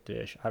just a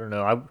dish. I don't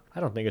know. I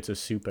don't think it's a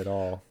soup at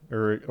all,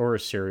 or a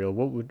cereal.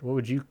 What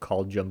would you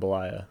call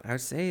jambalaya? I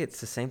would say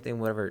it's the same thing.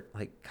 Whatever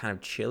like kind of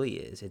chili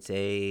is. It's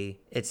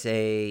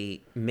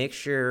a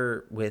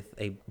mixture with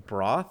a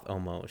broth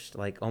almost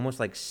like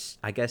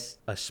I guess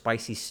a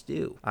spicy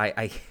stew.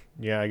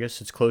 Yeah, I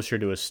guess it's closer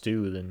to a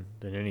stew than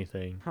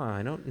anything. Huh,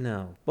 I don't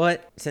know.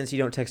 But since you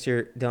don't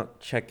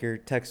check your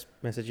text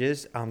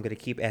messages, I'm gonna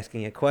keep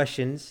asking you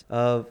questions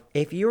of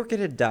if you were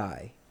gonna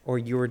die or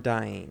you were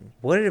dying,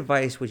 what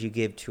advice would you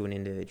give to an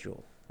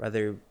individual?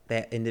 Whether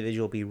that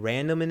individual be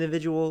random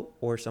individual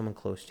or someone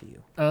close to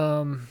you.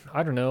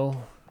 I don't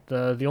know.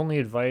 The only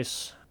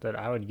advice that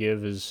I would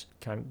give is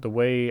kind of the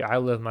way I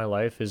live my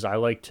life is I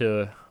like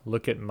to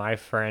look at my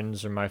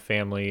friends or my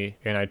family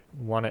and I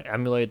want to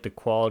emulate the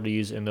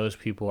qualities in those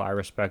people I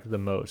respect the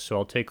most. So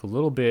I'll take a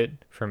little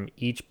bit from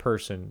each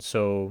person.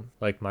 So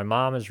like my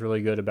mom is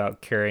really good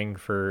about caring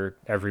for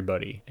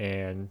everybody,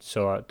 and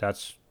so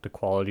that's the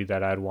quality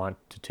that I'd want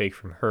to take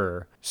from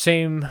her.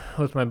 Same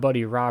with my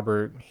buddy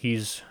Robert.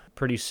 He's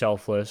pretty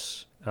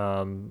selfless.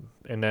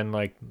 And then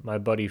like my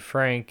buddy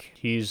Frank,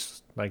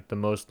 he's like the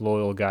most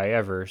loyal guy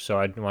ever, so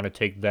I'd want to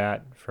take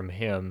that from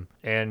him.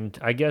 And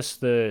I guess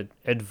the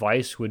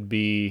advice would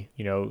be,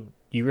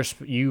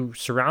 you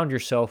surround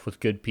yourself with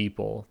good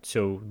people,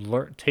 so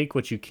take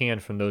what you can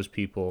from those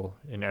people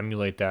and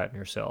emulate that in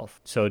yourself.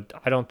 So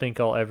I don't think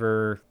I'll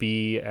ever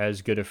be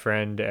as good a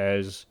friend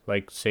as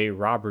like say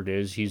Robert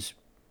is. He's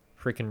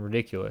freaking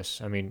ridiculous.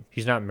 I mean,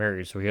 he's not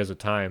married, so he has a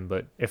time,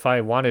 but if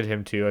I wanted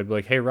him to, I'd be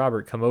like, hey,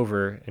 Robert, come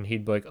over. And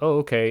he'd be like, oh,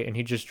 okay. And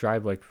he'd just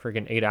drive like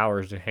freaking 8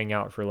 hours to hang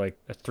out for like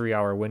a 3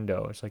 hour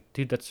window. It's like,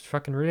 dude, that's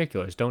fucking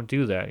ridiculous. Don't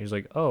do that. He's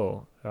like,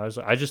 oh,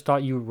 I just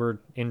thought you were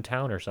in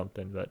town or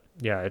something. But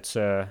yeah,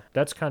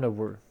 that's kind of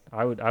where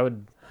I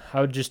would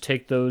just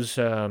take those,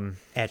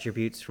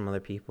 Attributes from other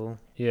people.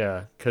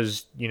 yeah,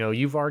 because,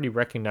 you've already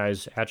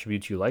recognized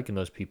attributes you like in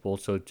those people,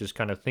 so just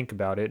kind of think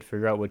about it,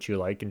 figure out what you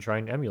like, and try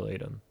and emulate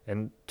them.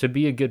 And to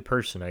be a good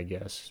person, I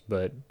guess.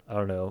 But I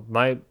don't know.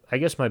 I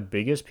guess my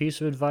biggest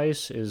piece of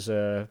advice is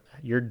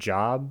your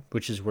job,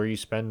 which is where you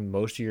spend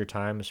most of your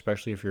time,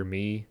 especially if you're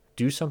me,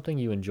 do something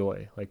you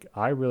enjoy. Like,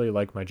 I really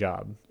like my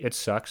job. It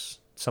sucks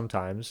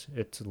sometimes.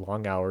 It's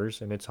long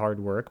hours and it's hard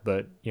work,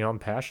 but, I'm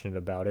passionate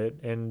about it.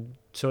 And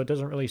so it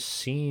doesn't really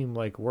seem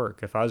like work.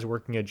 If I was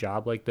working a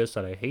job like this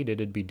that I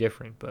hated, it'd be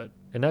different.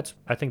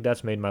 I think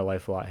that's made my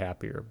life a lot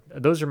happier.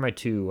 Those are my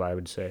two, I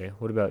would say.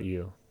 What about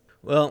you?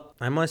 Well,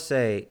 I must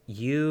say,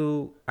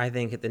 you, I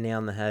think, hit the nail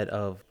on the head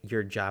of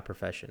your job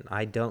profession.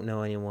 I don't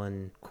know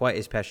anyone quite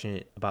as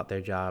passionate about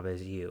their job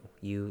as you.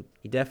 You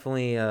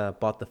definitely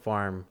bought the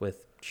farm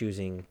with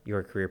choosing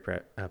your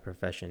career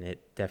profession.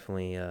 It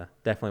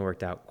definitely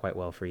worked out quite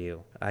well for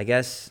you. I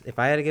guess if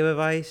I had to give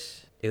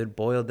advice, it would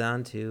boil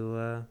down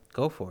to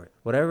go for it.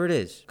 Whatever it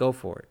is, go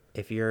for it.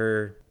 If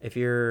you're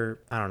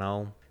I don't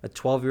know, a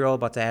 12-year-old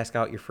about to ask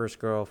out your first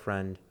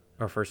girlfriend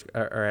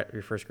or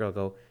your first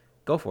girl,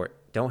 go for it.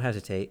 Don't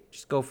hesitate.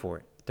 Just go for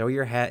it. Throw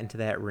your hat into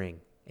that ring.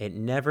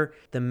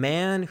 The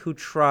man who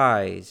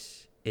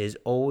tries is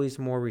always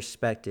more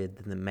respected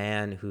than the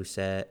man who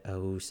said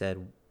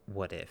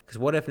what if. Because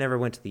what if never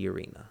went to the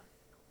arena.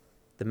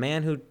 The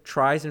man who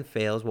tries and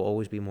fails will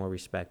always be more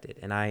respected.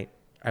 And I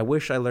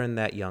wish I learned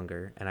that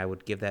younger, and I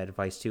would give that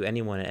advice to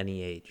anyone at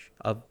any age.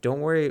 Don't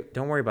worry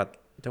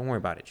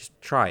about it. Just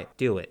try it.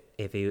 Do it.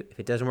 If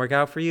it doesn't work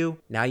out for you,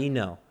 now you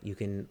know. You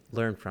can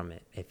learn from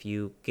it. If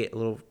you get a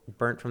little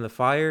burnt from the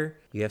fire,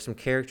 you have some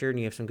character and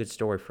you have some good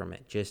story from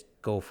it. Just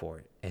go for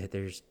it.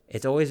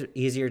 It's always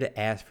easier to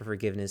ask for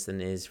forgiveness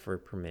than it is for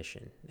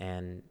permission.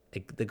 And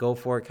the go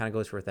for it kind of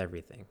goes with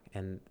everything.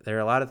 And there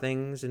are a lot of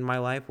things in my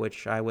life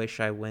which I wish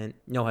I went,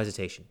 no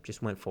hesitation,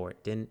 just went for it.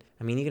 You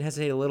can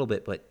hesitate a little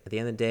bit, but at the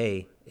end of the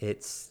day,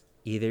 it's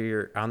either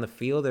you're on the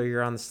field or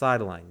you're on the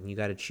sideline. You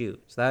got to choose.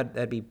 So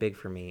that'd be big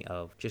for me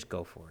of just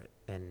go for it.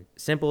 And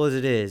simple as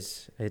it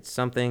is, it's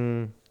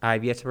something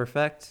I've yet to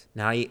perfect.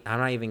 Now I'm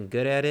not even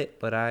good at it,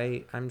 but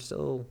I'm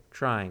still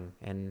trying.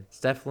 And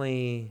it's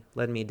definitely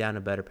led me down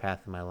a better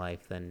path in my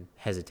life than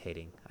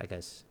hesitating, I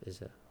guess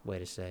is a way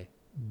to say.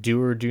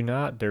 Do or do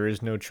not. There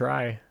is no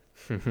try.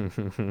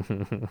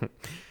 Oh,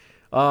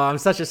 I'm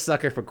such a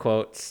sucker for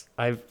quotes.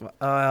 I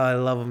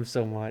love them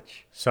so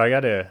much. So I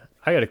got a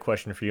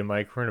question for you,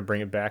 Mike. We're gonna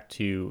bring it back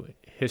to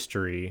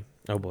history.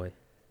 Oh boy.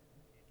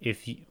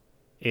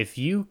 If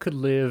you could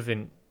live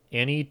in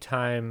any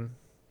time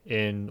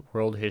in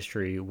world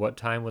history, what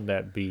time would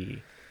that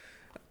be?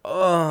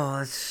 Oh,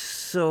 it's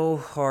so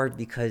hard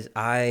because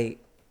I'll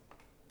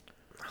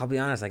be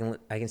honest,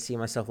 I can see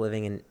myself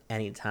living in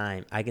any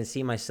time. I can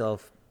see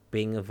myself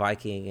being a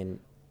Viking,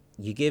 and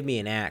you give me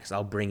an axe,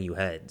 I'll bring you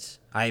heads.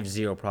 I have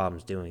zero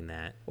problems doing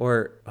that.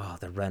 Or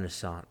the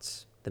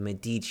Renaissance. The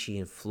Medici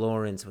in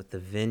Florence with Da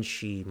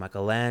Vinci,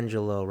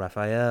 Michelangelo,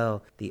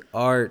 Raphael, the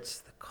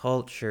arts, the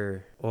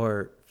culture.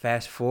 Or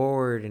fast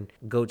forward and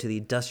go to the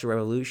Industrial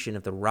Revolution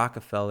of the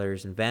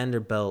Rockefellers and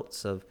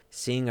Vanderbilts, of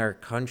seeing our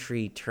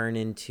country turn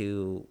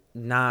into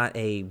not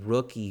a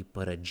rookie,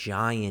 but a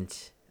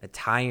giant, a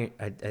titan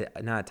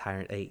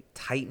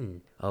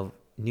of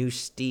new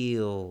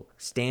steel,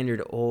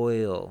 Standard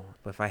Oil.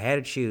 But if I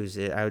had to choose,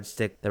 I would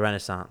stick the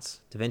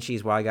Renaissance. Da Vinci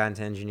is why I got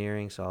into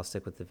engineering, so I'll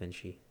stick with Da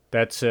Vinci.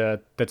 That's a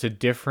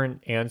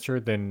different answer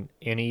than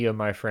any of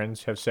my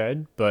friends have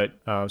said. But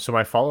so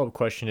my follow up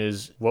question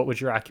is, what would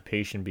your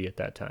occupation be at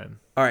that time?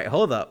 All right,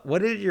 hold up.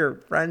 What did your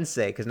friends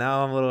say? Because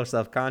now I'm a little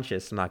self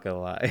conscious. I'm not gonna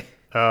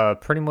lie.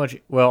 Pretty much.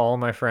 Well, all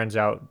my friends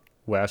out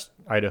west,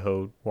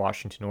 Idaho,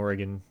 Washington,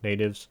 Oregon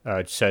natives,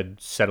 said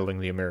settling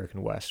the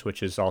American West,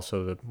 which is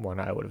also the one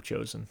I would have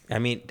chosen. I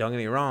mean, don't get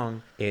me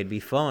wrong. It'd be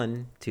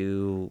fun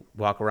to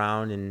walk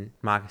around in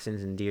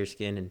moccasins and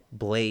deerskin and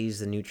blaze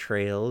the new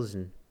trails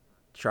and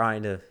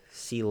trying to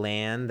see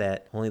land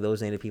that only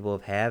those native people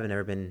have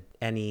never been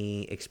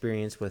any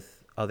experience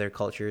with other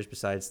cultures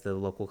besides the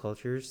local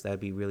cultures. That'd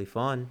be really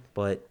fun.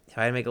 But if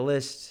I had to make a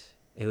list,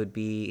 it would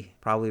be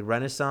probably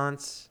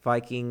Renaissance,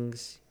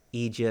 Vikings,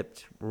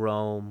 Egypt,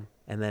 Rome,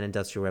 and then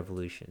Industrial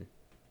Revolution.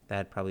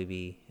 That'd probably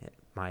be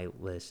my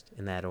list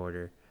in that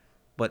order.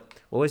 But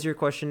what was your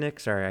question, Nick?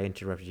 Sorry, I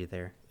interrupted you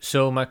there.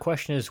 So my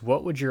question is,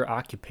 what would your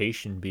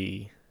occupation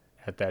be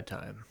at that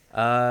time?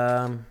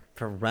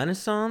 For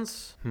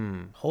Renaissance,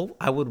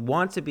 I would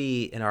want to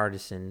be an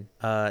artisan,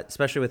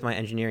 especially with my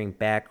engineering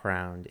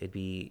background. It'd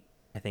be,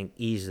 I think,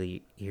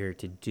 easily here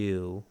to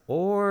do.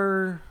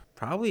 Or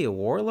probably a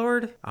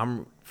warlord.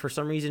 I'm, for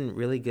some reason,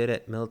 really good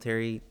at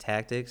military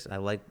tactics. I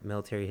like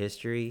military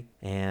history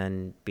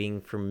and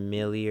being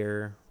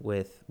familiar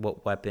with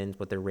what weapons,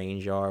 what their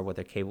range are, what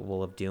they're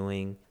capable of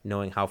doing,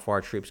 knowing how far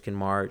troops can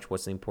march,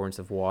 what's the importance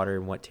of water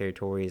and what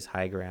territory is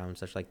high ground,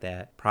 such like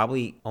that.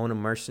 Probably own a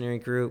mercenary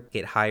group,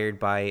 get hired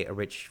by a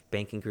rich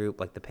banking group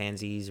like the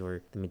Pansies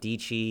or the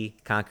Medici,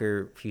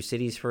 conquer a few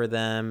cities for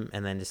them,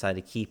 and then decide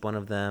to keep one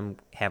of them,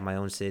 have my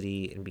own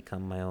city, and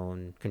become my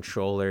own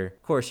controller.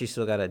 Of course, you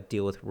still got to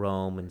deal with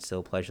Rome and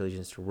still pledge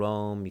allegiance to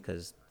Rome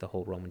because the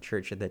whole Roman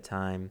Church at that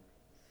time.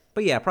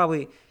 But yeah,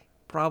 probably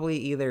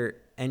either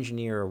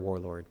engineer or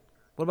warlord.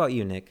 What about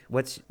you, Nick?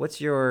 What's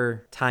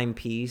your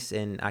timepiece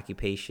and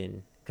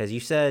occupation? Because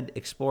you said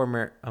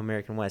explore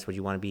American West. Would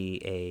you want to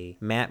be a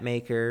map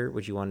maker?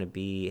 Would you want to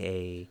be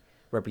a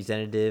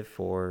representative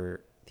for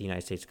the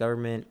United States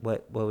government?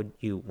 What would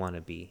you want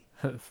to be?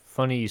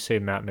 Funny you say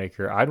map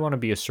maker. I'd want to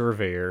be a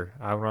surveyor.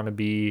 I want to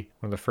be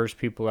one of the first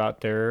people out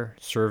there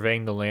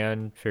surveying the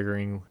land,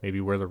 figuring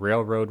maybe where the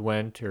railroad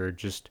went, or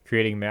just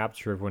creating maps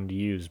for everyone to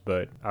use.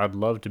 But I'd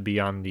love to be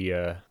on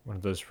the one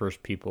of those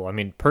first people. I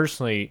mean,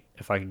 personally,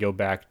 if I could go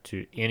back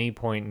to any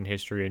point in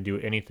history and do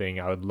anything,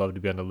 I would love to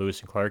be on the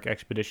Lewis and Clark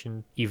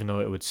expedition, even though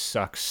it would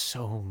suck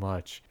so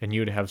much and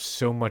you'd have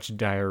so much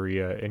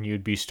diarrhea and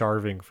you'd be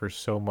starving for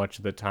so much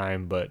of the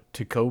time. But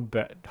to go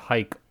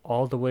hike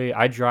all the way,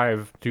 I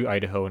drive through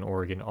Idaho and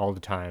Oregon all the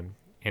time.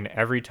 And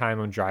every time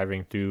I'm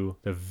driving through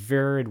the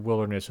varied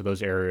wilderness of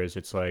those areas,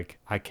 it's like,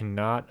 I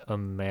cannot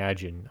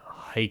imagine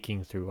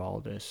hiking through all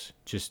this.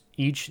 Just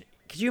each.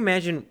 Could you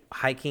imagine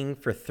hiking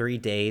for 3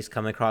 days,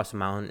 coming across a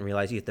mountain and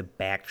realize you have to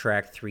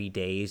backtrack 3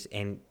 days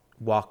and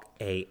walk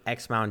a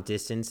X amount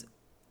distance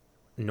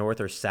north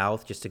or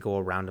south just to go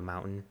around a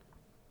mountain?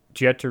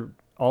 You have to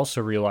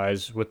also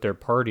realize with their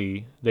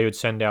party, they would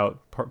send out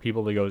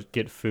people to go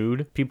get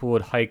food. People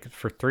would hike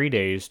for 3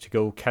 days to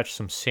go catch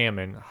some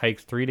salmon,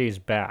 hike 3 days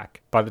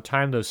back. By the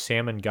time those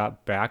salmon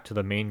got back to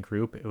the main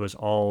group, it was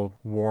all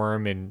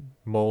warm and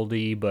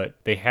moldy, but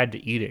they had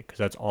to eat it because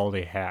that's all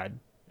they had.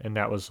 And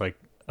that was like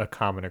a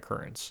common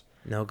occurrence.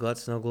 No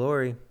guts, no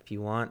glory. If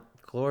you want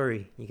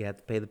glory, you have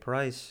to pay the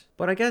price.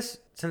 But I guess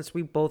since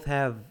we both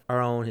have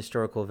our own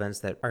historical events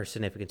that are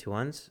significant to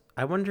us,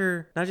 I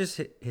wonder, not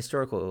just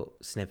historical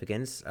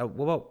significance,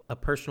 what about a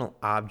personal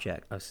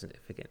object of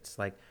significance?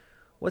 Like,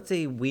 what's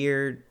a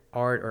weird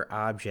art or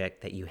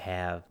object that you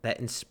have that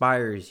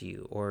inspires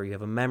you, or you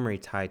have a memory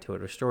tied to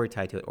it, or story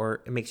tied to it,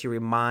 or it makes you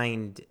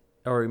reminds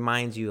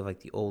you of like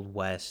the Old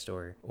West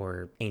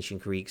or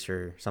ancient Greeks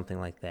or something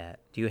like that?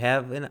 Do you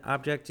have an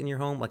object in your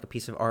home, like a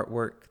piece of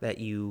artwork that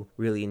you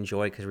really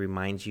enjoy because it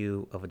reminds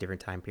you of a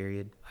different time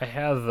period? I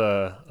have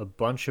a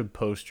bunch of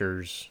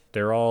posters.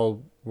 They're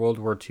all World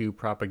War II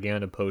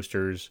propaganda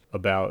posters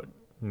about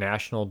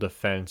national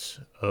defense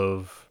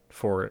of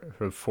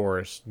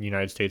forest,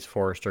 United States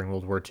forest during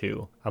World War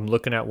II. I'm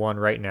looking at one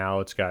right now.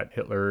 It's got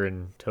Hitler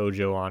and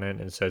Tojo on it,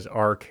 and it says,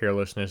 "Our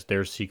carelessness,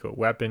 their secret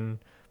weapon.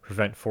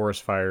 Prevent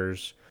forest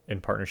fires," in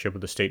partnership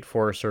with the State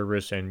Forest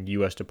Service and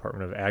U.S.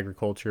 Department of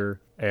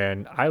Agriculture.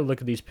 And I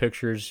look at these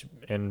pictures,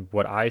 and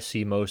what I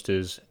see most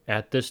is,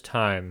 at this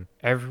time,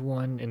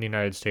 everyone in the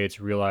United States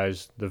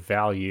realized the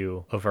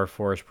value of our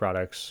forest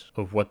products,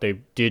 of what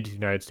they did to the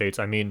United States.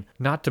 I mean,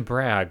 not to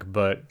brag,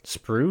 but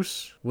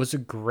spruce was a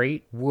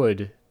great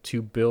wood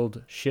to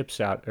build ships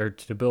out, or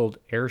to build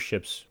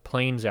airships,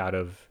 planes out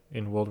of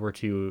in World War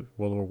II.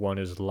 World War I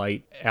is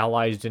light.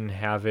 Allies didn't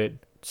have it.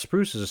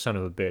 spruce is a son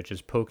of a bitch.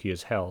 It's pokey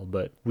as hell,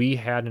 but we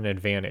had an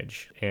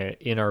advantage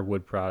in our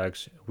wood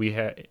products.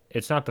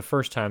 It's not the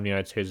first time the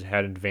United States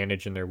had an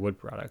advantage in their wood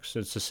products.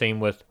 It's the same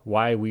with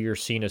why we are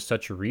seen as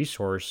such a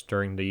resource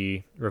during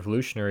the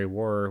Revolutionary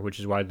War, which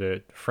is why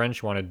the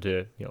French wanted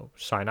to,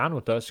 sign on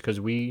with us, because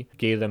we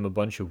gave them a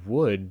bunch of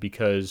wood,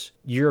 because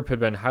Europe had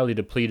been highly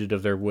depleted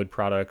of their wood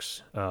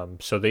products.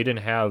 So they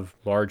didn't have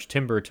large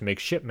timber to make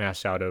ship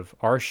masts out of.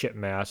 Our ship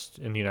masts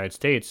in the United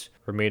States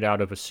were made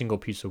out of a single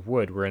piece of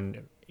wood, where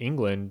in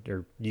England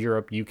or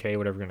Europe, UK,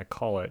 whatever you're going to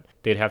call it,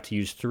 they'd have to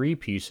use three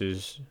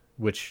pieces,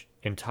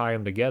 and tie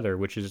them together,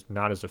 which is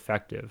not as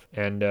effective.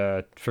 And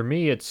for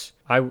me,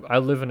 I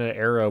live in an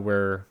era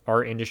where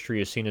our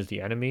industry is seen as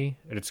the enemy.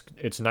 And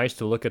it's nice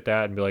to look at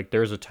that and be like,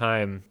 there's a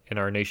time in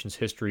our nation's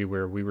history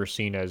where we were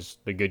seen as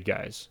the good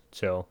guys.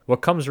 So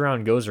what comes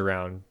around goes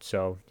around.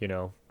 So,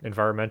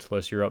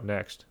 environmentalists, you're up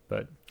next.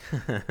 But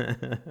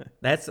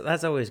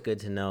that's always good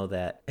to know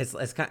that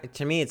it's kind of,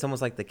 to me, it's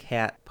almost like the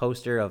cat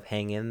poster of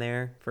hang in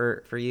there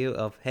for you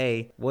of,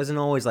 hey, wasn't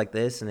always like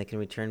this, and it can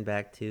return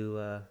back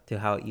to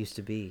how it used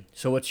to be.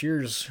 So what's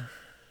yours?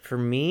 For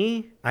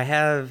me, I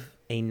have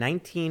a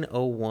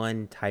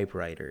 1901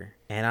 typewriter,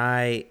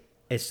 and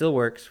it still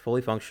works,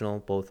 fully functional,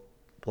 both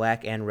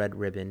black and red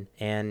ribbon.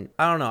 And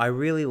I don't know, I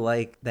really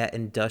like that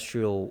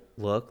industrial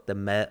look, the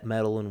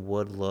metal and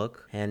wood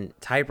look. And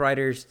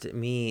typewriters, to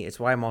me, it's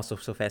why I'm also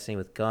so fascinated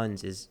with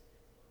guns, is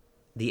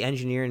the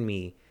engineer in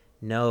me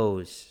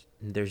knows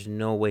there's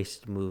no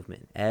wasted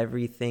movement.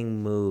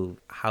 Everything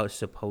moved how it's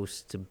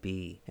supposed to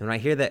be. And when I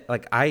hear that,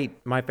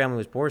 my family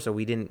was poor, so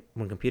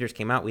when computers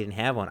came out, we didn't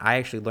have one. I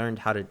actually learned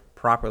how to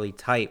properly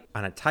type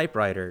on a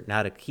typewriter,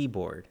 not a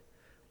keyboard,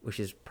 which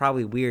is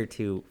probably weird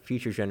to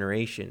future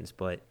generations,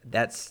 but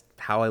that's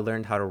how I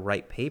learned how to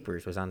write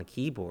papers, was on a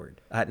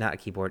keyboard. Not a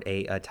keyboard,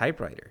 a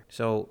typewriter.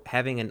 So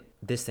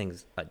this thing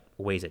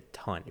weighs a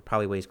ton. It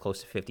probably weighs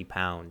close to 50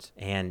 pounds.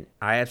 And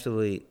I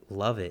absolutely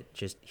love it.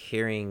 Just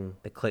hearing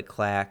the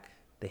click-clack,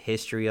 the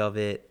history of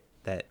it,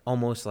 that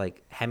almost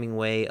like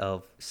Hemingway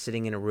of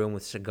sitting in a room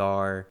with a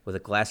cigar, with a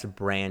glass of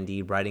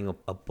brandy, writing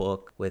a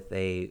book with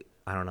a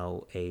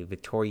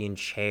Victorian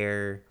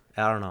chair.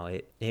 I don't know.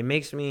 It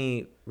makes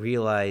me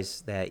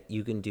realize that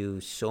you can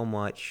do so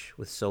much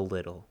with so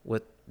little.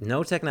 With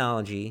no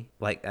technology,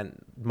 like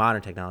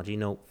modern technology,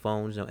 no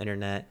phones, no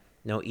internet,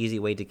 no easy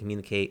way to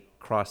communicate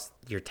across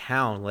your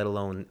town, let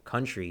alone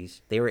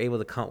countries, they were able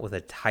to come up with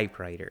a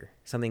typewriter.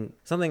 Something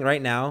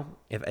right now,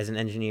 if as an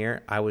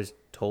engineer I was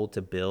told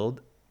to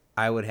build,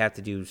 I would have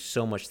to do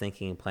so much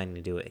thinking and planning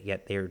to do it,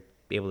 yet they're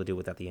able to do it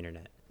without the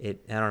internet. I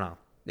don't know.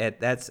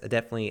 That's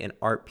definitely an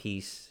art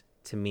piece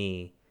to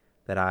me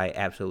that I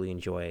absolutely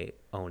enjoy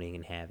owning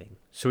and having.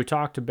 So we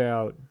talked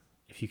about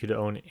if you could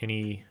own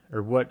any,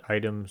 or what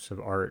items of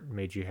art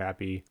made you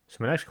happy. So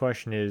my next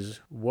question is,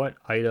 what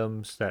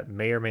items that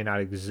may or may not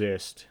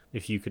exist,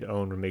 if you could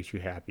own, would make you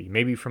happy?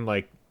 Maybe from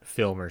like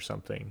film or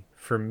something.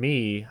 For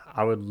me,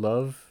 I would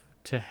love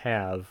to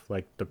have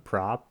like the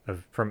prop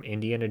from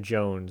Indiana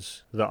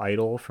Jones, the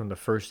idol from the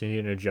first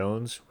Indiana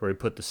Jones, where he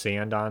put the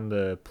sand on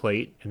the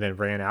plate and then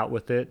ran out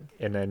with it,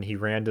 and then he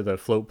ran to the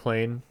float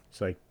plane.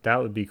 It's like, that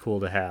would be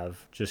cool to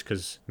have, just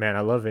because, man,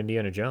 I love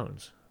Indiana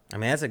Jones. I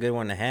mean, that's a good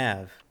one to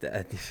have.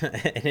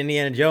 And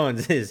Indiana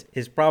Jones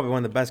is probably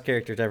one of the best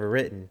characters ever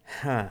written.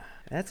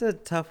 That's a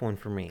tough one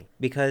for me,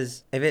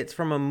 because if it's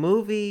from a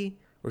movie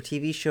or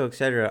TV show,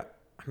 etc.,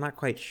 I'm not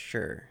quite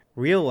sure.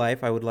 Real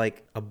life, I would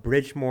like a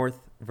Bridgemorth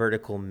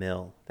vertical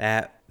mill.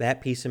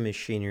 That piece of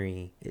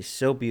machinery is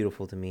so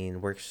beautiful to me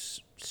and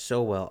works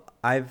so well.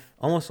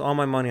 Almost all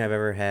my money I've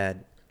ever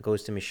had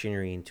goes to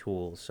machinery and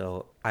tools,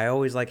 so I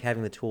always like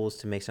having the tools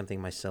to make something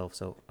myself.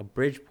 So a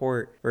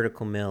Bridgeport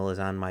vertical mill is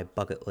on my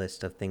bucket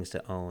list of things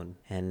to own,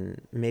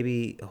 and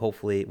maybe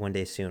hopefully one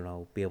day soon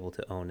I'll be able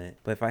to own it.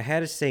 But if I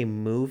had to say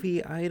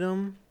movie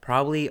item,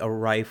 probably a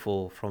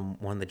rifle from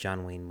one of the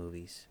John Wayne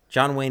movies.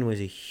 John Wayne was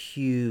a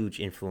huge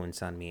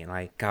influence on me, and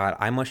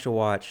I must have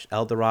watched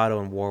El Dorado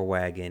and War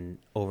Wagon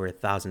over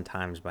 1,000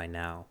 times by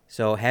now.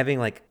 So having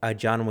like a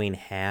John Wayne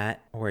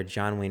hat or a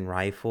John Wayne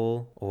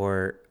rifle,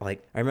 or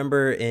like I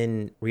remember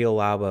in Rio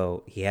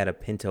Labo, he had a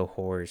Pinto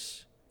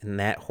horse, and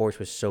that horse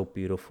was so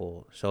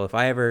beautiful. So if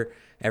I ever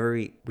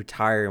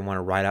retire and want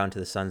to ride out into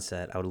the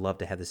sunset, I would love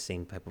to have the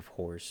same type of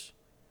horse.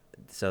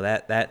 So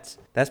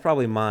that's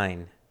probably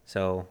mine.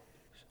 So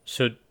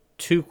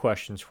two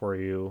questions for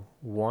you.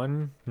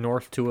 One,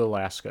 North to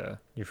Alaska.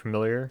 You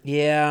familiar?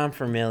 Yeah, I'm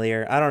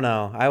familiar. I don't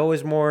know. I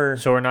was more.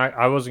 So we're not.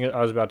 I was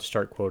about to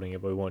start quoting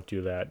it, but we won't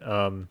do that.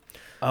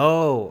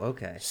 Oh,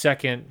 okay.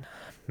 Second,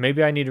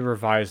 maybe I need to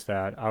revise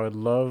that. I would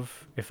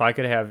love, if I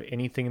could have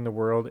anything in the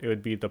world, it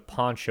would be the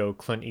poncho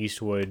Clint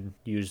Eastwood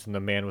used in the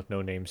Man with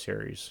No Name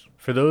series.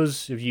 For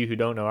those of you who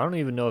don't know, I don't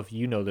even know if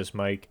you know this,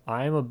 Mike,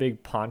 I'm a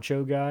big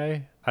poncho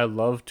guy. I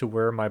love to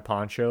wear my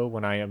poncho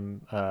when I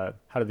am, how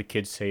do the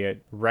kids say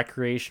it,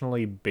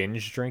 recreationally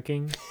binge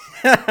drinking.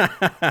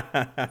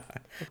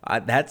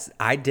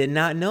 I did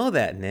not know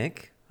that,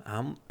 Nick.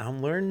 I'm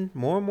learning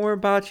more and more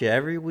about you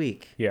every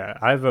week. Yeah,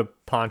 I have a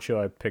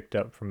poncho I picked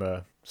up from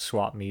a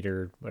swap meet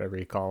or whatever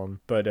you call them.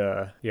 But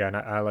yeah, and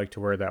I like to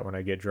wear that when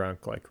I get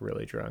drunk, like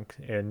really drunk.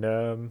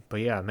 And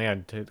but yeah,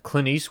 man,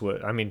 Clint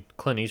Eastwood. I mean,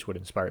 Clint Eastwood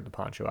inspired the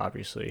poncho,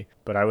 obviously.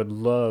 But I would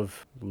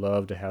love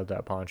to have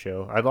that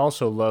poncho. I'd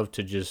also love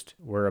to just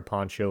wear a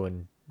poncho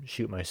and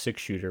shoot my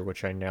 6-shooter,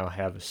 which I now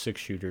have a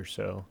 6-shooter.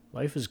 So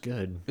life is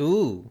good.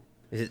 Ooh.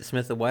 Is it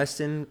Smith &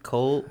 Wesson,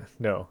 Colt,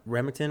 No,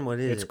 Remington? What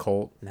is it's it?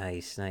 Colt.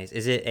 Nice, nice.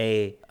 Is it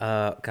a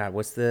God?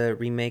 What's the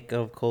remake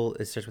of Colt?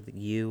 It starts with a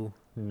U.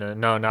 No,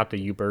 no, not the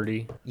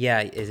U-Birdie.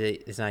 Yeah, is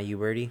it? It's not U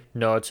Birdie.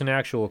 No, it's an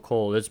actual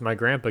Colt. It's my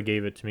grandpa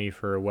gave it to me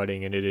for a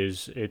wedding, and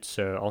it's.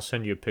 I'll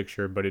send you a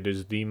picture, but it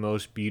is the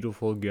most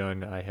beautiful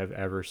gun I have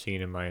ever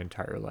seen in my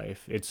entire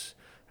life. It's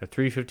a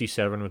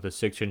 357 with a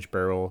 6-inch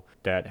barrel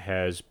that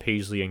has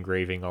paisley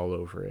engraving all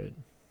over it,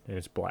 and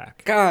it's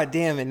black. God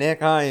damn it,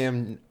 Nick! I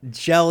am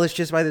jealous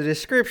just by the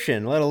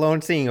description, let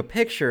alone seeing a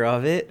picture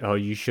of it. Oh,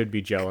 you should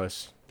be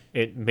jealous.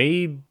 It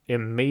may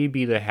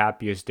be the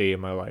happiest day of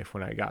my life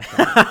when I got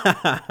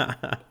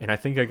that, and I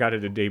think I got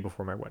it a day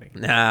before my wedding.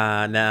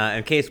 Nah.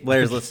 In case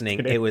Blair's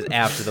listening, it was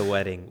after the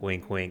wedding.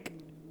 Wink, wink.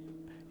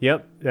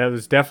 Yep, that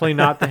was definitely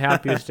not the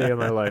happiest day of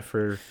my life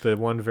for the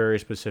one very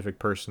specific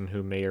person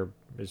who may or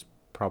is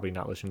probably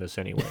not listening to this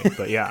anyway.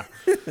 But yeah.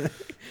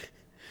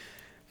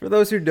 For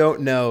those who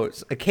don't know,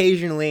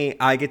 occasionally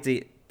I get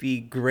to be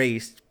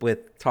graced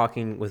with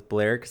talking with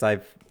Blair because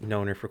I've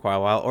known her for quite a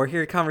while, or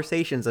hear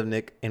conversations of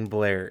Nick and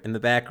Blair in the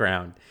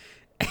background.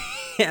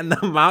 And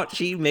the amount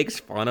she makes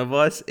fun of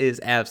us is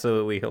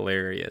absolutely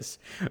hilarious.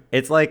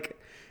 It's like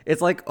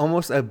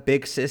almost a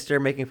big sister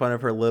making fun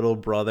of her little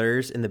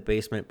brothers in the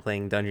basement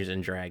playing Dungeons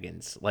and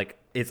Dragons. Like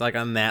it's like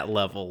on that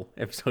level,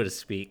 if so to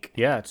speak.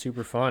 Yeah, it's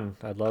super fun.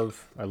 I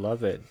love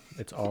it.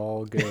 It's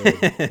all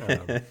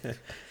good.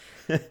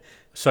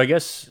 So I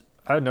guess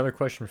I have another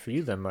question for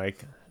you then,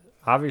 Mike.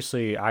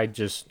 Obviously, I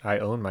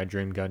own my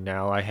dream gun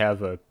now. I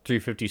have a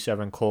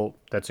 357 Colt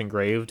that's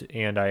engraved,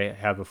 and I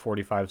have a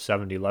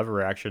 4570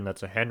 lever action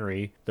that's a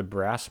Henry, the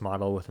brass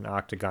model with an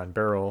octagon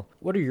barrel.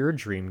 What are your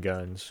dream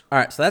guns? All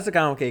right, so that's a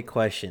complicated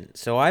question.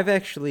 So I've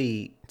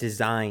actually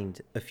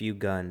designed a few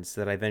guns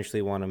that I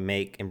eventually want to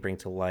make and bring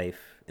to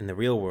life in the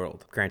real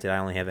world. Granted, I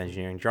only have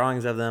engineering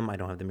drawings of them. I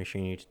don't have the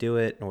machinery to do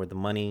it, nor the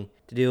money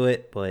to do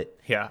it, but...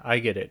 Yeah, I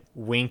get it.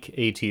 Wink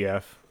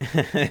ATF.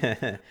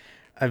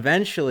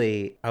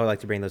 Eventually, I would like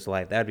to bring those to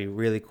life. That would be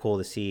really cool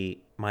to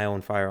see my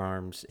own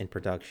firearms in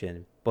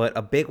production. But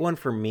a big one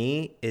for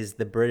me is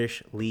the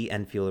British Lee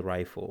Enfield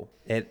rifle,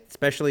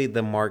 especially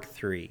the Mark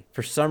III.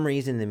 For some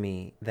reason to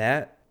me,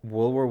 that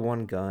World War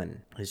I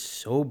gun is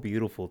so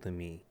beautiful to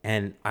me.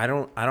 And I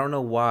don't know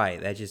why.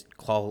 That just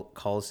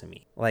calls to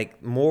me.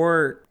 Like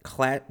more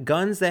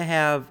guns that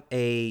have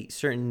a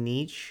certain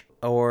niche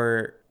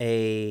or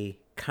a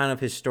kind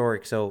of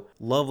historic. So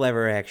love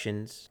lever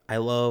actions. I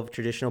love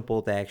traditional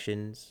bolt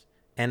actions.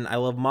 And I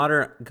love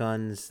modern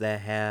guns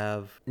that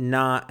have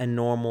not a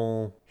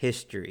normal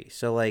history.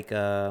 So like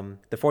the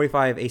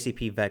 45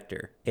 ACP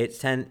Vector.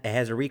 It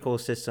has a recoil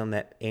system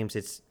that aims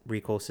its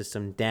recoil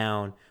system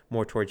down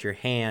more towards your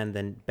hand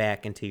than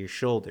back into your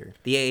shoulder.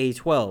 The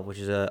AA-12, which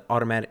is a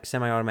automatic,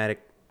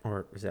 semi-automatic,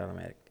 or is it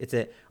automatic? It's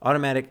an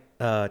automatic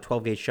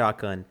 12-gauge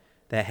shotgun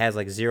that has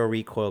like zero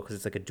recoil because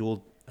it's like a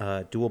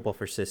dual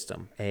buffer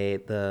system.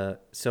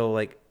 So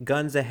like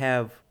guns that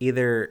have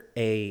either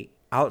a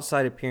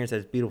outside appearance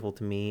that's beautiful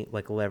to me,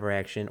 like a lever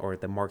action, or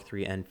the Mark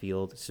III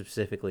Enfield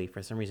specifically.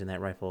 For some reason, that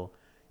rifle,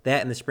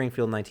 that and the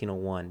Springfield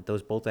 1901,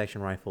 those bolt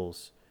action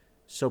rifles,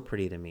 so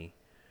pretty to me.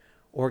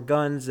 Or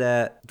guns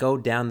that go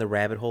down the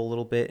rabbit hole a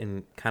little bit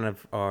and kind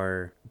of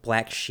are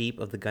black sheep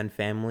of the gun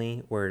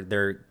family, where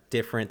they're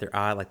different, they're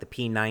odd. Like the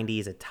P90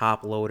 is a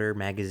top loader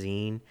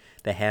magazine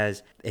that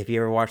has, if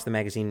you ever watch the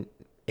magazine,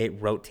 it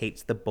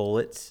rotates the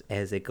bullets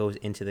as it goes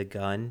into the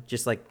gun.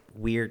 Just like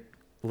weird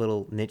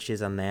little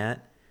niches on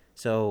that.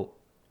 So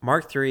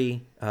Mark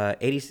III,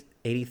 80,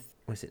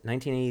 was it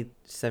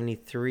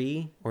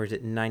 1973 or is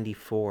it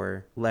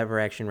 94? Lever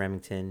action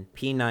Remington,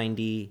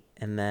 P90,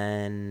 and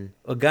then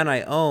a gun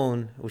I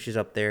own, which is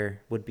up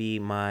there, would be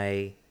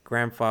my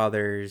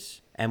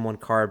grandfather's M1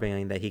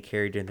 carbine that he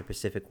carried during the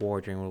Pacific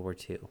War during World War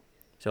II.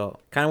 So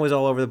kind of was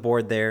all over the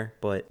board there,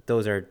 but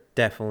those are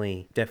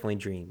definitely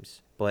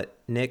dreams. But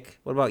Nick,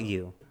 what about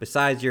you?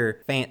 Besides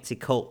your fancy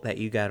Colt that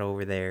you got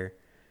over there,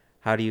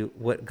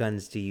 what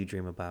guns do you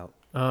dream about?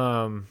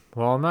 Well,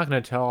 I'm not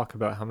going to talk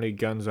about how many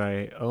guns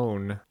I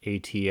own,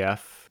 ATF,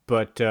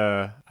 but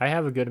I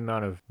have a good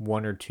amount of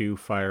one or two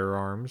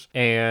firearms.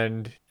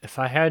 And if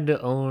I had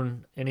to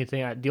own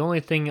anything, the only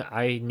thing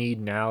I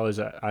need now is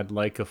I'd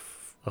like a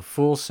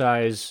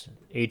full-size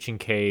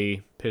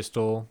H&K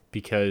pistol,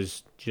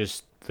 because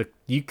just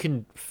you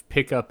can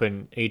pick up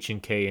an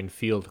H&K and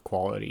feel the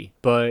quality.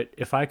 But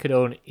if I could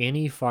own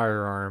any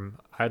firearm,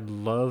 I'd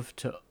love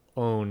to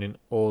own an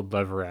old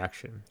lever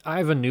action. I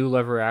have a new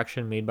lever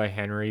action made by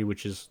Henry,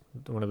 which is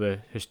one of the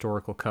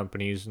historical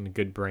companies and a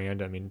good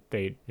brand. I mean,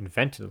 they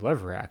invented the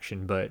lever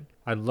action, but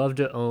I'd love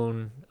to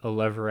own a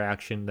lever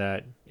action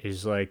that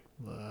is like,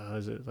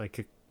 is it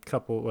like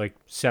couple like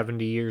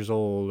 70 years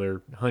old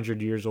or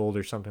 100 years old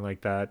or something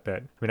like that.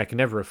 I mean, I can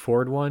never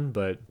afford one,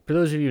 but for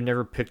those of you who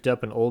never picked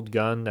up an old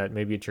gun that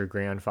maybe it's your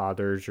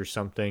grandfather's or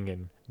something,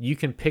 and you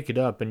can pick it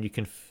up and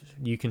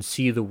you can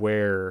see the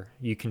wear,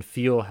 you can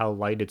feel how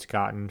light it's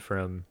gotten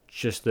from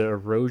just the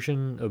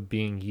erosion of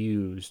being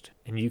used,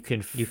 and you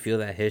feel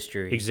that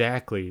history.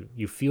 Exactly.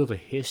 You feel the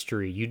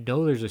history. You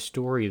know there's a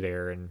story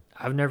there, and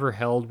I've never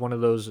held one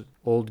of those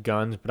old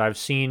guns, but I've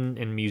seen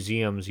in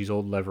museums these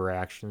old lever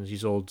actions,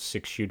 these old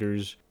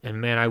 6-shooters, and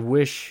man, I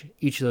wish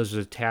each of those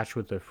was attached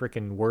with a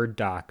freaking Word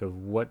doc of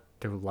what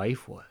their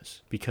life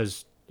was,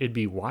 because it'd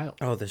be wild.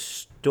 Oh, the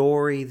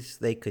stories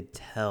they could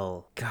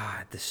tell.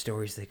 God, the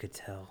stories they could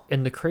tell.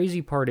 And the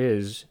crazy part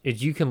is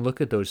you can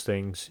look at those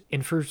things,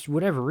 and for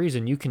whatever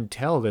reason, you can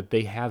tell that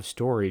they have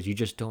stories. You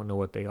just don't know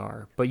what they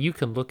are. But you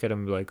can look at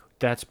them like,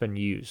 that's been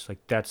used. Like,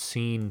 that's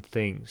seen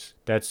things.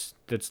 That's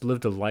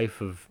lived a life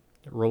of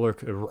a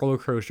roller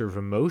coaster of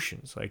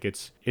emotions. Like,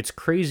 it's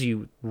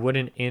crazy what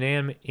an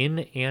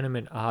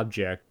inanimate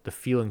object, the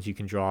feelings you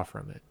can draw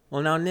from it.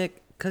 Well, now,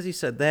 Nick, because you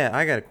said that,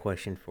 I got a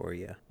question for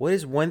you. What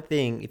is one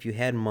thing, if you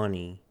had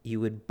money,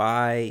 you would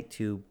buy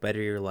to better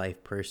your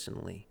life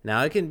personally?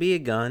 Now, it can be a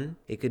gun.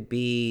 It could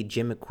be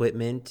gym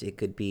equipment. It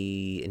could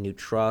be a new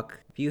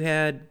truck. If you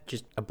had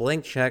just a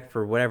blank check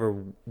for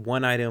whatever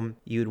one item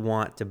you'd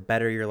want to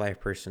better your life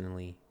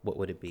personally, what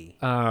would it be?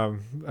 All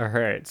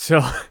right.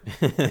 So,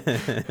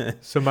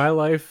 so my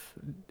life,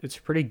 it's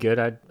pretty good.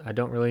 I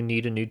don't really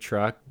need a new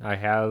truck. I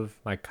have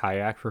my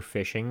kayak for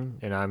fishing,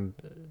 and I'm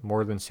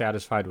more than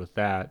satisfied with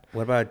that.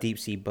 What about a deep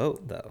sea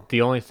boat, though?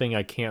 The only thing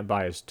I can't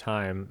buy is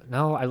time.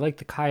 No, I like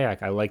the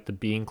kayak. I like the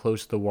being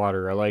close to the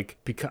water.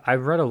 Because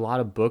I've read a lot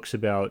of books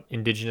about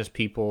indigenous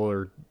people,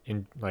 or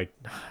I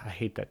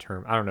hate that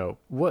term. I don't know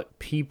what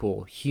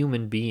people,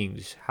 human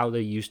beings, how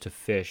they used to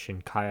fish,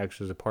 and kayaks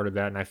was a part of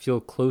that. And I feel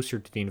closer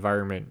to the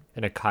environment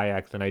in a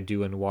kayak than I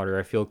do in water.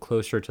 I feel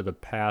closer to the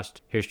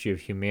past history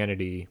of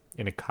humanity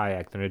in a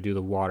kayak than I do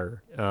the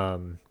water,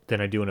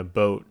 than I do in a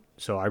boat.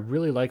 So I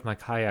really like my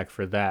kayak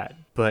for that.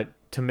 But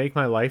to make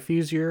my life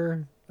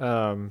easier,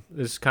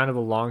 this is kind of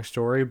a long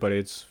story, but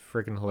it's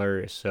freaking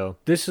hilarious. So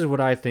this is what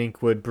I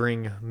think would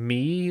bring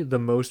me the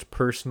most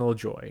personal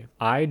joy.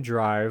 I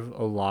drive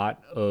a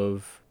lot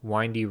of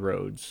windy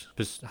roads,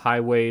 just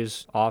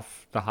highways,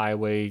 off the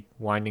highway,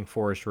 winding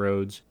forest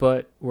roads.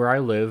 But where I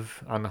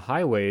live on the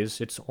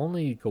highways, it's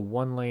only a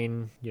one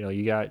lane.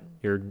 You got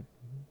your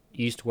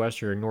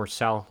east-west or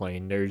north-south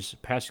lane. There's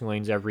passing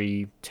lanes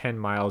every 10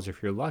 miles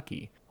if you're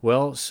lucky.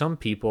 Well, some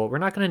people, we're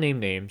not going to name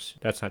names.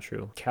 That's not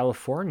true.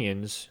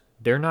 Californians,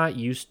 they're not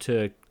used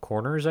to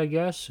corners, I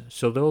guess.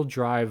 So they'll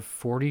drive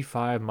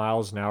 45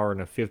 miles an hour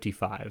in a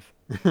 55.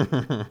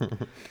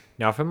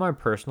 Now, if I'm my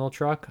personal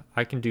truck,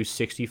 I can do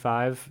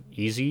 65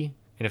 easy.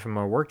 And if I'm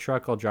my work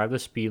truck, I'll drive the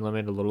speed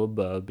limit a little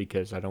above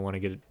because I don't want to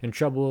get in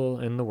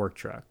trouble in the work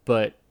truck.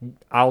 But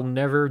I'll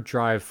never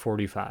drive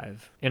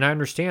 45. And I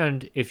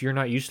understand if you're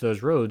not used to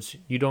those roads,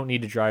 you don't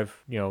need to drive,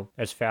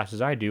 as fast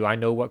as I do. I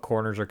know what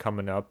corners are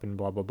coming up and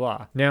blah, blah,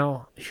 blah.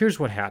 Now, here's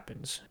what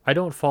happens. I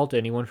don't fault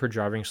anyone for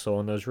driving slow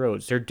on those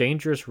roads. They're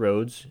dangerous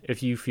roads.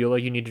 If you feel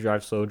like you need to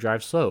drive slow,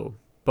 drive slow.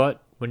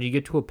 But when you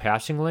get to a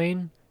passing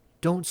lane,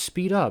 don't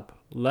speed up.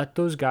 Let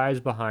those guys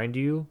behind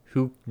you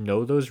who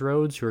know those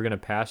roads, who are going to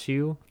pass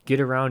you, get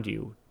around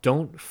you.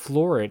 Don't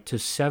floor it to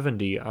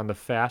 70 on the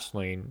fast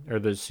lane or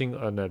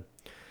on the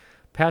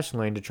passing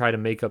lane to try to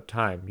make up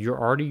time. You're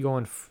already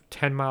going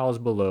 10 miles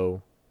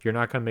below. You're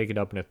not going to make it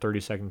up in a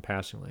 30-second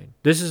passing lane.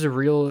 This is a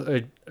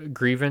real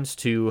grievance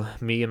to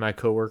me and my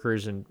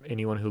coworkers and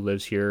anyone who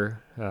lives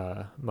here,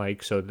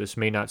 Mike. So this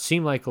may not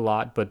seem like a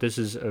lot, but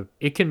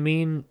it can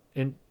mean,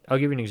 and I'll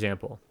give you an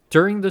example.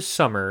 During the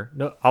summer,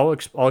 I'll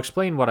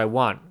explain what I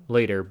want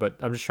later, but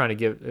I'm just trying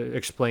to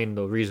explain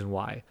the reason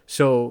why.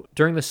 So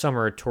during the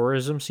summer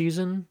tourism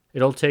season,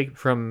 it'll take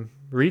from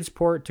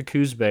Reedsport to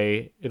Coos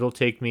Bay, it'll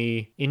take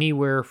me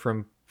anywhere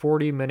from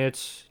 40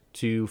 minutes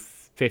to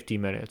 50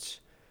 minutes.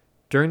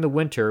 During the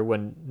winter,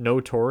 when no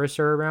tourists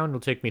are around, it'll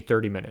take me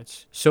 30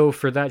 minutes. So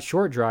for that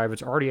short drive,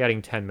 it's already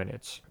adding 10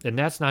 minutes. And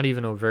that's not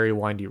even a very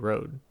windy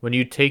road. When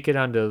you take it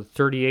onto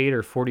 38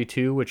 or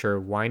 42, which are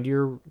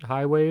windier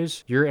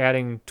highways, you're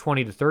adding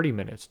 20 to 30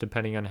 minutes,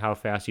 depending on how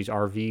fast these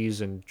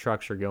RVs and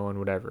trucks are going,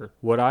 whatever.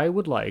 What I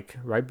would like,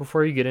 right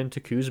before you get into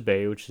Coos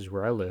Bay, which is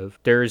where I live,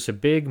 there's a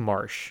big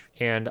marsh.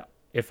 And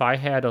if I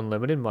had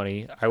unlimited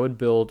money, I would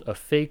build a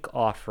fake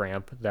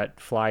off-ramp that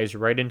flies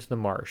right into the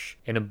marsh.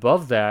 And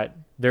above that,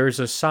 there's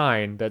a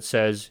sign that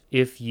says,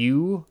 if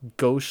you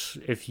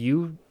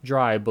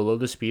drive below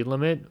the speed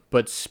limit,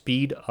 but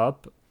speed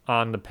up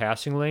on the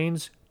passing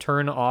lanes,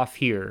 turn off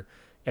here.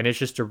 And it's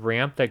just a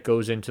ramp that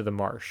goes into the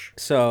marsh.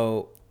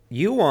 So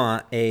you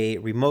want a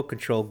remote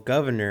control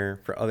governor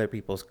for other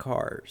people's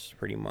cars,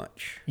 pretty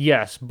much.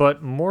 Yes,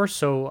 but more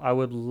so, I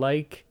would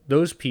like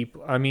those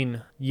people. I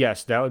mean,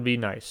 yes, that would be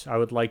nice. I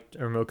would like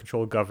a remote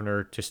control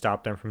governor to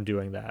stop them from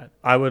doing that.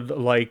 I would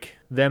like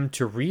them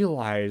to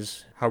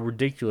realize how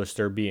ridiculous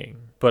they're being,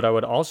 but I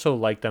would also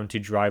like them to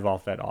drive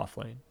off that off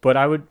lane. But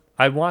I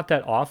I want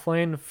that off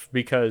lane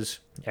because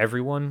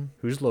everyone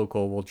who's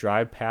local will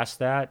drive past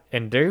that,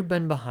 and they've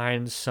been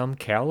behind some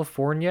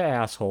California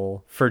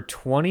asshole for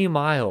 20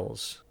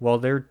 miles while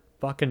their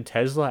fucking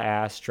Tesla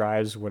ass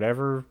drives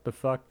whatever the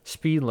fuck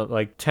speed limit,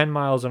 like 10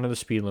 miles under the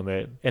speed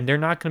limit, and they're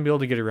not going to be able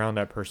to get around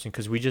that person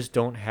because we just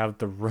don't have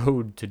the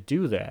road to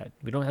do that.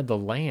 We don't have the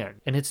land,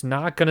 and it's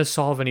not going to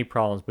solve any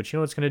problems. But you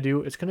know what it's going to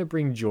do? It's going to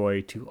bring joy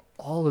to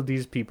all of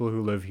these people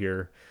who live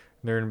here.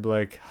 And they're going to be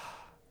like,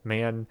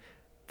 man,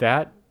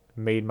 that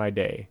made my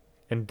day.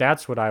 And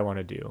that's what I want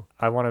to do.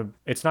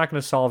 It's not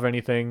going to solve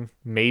anything.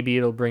 Maybe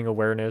it'll bring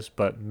awareness,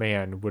 but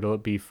man, will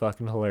it be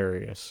fucking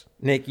hilarious.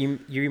 Nick, you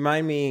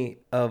remind me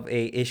of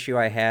a issue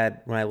I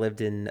had when I lived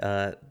in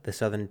the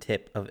southern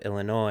tip of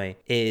Illinois,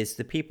 is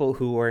the people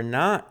who are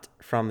not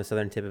from the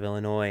southern tip of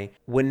Illinois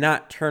would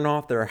not turn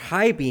off their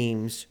high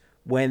beams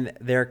when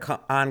they're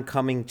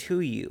oncoming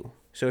to you.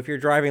 So if you're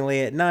driving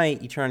late at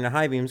night, you turn on the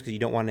high beams because you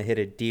don't want to hit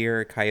a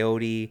deer, a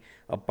coyote,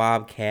 a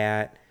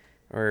bobcat,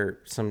 or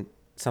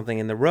something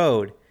in the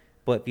road.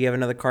 But if you have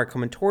another car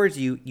coming towards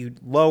you, you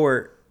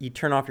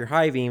turn off your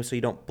high beam so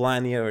you don't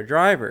blind the other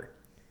driver.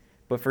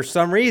 But for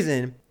some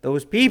reason,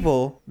 those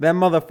people, them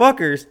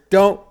motherfuckers,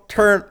 don't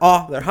turn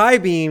off their high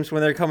beams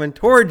when they're coming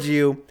towards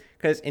you,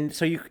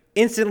 so you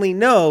instantly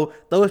know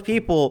those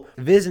people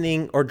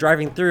visiting or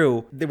driving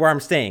through where I'm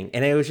staying.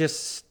 And it was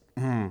just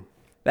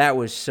that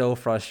was so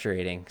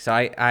frustrating. So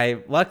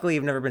I luckily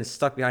have never been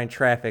stuck behind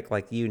traffic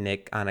like you,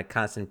 Nick, on a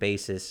constant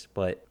basis,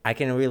 but I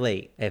can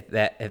relate. If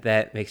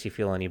that makes you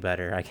feel any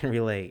better, I can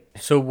relate.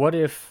 So what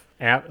if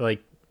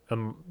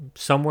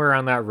somewhere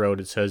on that road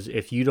it says,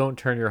 if you don't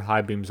turn your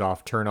high beams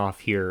off, turn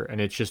off here,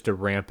 and it's just a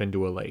ramp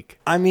into a lake?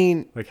 I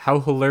mean, like, how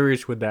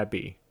hilarious would that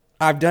be?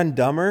 I've done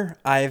dumber.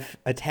 I've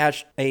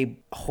attached a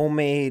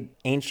homemade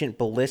ancient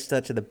ballista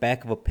to the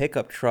back of a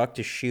pickup truck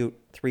to shoot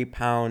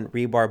 3-pound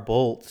rebar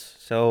bolts.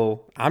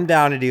 So I'm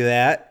down to do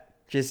that.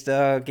 Just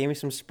give me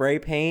some spray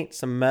paint,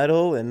 some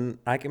metal, and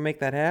I can make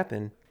that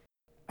happen.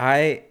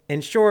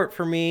 In short,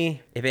 for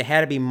me, if it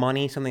had to be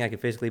money, something I could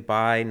physically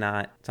buy,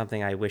 not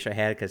something I wish I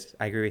had, because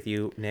I agree with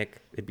you,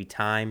 Nick, it'd be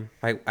time.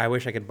 I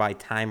wish I could buy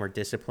time or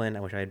discipline. I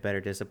wish I had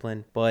better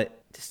discipline.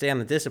 But to stay on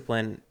the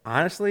discipline,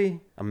 honestly,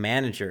 a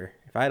manager.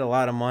 If I had a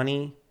lot of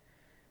money,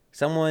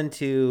 someone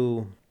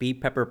to be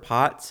Pepper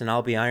Potts and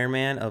I'll be Iron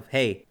Man of,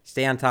 hey,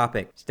 stay on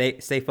topic,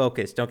 stay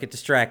focused, don't get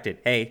distracted.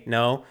 Hey,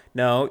 no,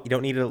 you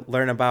don't need to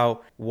learn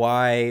about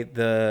why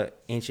the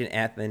ancient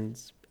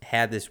Athens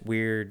had this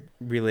weird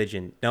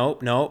religion.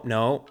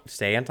 No,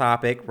 stay on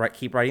topic,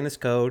 keep writing this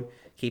code,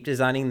 keep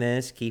designing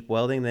this, keep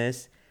welding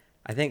this.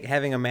 I think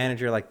having a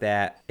manager like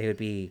that, it'd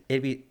be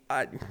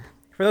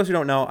for those who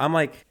don't know, I'm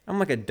like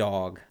a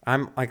dog.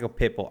 I'm like a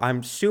pit bull.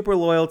 I'm super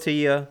loyal to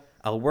you.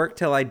 I'll work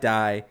till I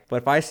die,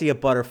 but if I see a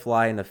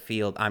butterfly in the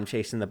field, I'm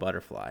chasing the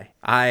butterfly.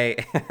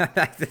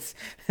 That's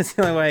the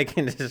only way I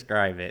can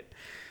describe it.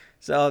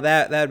 So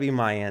that'd be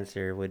my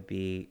answer, would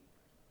be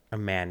a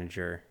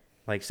manager.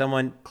 Like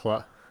someone...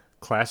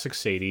 Classic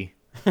Sadie.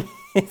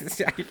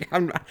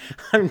 I'm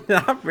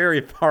not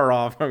very far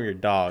off from your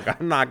dog.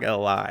 I'm not going to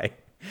lie.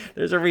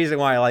 There's a reason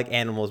why I like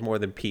animals more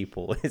than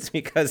people. It's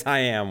because I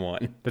am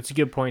one. That's a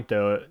good point,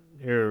 though.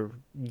 You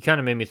kind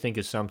of made me think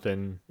of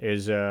something.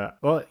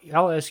 Well,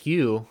 I'll ask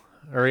you,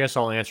 or I guess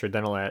I'll answer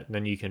it,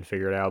 then you can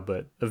figure it out.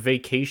 But a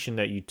vacation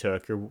that you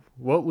took, or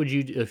what would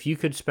you, if you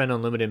could spend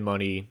unlimited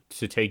money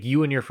to take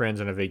you and your friends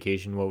on a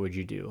vacation, what would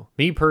you do?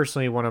 Me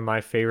personally, one of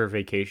my favorite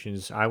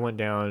vacations, I went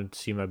down to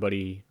see my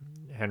buddy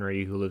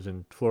Henry, who lives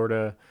in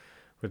Florida,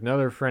 with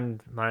another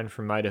friend of mine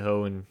from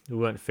Idaho, and we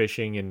went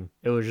fishing, and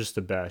it was just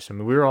the best. I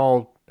mean, we were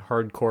all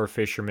hardcore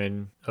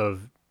fishermen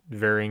of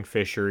varying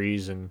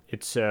fisheries, and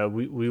it's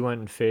we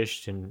went and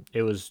fished, and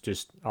it was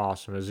just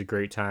awesome. It was a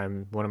great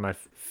time. One of my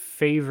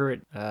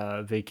favorite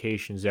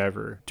vacations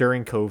ever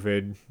during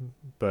COVID,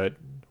 but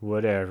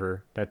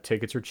whatever. That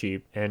tickets are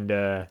cheap, and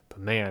but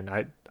man,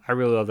 I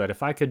really love that.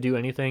 If I could do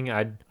anything,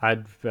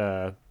 I'd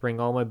bring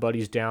all my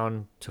buddies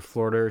down to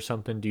Florida or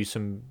something, do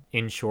some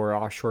inshore,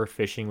 offshore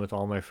fishing with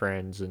all my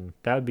friends, and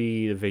that would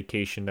be a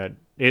vacation that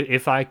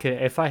if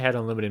I had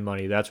unlimited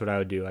money, that's what I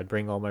would do. I'd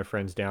bring all my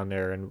friends down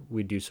there and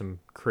we'd do some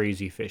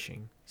crazy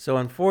fishing. So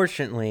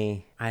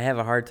unfortunately, I have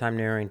a hard time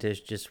narrowing to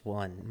just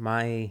one.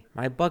 My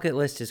bucket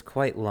list is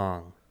quite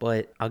long,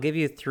 but I'll give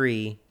you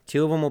 3.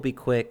 2 of them will be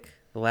quick.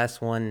 The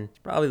last one is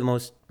probably the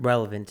most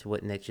relevant to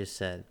what Nick just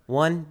said.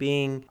 One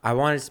being, I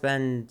want to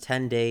spend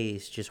 10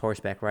 days just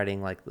horseback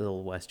riding like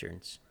little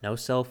westerns. No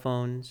cell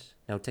phones,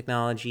 no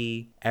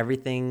technology,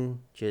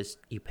 everything. Just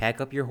you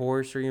pack up your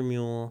horse or your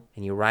mule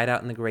and you ride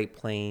out in the Great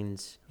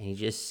Plains and you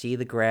just see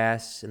the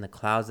grass and the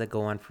clouds that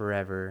go on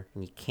forever.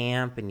 And you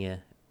camp and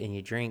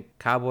you drink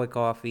cowboy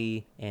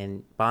coffee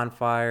and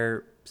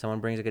bonfire.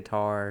 Someone brings a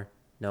guitar.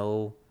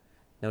 No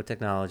no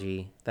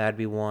technology. That'd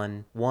be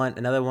one.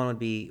 Another one would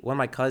be one of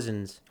my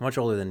cousins, much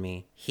older than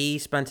me. He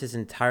spent his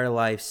entire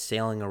life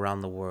sailing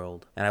around the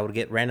world, and I would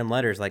get random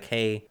letters like,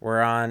 "Hey,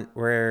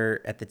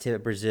 we're at the tip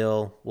of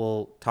Brazil.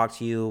 We'll talk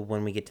to you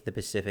when we get to the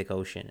Pacific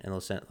Ocean," and they'll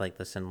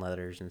send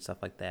letters and stuff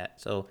like that.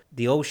 So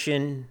the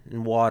ocean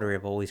and water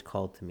have always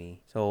called to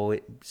me. So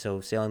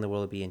sailing the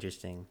world would be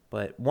interesting.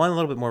 But one a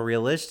little bit more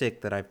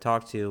realistic that I've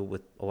talked to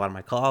with a lot of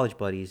my college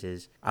buddies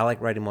is I like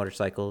riding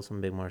motorcycles. I'm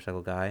a big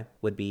motorcycle guy.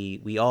 Would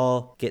be we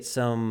all get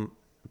some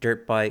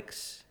dirt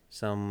bikes,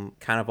 some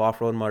kind of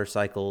off-road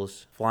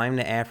motorcycles, flying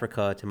to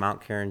Africa to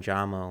Mount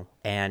Kilimanjaro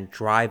and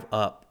drive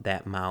up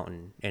that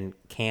mountain and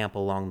camp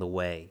along the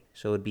way.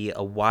 So it would be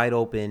a wide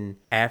open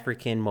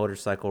African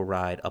motorcycle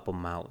ride up a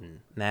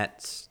mountain. And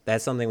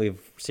that's something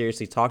we've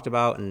seriously talked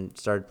about and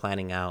started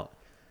planning out.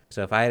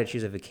 So if I had to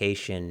choose a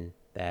vacation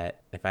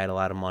that if I had a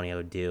lot of money I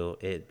would do,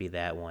 it'd be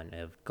that one.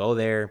 Of go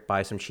there,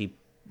 buy some cheap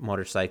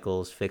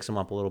motorcycles, fix them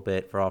up a little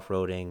bit for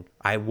off-roading.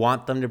 I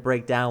want them to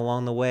break down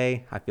along the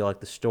way. I feel like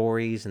the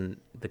stories and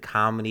the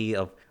comedy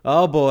of,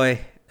 oh boy,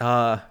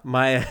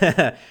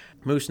 my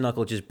moose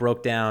knuckle just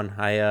broke down.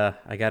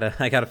 I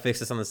gotta fix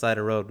this on the side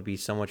of the road would be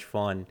so much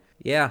fun.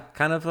 Yeah,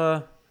 kind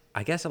of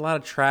I guess a lot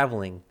of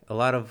traveling, a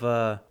lot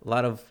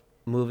of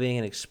moving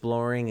and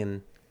exploring,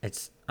 and I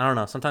don't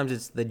know, sometimes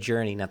it's the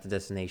journey, not the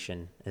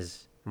destination,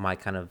 is my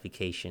kind of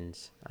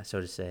vacations,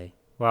 so to say.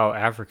 Wow,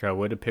 Africa.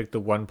 Would have picked the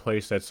one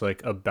place that's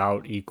like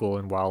about equal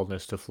in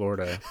wildness to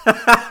Florida.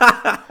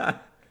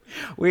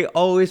 We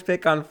always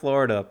pick on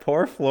Florida.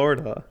 Poor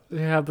Florida.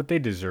 Yeah, but they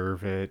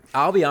deserve it.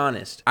 I'll be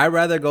honest. I'd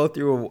rather go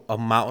through a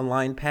mountain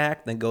lion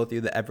pack than go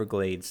through the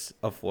Everglades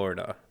of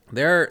Florida.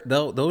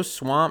 Those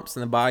swamps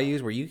and the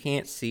bayous where you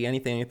can't see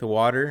anything with the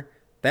water,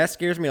 that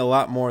scares me a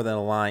lot more than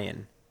a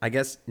lion. I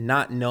guess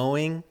not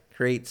knowing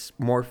creates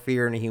more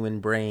fear in a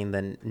human brain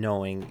than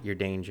knowing your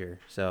danger.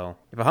 So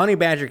if a honey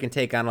badger can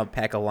take on a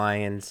pack of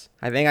lions,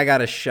 I think I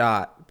got a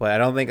shot, but I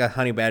don't think a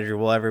honey badger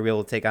will ever be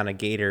able to take on a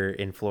gator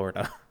in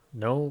Florida.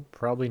 No,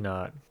 probably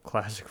not.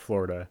 Classic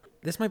Florida.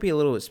 This might be a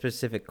little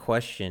specific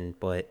question,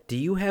 but do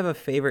you have a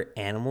favorite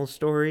animal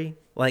story?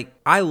 Like,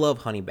 I love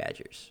honey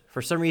badgers.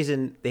 For some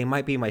reason, they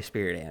might be my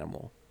spirit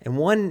animal. And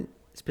one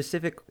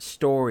specific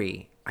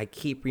story I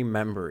keep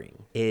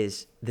remembering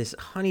is this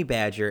honey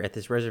badger at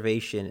this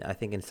reservation, I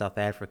think in South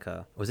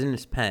Africa, was in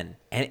his pen,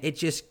 and it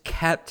just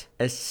kept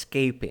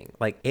escaping.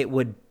 Like, it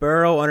would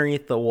burrow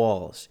underneath the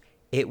walls.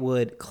 It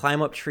would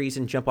climb up trees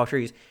and jump off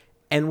trees,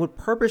 and would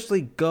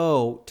purposely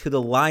go to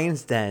the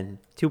lion's den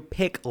to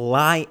pick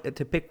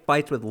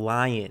fights with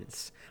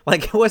lions.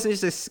 Like, it wasn't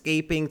just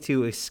escaping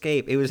to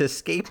escape; it was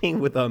escaping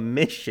with a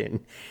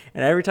mission.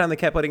 And every time they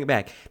kept putting it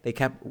back, they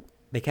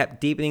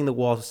kept deepening the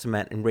walls of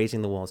cement and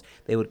raising the walls.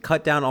 They would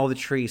cut down all the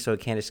trees so it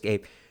can't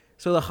escape.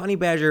 So the honey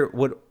badger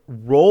would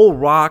roll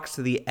rocks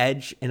to the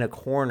edge in a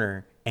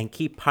corner and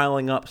keep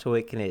piling up so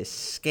it can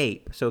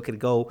escape. So it could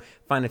go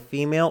find a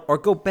female or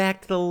go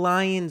back to the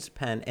lion's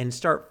pen and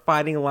start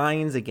fighting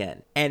lions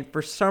again. And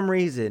for some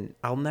reason,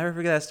 I'll never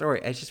forget that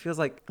story. It just feels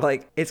like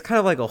it's kind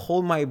of like a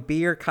hold my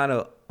beer kind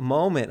of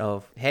moment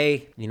of,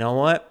 hey, you know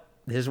what?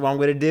 This is what I'm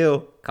going to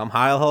do. Come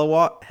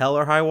hell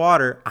or high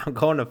water, I'm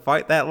going to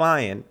fight that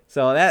lion.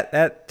 So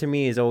that to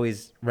me has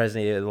always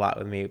resonated a lot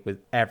with me with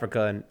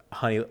Africa and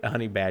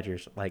honey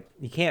badgers. Like,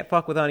 you can't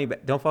fuck with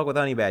don't fuck with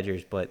honey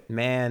badgers, but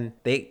man,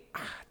 they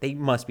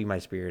must be my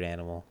spirit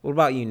animal. What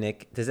about you,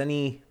 Nick? Does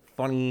any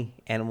funny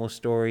animal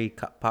story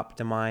pop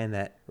to mind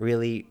that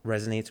really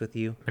resonates with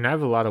you? And I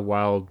have a lot of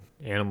wild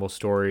animal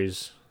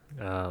stories.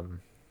 I'd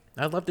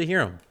love to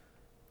hear them.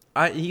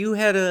 You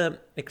had a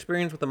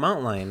experience with a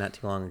mountain lion not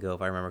too long ago,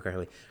 if I remember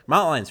correctly.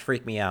 Mountain lions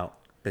freak me out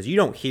because you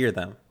don't hear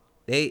them.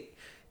 They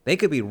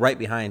could be right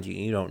behind you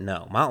and you don't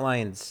know. Mountain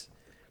lions,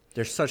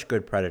 they're such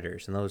good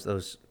predators, and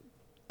those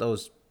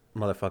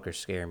motherfuckers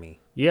scare me.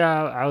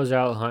 Yeah, I was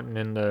out hunting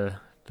in the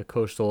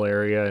coastal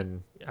area,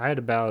 and I had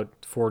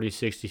about 40,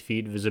 60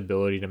 feet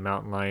visibility to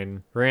mountain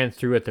lion. Ran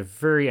through at the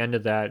very end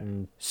of that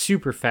and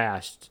super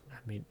fast.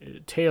 I mean,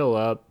 tail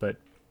up, but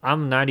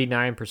I'm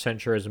 99%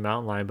 sure it was a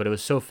mountain lion, but it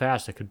was so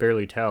fast I could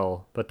barely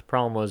tell. But the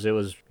problem was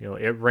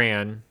it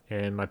ran,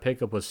 and my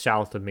pickup was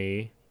south of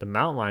me. The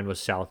mountain lion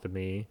was south of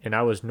me, and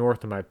I was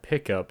north of my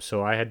pickup,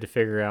 so I had to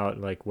figure out,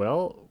 like,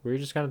 well, we're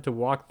just going to have to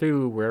walk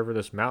through wherever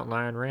this mountain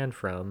lion ran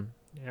from.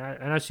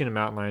 And I've seen a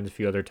mountain lions a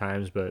few other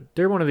times, but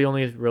they're one of the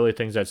only really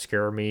things that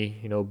scare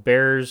me.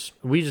 Bears,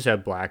 we just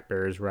have black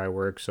bears where I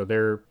work, so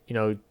they're,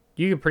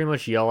 you can pretty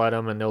much yell at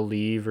them and they'll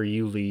leave, or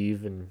you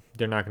leave and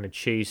they're not going to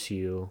chase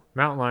you.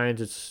 Mountain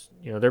lions, it's,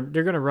 they're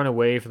going to run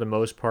away for the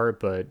most part,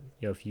 but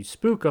if you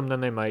spook them,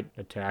 then they might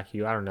attack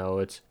you. I don't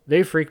know.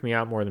 They freak me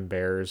out more than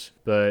bears,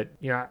 but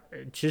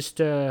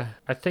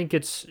I think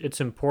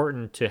it's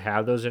important to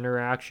have those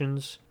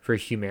interactions for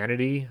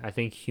humanity. I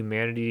think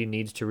humanity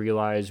needs to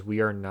realize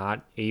we are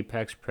not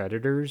apex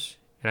predators.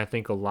 And I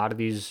think a lot of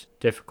these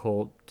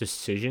difficult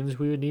decisions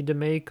we would need to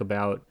make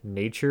about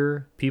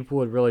nature, people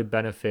would really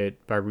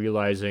benefit by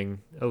realizing,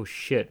 oh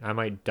shit, I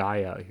might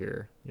die out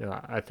here.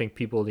 I think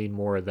people need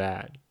more of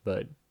that.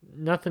 But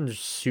Nothing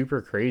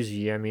super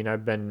crazy. I mean,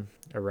 I've been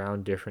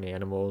around different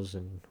animals,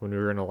 and when we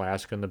were in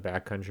Alaska in the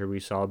backcountry, we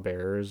saw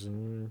bears,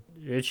 and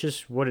it's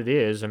just what it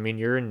is. I mean,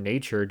 you're in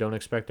nature. Don't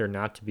expect there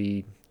not to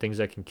be things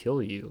that can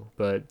kill you.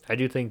 But I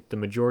do think the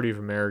majority of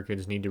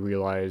Americans need to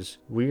realize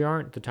we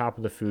aren't the top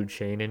of the food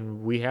chain,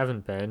 and we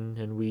haven't been,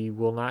 and we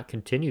will not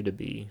continue to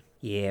be.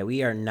 Yeah,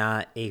 we are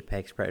not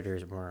apex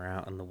predators when we're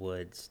out in the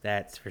woods.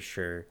 That's for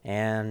sure.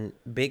 And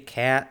big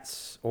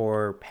cats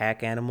or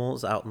pack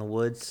animals out in the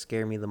woods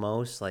scare me the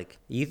most. Like,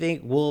 you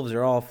think wolves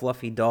are all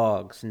fluffy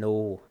dogs?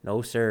 No,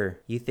 no, sir.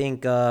 You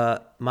think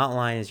mountain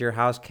lion is your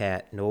house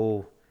cat?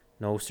 No,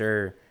 no,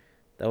 sir.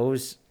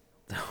 Those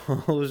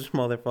those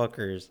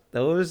motherfuckers.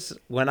 Those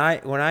when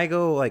I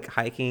go like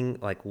hiking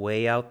like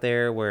way out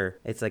there where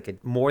it's like a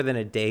more than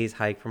a day's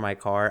hike from my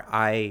car,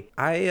 I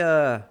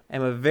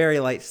am a very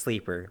light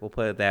sleeper. We'll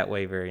put it that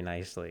way very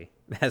nicely.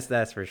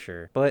 That's for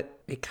sure. But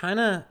it kind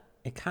of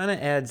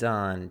adds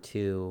on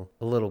to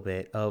a little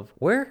bit of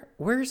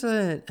where's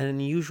an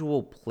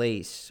unusual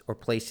place or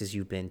places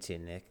you've been to,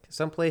 Nick?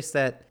 Some place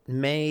that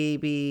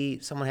maybe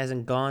someone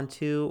hasn't gone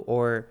to,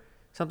 or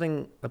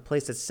something, a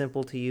place that's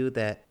simple to you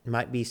that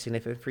might be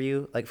significant for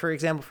you. Like, for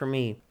example, for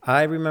me,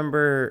 I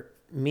remember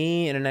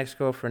me and an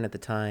ex-girlfriend at the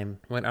time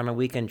went on a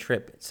weekend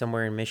trip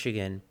somewhere in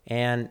Michigan,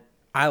 and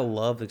I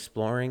love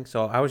exploring.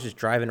 So I was just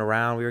driving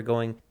around. We were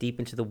going deep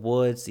into the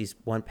woods, these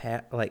one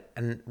path, like,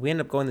 and we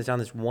ended up going down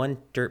this one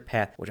dirt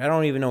path, which I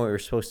don't even know where we were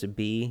supposed to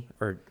be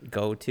or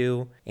go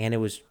to. And it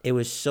was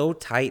so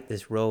tight,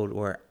 this road,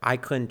 where I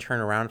couldn't turn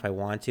around if I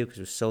wanted to because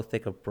it was so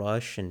thick of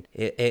brush, and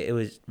it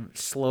was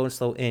slow and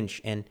slow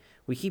inch. And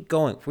we keep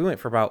going. We went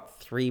for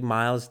about 3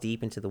 miles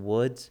deep into the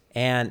woods,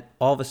 and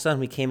all of a sudden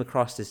we came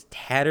across this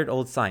tattered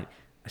old sign.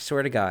 I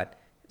swear to God,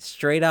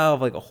 straight out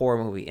of like a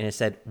horror movie, and it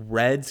said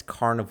Red's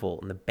Carnival,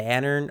 and the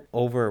banner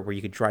over where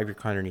you could drive your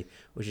car underneath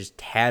was just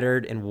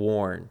tattered and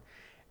worn.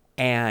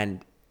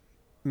 And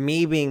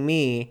me being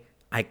me,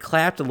 I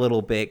clapped a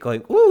little bit,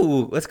 going,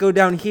 "Ooh, let's go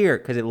down here,"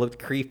 because it looked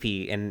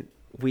creepy and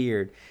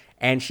weird.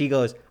 And she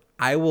goes,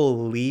 "I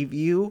will leave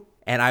you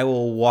and I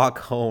will walk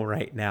home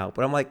right now."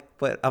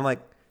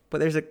 But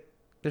there's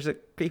a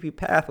creepy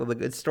path with a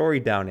good story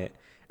down it.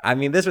 I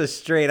mean, this was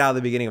straight out of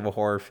the beginning of a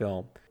horror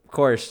film. Of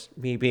course,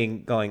 me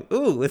being going,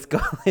 "Ooh, let's go,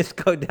 let's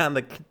go down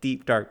the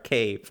deep dark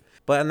cave."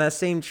 But on that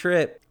same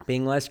trip,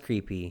 being less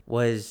creepy,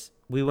 was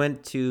we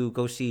went to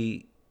go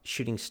see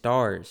shooting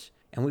stars,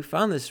 and we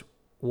found this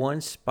one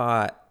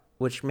spot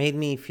which made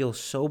me feel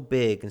so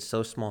big and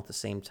so small at the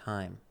same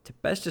time. To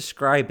best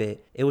describe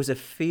it, it was a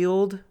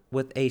field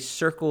with a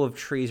circle of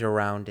trees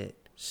around it.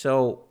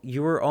 So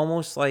you were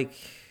almost like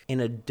in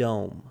a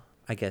dome,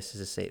 I guess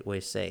is a way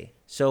to say.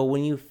 So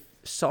when you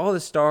saw the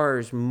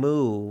stars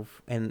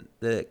move and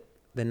the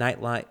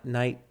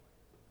nighttime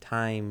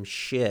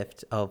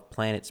shift of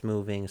planets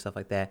moving and stuff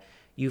like that,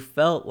 you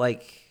felt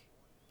like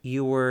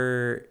you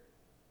were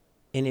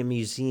in a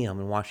museum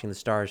and watching the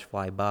stars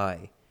fly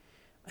by.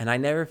 And I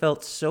never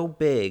felt so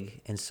big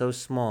and so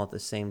small at the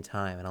same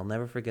time, and I'll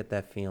never forget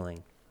that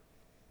feeling.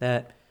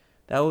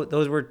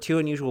 Those were two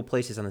unusual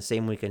places on the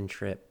same weekend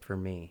trip for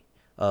me,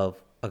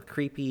 of a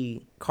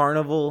creepy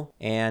carnival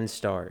and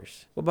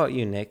stars. What about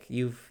you, Nick?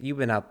 You've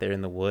been out there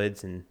in the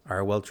woods and are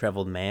a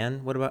well-traveled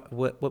man.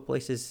 What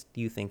places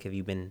do you think have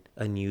you been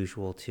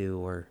unusual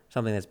to, or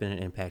something that's been an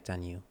impact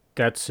on you?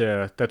 That's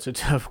a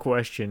tough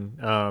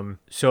question.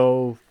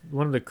 So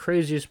one of the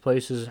craziest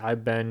places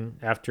I've been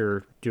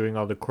after doing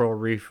all the coral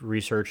reef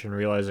research and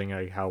realizing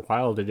how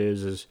wild it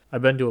is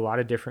I've been to a lot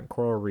of different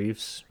coral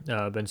reefs.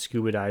 I've been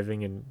scuba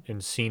diving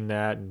and seen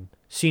that and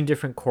seen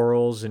different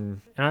corals,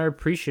 and I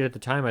appreciate at the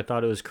time I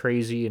thought it was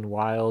crazy and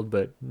wild,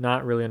 but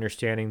not really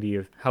understanding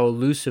the how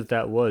elusive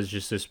that was.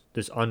 Just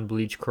this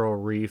unbleached coral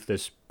reef,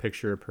 this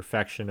picture of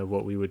perfection of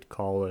what we would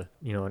call an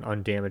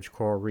undamaged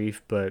coral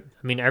reef. But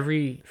I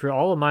mean, for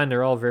all of mine,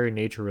 they're all very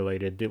nature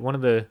related. One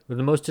of the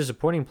most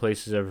disappointing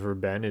places I've ever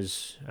been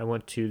is I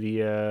went to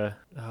the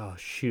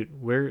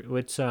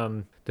it's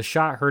the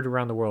shot heard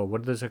around the world.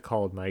 What is it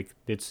called, Mike?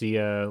 It's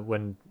the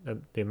when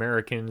the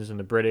Americans and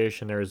the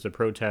British, and there was the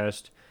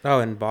protest. Oh,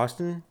 in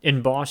Boston?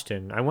 In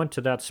Boston, I went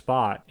to that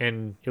spot,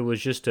 and it was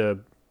just a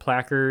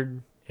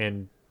placard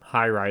and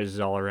high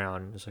rises all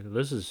around. It's like,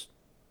 this is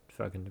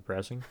fucking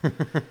depressing.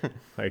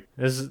 Like,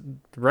 this is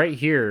right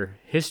here.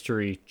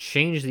 History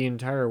changed the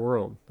entire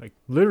world. Like,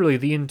 literally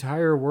the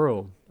entire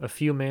world. A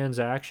few man's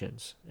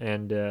actions,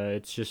 and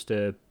it's just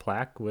a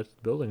plaque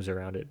with buildings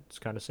around it. It's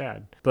kind of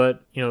sad,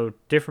 but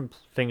different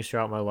things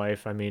throughout my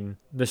life. I mean,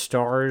 the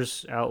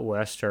stars out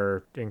west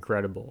are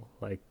incredible.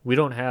 Like, we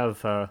don't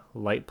have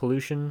light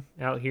pollution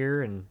out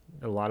here in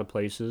a lot of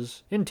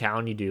places. In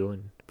town you do,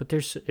 but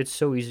it's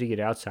so easy to get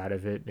outside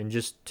of it and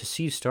just to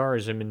see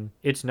stars. I mean,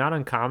 it's not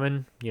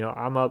uncommon.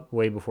 I'm up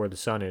way before the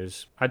sun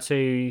is. I'd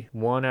say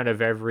 1 out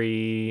of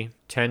every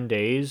 10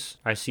 days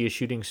I see a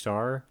shooting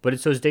star, but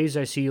it's those days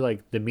I see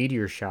like the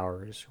meteor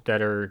showers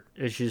that are,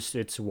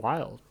 it's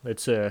wild.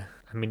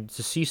 I I mean,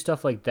 to see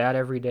stuff like that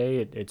every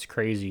day, it's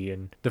crazy.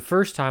 And the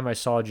first time I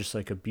saw just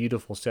like a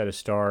beautiful set of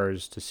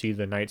stars, to see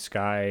the night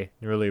sky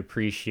and really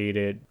appreciate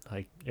it,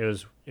 like it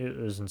was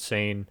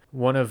insane.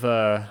 One of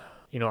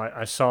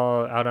I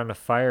saw out on a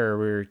fire.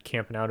 We were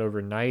camping out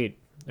overnight,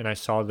 and I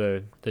saw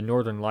the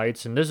northern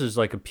lights. And this is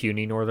like a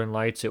puny northern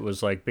lights. It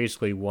was like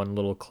basically one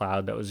little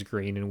cloud that was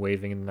green and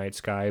waving in the night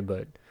sky,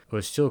 but it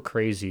was still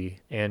crazy.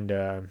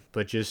 And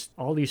but just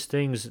all these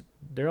things,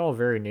 they're all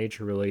very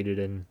nature related.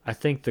 And I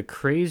think the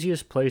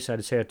craziest place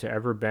I'd say to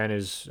ever been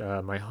is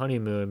my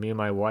honeymoon. Me and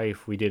my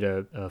wife, we did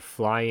a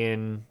fly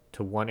in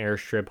to one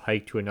airstrip,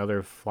 hike to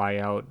another, fly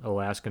out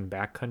Alaskan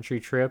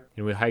backcountry trip,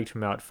 and we hiked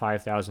from about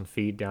 5,000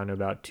 feet down to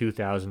about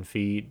 2,000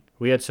 feet.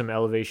 We had some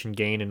elevation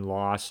gain and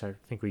loss. I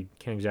think we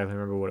can't exactly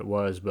remember what it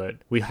was, but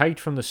we hiked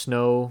from the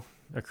snow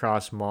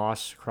across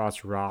moss,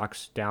 across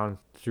rocks, down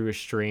through a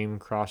stream,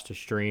 crossed a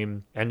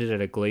stream, ended at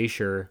a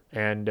glacier,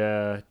 and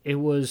it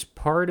was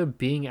part of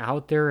being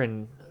out there.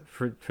 And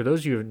for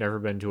those of you who have never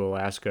been to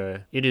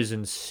Alaska, it is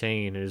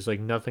insane. It is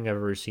like nothing I've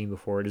ever seen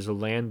before. It is a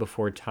land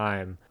before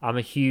time. I'm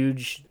a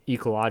huge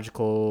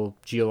ecological,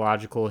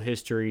 geological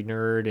history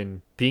nerd,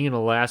 and being in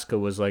Alaska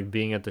was like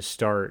being at the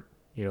start.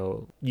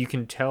 You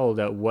can tell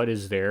that what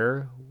is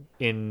there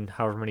in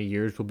however many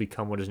years will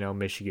become what is now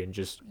Michigan.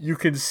 Just, you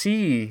can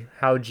see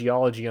how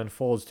geology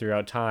unfolds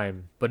throughout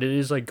time, but it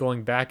is like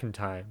going back in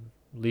time,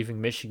 leaving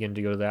Michigan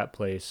to go to that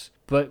place.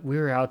 But we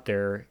were out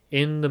there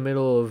in the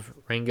middle of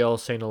Wrangell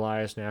St.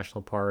 Elias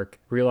National Park,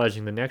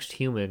 realizing the next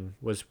human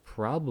was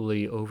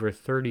probably over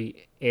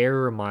 30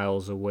 air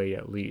miles away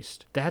at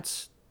least.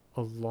 That's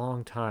a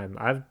long time.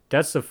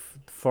 That's the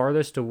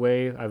farthest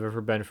away I've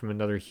ever been from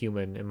another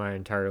human in my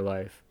entire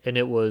life. And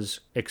it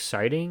was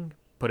exciting,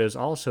 but it was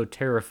also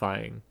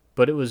terrifying.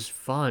 But it was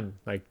fun.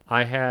 Like,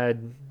 I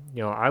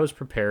was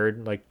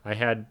prepared. Like, I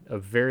had a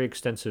very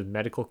extensive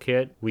medical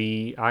kit.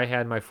 I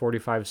had my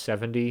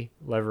 45-70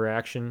 lever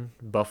action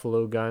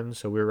buffalo gun,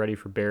 so we were ready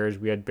for bears.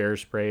 We had bear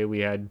spray.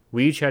 We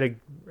each had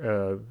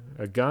a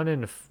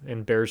gun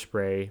and bear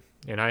spray,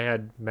 and I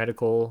had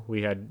medical.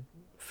 We had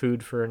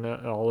food for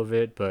all of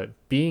it. But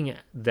being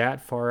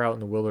that far out in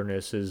the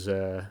wilderness is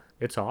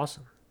it's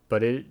awesome.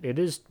 But it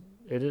is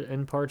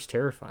in parts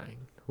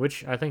terrifying,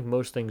 which I think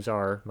most things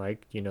are,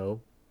 Mike.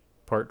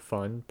 Part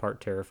fun, part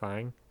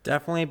terrifying.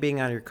 Definitely being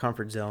out of your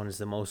comfort zone is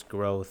the most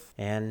growth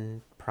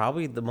and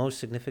probably the most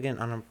significant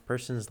on a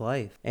person's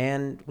life.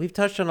 And we've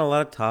touched on a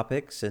lot of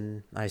topics,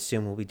 and I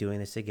assume we'll be doing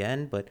this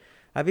again, but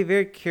I'd be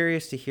very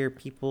curious to hear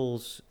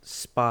people's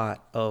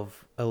spot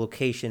of a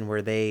location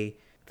where they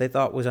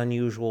thought was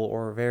unusual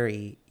or a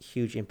very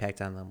huge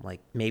impact on them.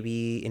 Like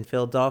maybe in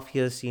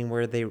Philadelphia, seeing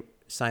where they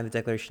signed the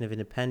Declaration of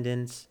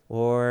Independence,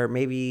 or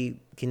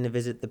maybe getting to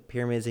visit the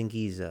pyramids in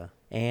Giza.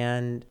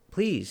 And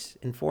please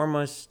inform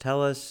us,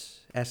 tell us,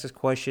 ask us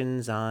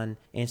questions on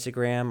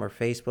Instagram or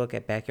Facebook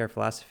at Backyard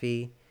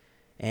Philosophy.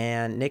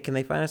 And Nick, can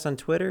they find us on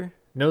Twitter?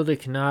 No, they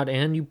cannot,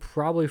 and you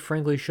probably,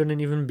 frankly,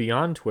 shouldn't even be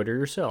on Twitter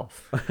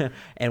yourself.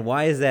 And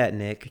why is that,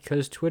 Nick?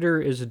 Because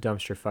Twitter is a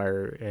dumpster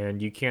fire, and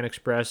you can't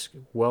express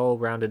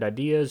well-rounded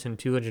ideas in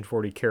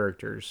 240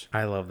 characters.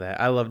 I love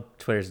that. I love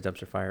Twitter's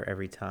dumpster fire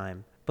every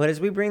time. But as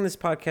we bring this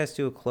podcast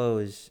to a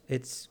close,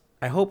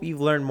 I hope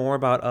you've learned more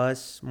about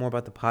us, more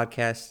about the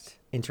podcast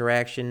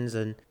interactions,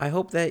 and I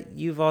hope that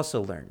you've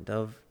also learned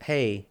of,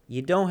 hey,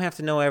 you don't have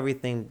to know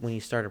everything when you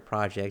start a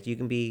project. You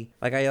can be,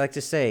 like I like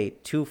to say,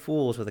 two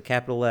fools with a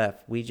capital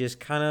F. We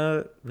kind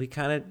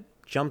of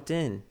jumped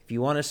in. If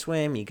you want to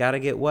swim, you got to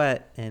get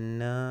wet,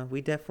 and we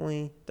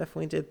definitely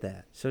did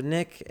that. So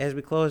Nick, as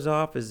we close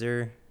off, is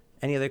there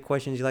any other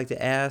questions you'd like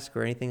to ask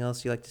or anything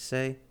else you'd like to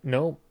say?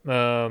 No.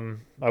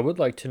 I would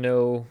like to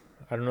know,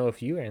 I don't know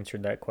if you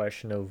answered that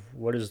question, of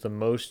what is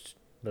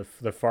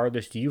the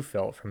farthest you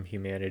felt from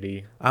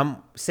humanity. I'm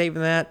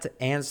saving that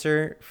to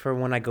answer for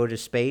when I go to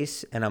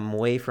space and I'm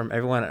away from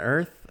everyone on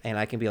Earth, and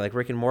I can be like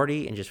Rick and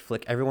Morty and just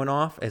flick everyone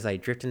off as I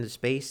drift into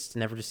space,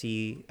 never to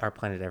see our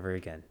planet ever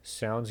again.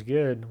 Sounds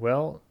good.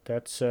 Well,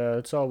 that's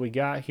all we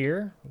got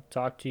here. We'll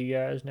talk to you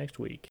guys next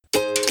week.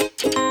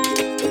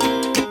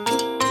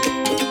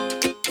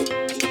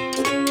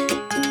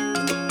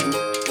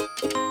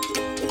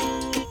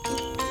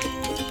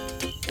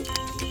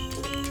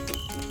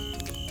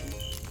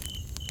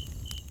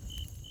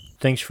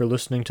 Thanks for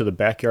listening to the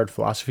Backyard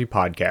Philosophy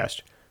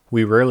Podcast.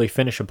 We rarely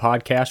finish a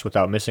podcast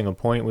without missing a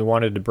point we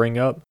wanted to bring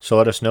up, so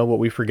let us know what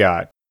we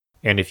forgot.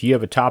 And if you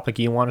have a topic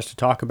you want us to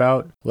talk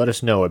about, let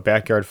us know at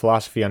Backyard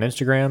Philosophy on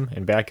Instagram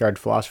and Backyard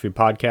Philosophy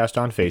Podcast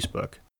on Facebook.